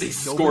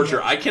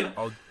scorcher.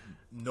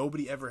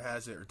 Nobody ever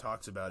has it or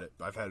talks about it.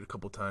 I've had it a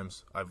couple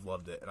times. I've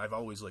loved it, and I've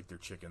always liked their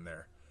chicken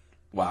there.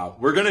 Wow,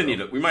 we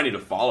might need a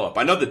follow up.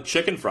 I know the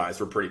chicken fries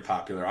were pretty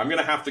popular. I'm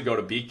gonna have to go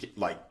to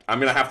I'm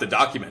gonna have to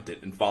document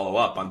it and follow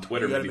up on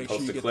Twitter. You maybe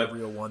post sure you a clip. Get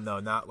the real one though,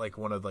 not like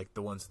one of like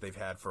the ones they've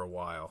had for a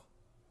while.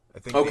 I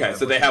think. Okay,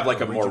 so they have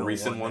like a more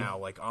recent one now,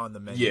 like on the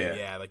menu.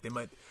 Yeah, like they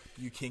might.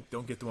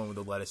 Don't get the one with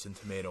the lettuce and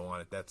tomato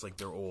on it. That's like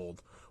their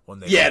old one.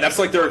 That's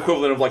like their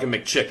equivalent of like a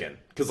McChicken.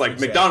 Because like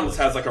McDonald's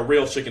has like a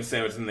real chicken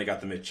sandwich, and they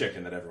got the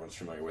McChicken that everyone's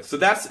familiar with. So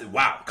that's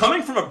wow.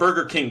 Coming from a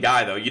Burger King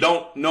guy though, you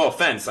don't. No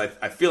offense, I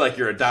feel like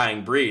you're a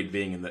dying breed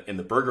being in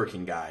the Burger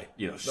King guy.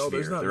 No, sphere.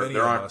 There's not many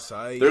of us.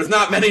 There's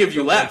not many of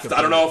you left.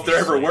 I don't know if there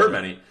ever were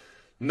many.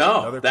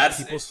 No,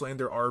 people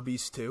slander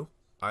Arby's too.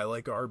 I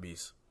like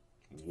Arby's.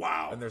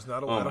 Wow. And there's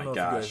not a lot. I don't know if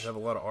you guys have a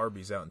lot of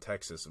Arby's out in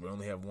Texas. We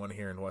only have one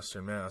here in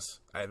Western Mass.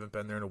 I haven't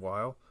been there in a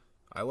while.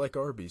 I like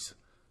Arby's.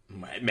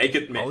 I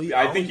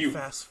think you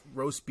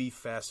roast beef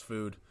fast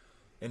food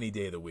any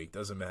day of the week.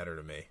 Doesn't matter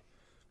to me.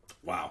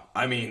 Wow.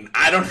 I mean,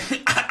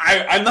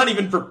 I'm not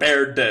even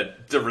prepared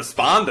to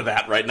respond to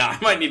that right now. I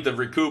might need to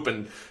recoup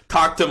and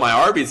talk to my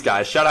Arby's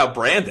guy. Shout out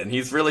Brandon.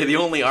 He's really the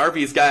only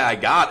Arby's guy I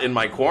got in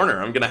my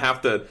corner. I'm going to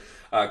have to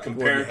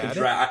compare and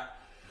contrast.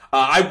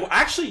 I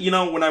actually,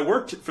 when I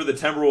worked for the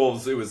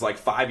Timberwolves, it was like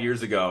 5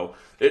 years ago.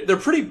 They're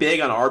pretty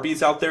big on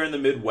Arby's out there in the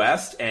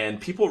Midwest,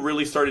 and people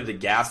really started to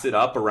gas it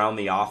up around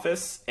the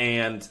office.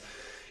 And,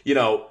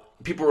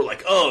 people were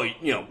like, oh,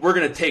 we're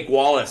going to take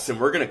Wallace and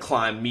we're going to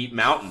climb Meat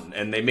Mountain.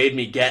 And they made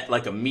me get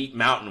like a Meat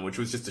Mountain, which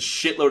was just a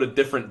shitload of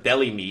different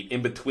deli meat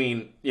in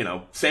between,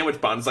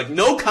 sandwich buns. Like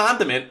no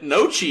condiment,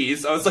 no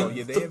cheese. I was like,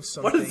 they have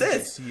some what is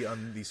this? You see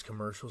on these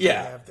commercials they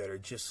have that are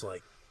just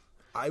like,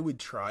 I would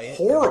try it.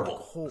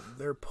 Horrible.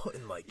 They're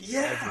putting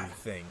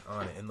everything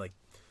on it, and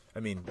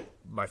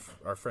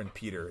our friend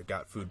Peter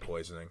got food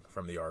poisoning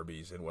from the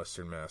Arby's in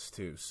Western Mass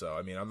too. So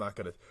I'm not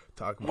going to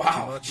talk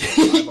about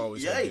too much. I've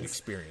always had good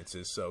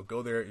experiences, so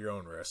go there at your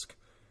own risk.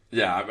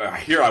 Yeah,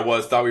 here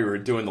I thought we were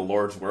doing the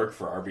Lord's work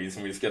for Arby's,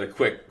 and we just get a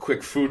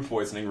quick food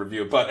poisoning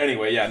review. But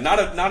anyway, not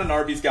an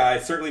Arby's guy,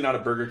 certainly not a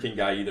Burger King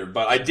guy either.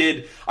 But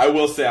I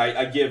will say,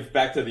 I give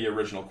back to the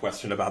original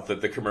question about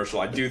the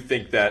commercial. I do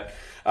think that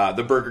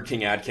the Burger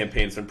King ad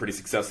campaign has been pretty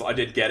successful. I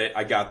did get it.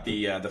 I got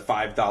the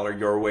 $5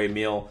 Your Way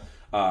meal.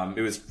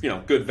 It was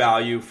good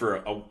value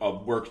for a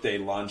workday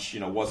lunch.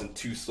 Wasn't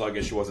too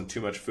sluggish. It wasn't too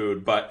much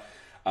food. But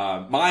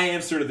my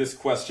answer to this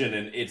question,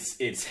 and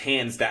it's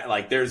hands down,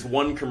 like there's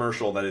one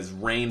commercial that is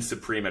reign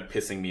supreme at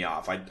pissing me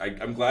off.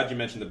 I'm glad you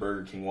mentioned the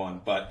Burger King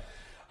one, but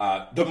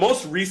the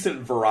most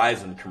recent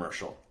Verizon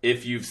commercial,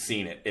 if you've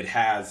seen it, it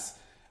has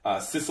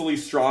Cicely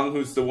Strong,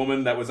 who's the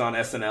woman that was on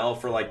SNL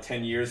for like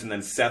 10 years, and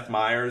then Seth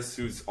Meyers,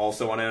 who's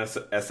also on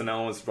SNL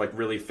and was like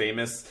really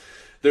famous.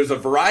 There's a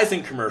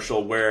Verizon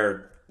commercial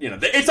where, you know,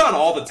 it's on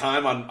all the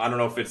time on, I don't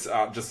know if it's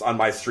just on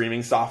my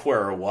streaming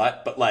software or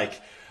what, but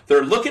like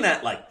they're looking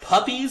at like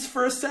puppies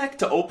for a sec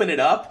to open it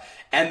up.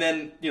 And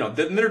then, you know,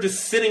 then they're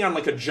just sitting on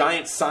like a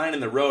giant sign in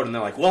the road and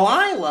they're like, well,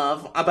 I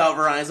love about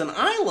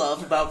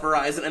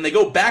Verizon. And they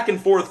go back and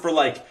forth for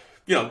like,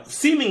 you know,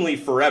 seemingly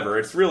forever.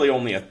 It's really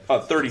only a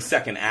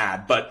 30-second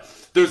ad, but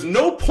there's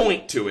no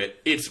point to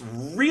it. It's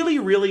really,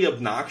 really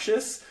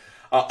obnoxious.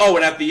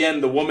 And at the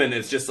end, the woman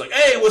is just like,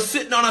 hey, we're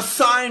sitting on a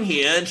sign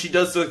here. And she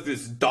does like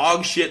this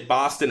dog shit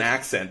Boston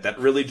accent that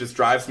really just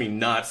drives me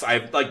nuts. I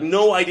have like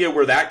no idea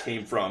where that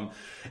came from.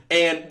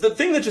 And the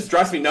thing that just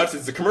drives me nuts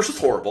is the commercial's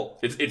horrible.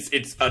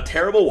 It's a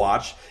terrible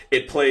watch.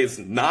 It plays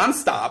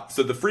nonstop.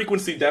 So the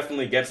frequency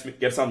definitely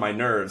gets on my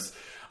nerves.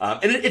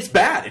 And it's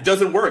bad. It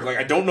doesn't work. Like,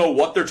 I don't know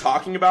what they're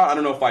talking about. I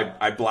don't know if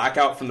I black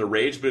out from the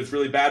rage, but it's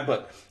really bad.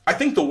 But I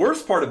think the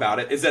worst part about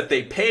it is that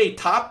they pay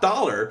top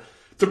dollar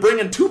to bring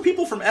in two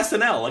people from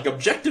SNL, like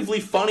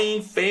objectively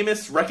funny,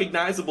 famous,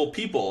 recognizable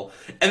people,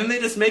 and then they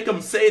just make them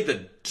say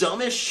the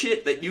dumbest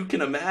shit that you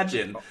can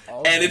imagine,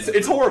 and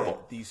it's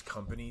horrible. These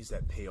companies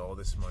that pay all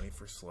this money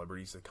for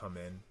celebrities to come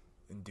in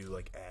and do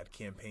like ad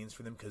campaigns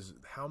for them, because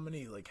how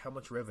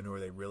much revenue are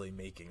they really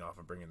making off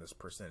of bringing this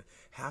person in?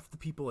 Half the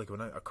people, like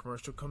when a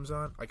commercial comes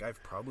on, like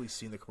I've probably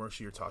seen the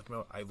commercial you're talking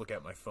about, I look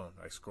at my phone,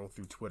 I scroll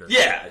through Twitter.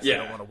 Yeah. I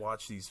don't want to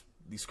watch these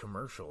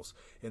commercials.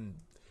 And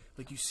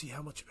like you see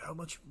how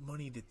much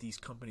money that these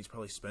companies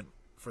probably spent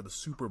for the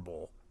Super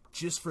Bowl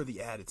just for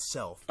the ad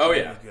itself. Oh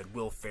yeah, you had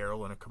Will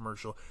Ferrell in a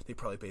commercial. They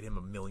probably paid him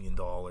 $1 million.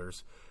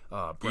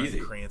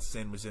 Bryan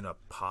Cranston was in a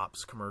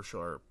Pops commercial,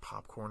 or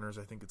Popcorners,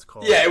 I think it's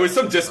called. Yeah, it was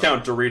some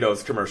discount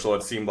Doritos commercial.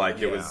 It seemed like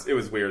it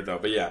was weird though,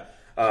 but yeah.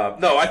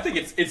 No, I think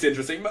it's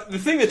interesting. But the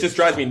thing that just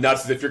drives me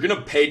nuts is if you're going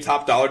to pay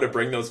top dollar to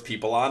bring those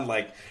people on,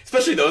 like,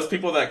 especially those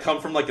people that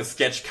come from like a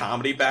sketch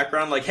comedy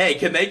background, like, hey,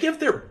 can they give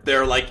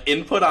their like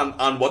input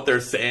on what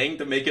they're saying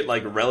to make it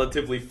like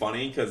relatively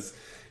funny? Because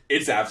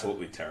it's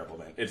absolutely terrible,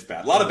 man. It's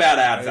bad. A lot of bad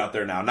ads out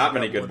there now. Not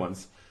many good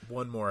ones.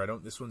 One more.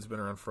 This one's been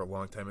around for a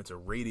long time. It's a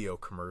radio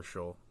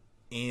commercial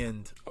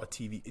and a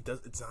TV.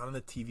 It's not on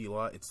the TV a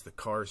lot. It's the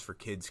Cars for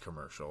Kids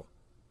commercial.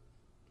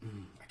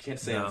 I can't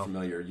say I'm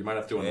familiar. You might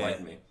have to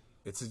enlighten me.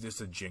 It's just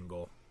a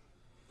jingle.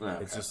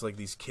 Okay. It's just like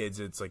these kids.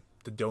 It's like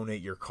to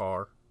donate your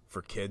car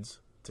for kids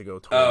to go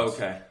towards. Oh,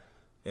 okay.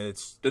 And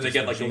it's did they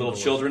get like a little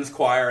children's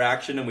choir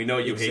action? And we know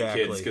you hate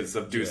kids because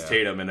of Deuce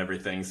Tatum and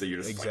everything. So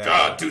you're just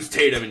like, Deuce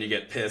Tatum, and you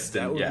get pissed.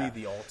 That would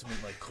be the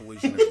ultimate like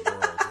collision of the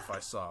world if I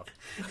saw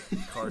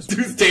Cars.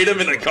 Deuce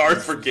Tatum in a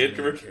Cars for Kids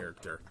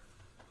character.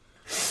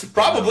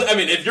 Probably. I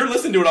mean, if you're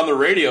listening to it on the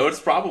radio,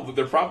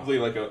 they're probably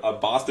like a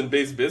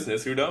Boston-based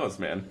business. Who knows,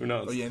 man? Who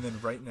knows? Oh yeah, and then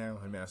right now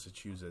in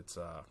Massachusetts,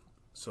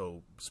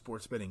 so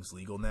sports betting's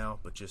legal now,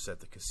 but just at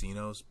the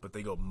casinos. But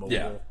they go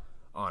mobile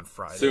on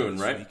Friday soon,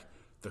 this right? week.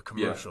 The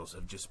commercials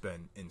have just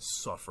been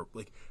insufferable.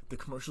 Like, the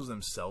commercials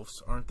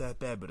themselves aren't that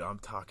bad, but I'm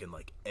talking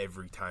like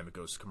every time it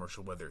goes to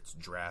commercial, whether it's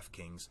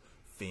DraftKings,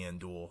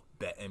 FanDuel,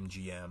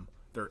 BetMGM,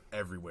 they're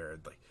everywhere.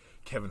 Like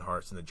Kevin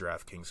Hart's in the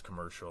DraftKings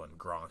commercial and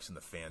Gronk's in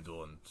the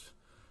FanDuel, and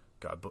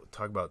God,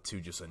 talk about two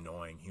just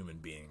annoying human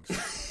beings.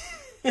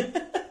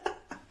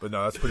 But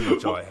no, that's pretty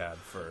much all I had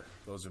for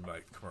those are my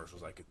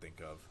commercials I could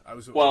think of. I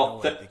was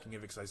thinking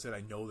of it because I said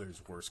I know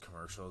there's worse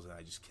commercials and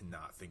I just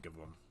cannot think of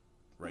them.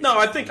 Right no, now.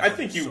 I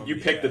think you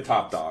picked the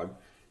top dog.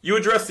 You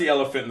addressed the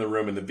elephant in the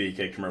room in the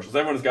BK commercials.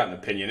 Everyone's got an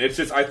opinion. It's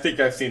just I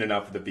think I've seen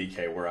enough of the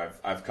BK where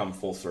I've come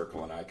full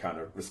circle and I kind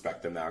of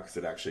respect them now because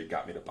it actually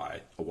got me to buy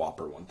a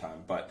Whopper one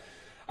time. But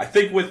I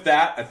think with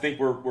that, I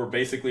think we're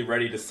basically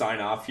ready to sign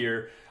off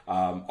here.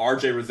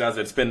 RJ Rosazza,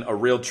 it's been a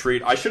real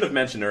treat. I should have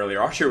mentioned earlier,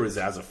 RJ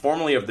Rosazza,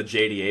 formerly of the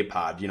JDA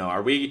pod. You know,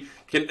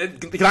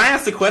 can I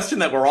ask the question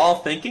that we're all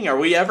thinking? Are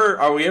we ever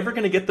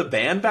going to get the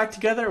band back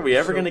together? Are we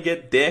ever going to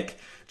get Dick,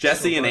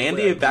 Jesse, and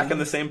Andy back in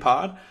the same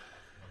pod?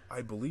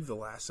 I believe the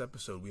last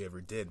episode we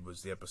ever did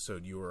was the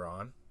episode you were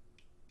on.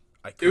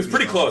 It was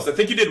pretty close. I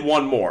think you did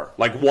one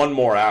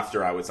more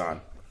after I was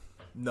on.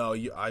 No,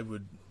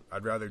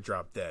 I'd rather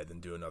drop dead than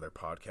do another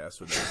podcast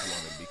with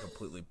everyone and be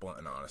completely blunt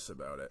and honest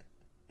about it.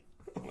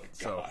 Oh my God.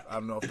 So I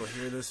don't know if they'll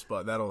hear this,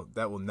 but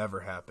that will never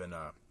happen.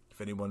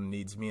 If anyone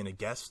needs me in a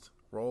guest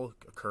role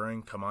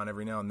occurring, come on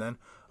every now and then.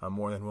 I'm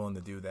more than willing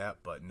to do that.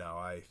 But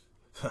no,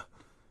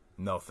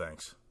 no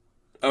thanks.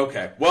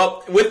 Okay.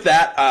 Well, with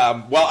that,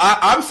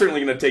 I'm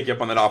certainly going to take you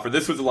up on that offer.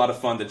 This was a lot of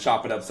fun to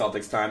chop it up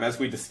Celtics time. As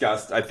we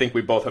discussed, I think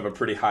we both have a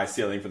pretty high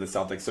ceiling for the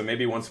Celtics. So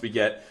maybe once we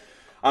get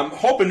a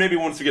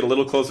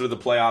little closer to the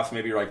playoffs,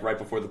 maybe like right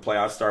before the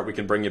playoffs start, we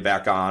can bring you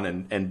back on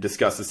and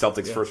discuss the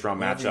Celtics first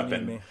round matchup.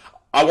 And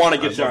I want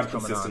to get you on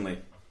consistently.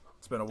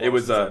 It's been a while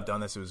since I've done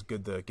this. It was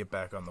good to get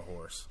back on the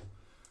horse.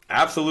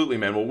 Absolutely,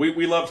 man. Well,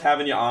 we loved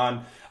having you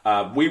on.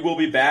 We will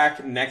be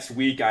back next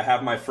week. I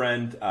have my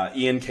friend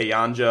Ian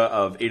Kayanja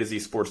of A to Z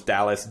Sports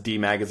Dallas, D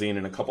Magazine,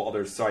 and a couple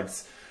other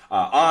sites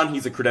on.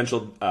 He's a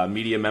credentialed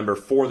media member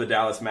for the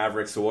Dallas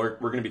Mavericks, so we're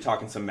going to be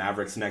talking some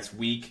Mavericks next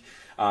week.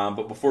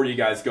 But before you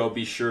guys go,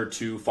 be sure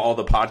to follow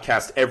the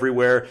podcast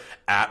everywhere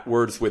at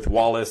Words with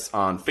Wallace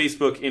on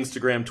Facebook,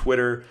 Instagram,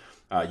 Twitter,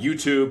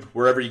 YouTube,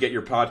 wherever you get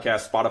your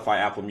podcast, Spotify,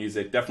 Apple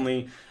Music.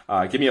 Definitely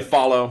give me a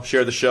follow,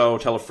 share the show,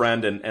 tell a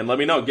friend, and let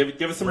me know.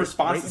 Give us some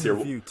responses here.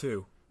 Review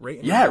too.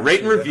 Rate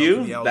and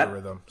review. The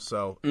algorithm.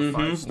 So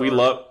we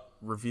love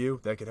review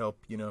that could help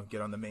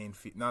get on the main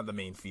feed, not the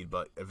main feed,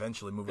 but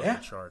eventually move up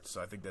the charts.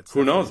 So I think that's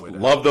who knows.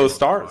 Love those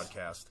stars.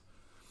 Podcast.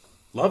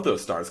 Love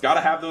those stars. Got to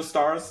have those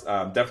stars.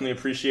 Definitely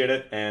appreciate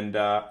it. And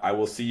I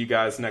will see you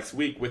guys next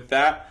week. With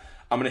that,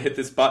 I'm going to hit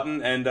this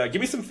button and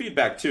give me some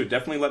feedback, too.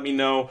 Definitely let me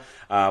know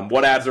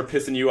what ads are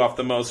pissing you off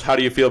the most. How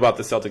do you feel about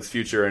the Celtics'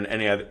 future and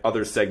any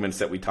other segments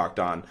that we talked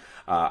on?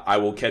 I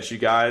will catch you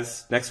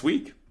guys next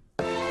week.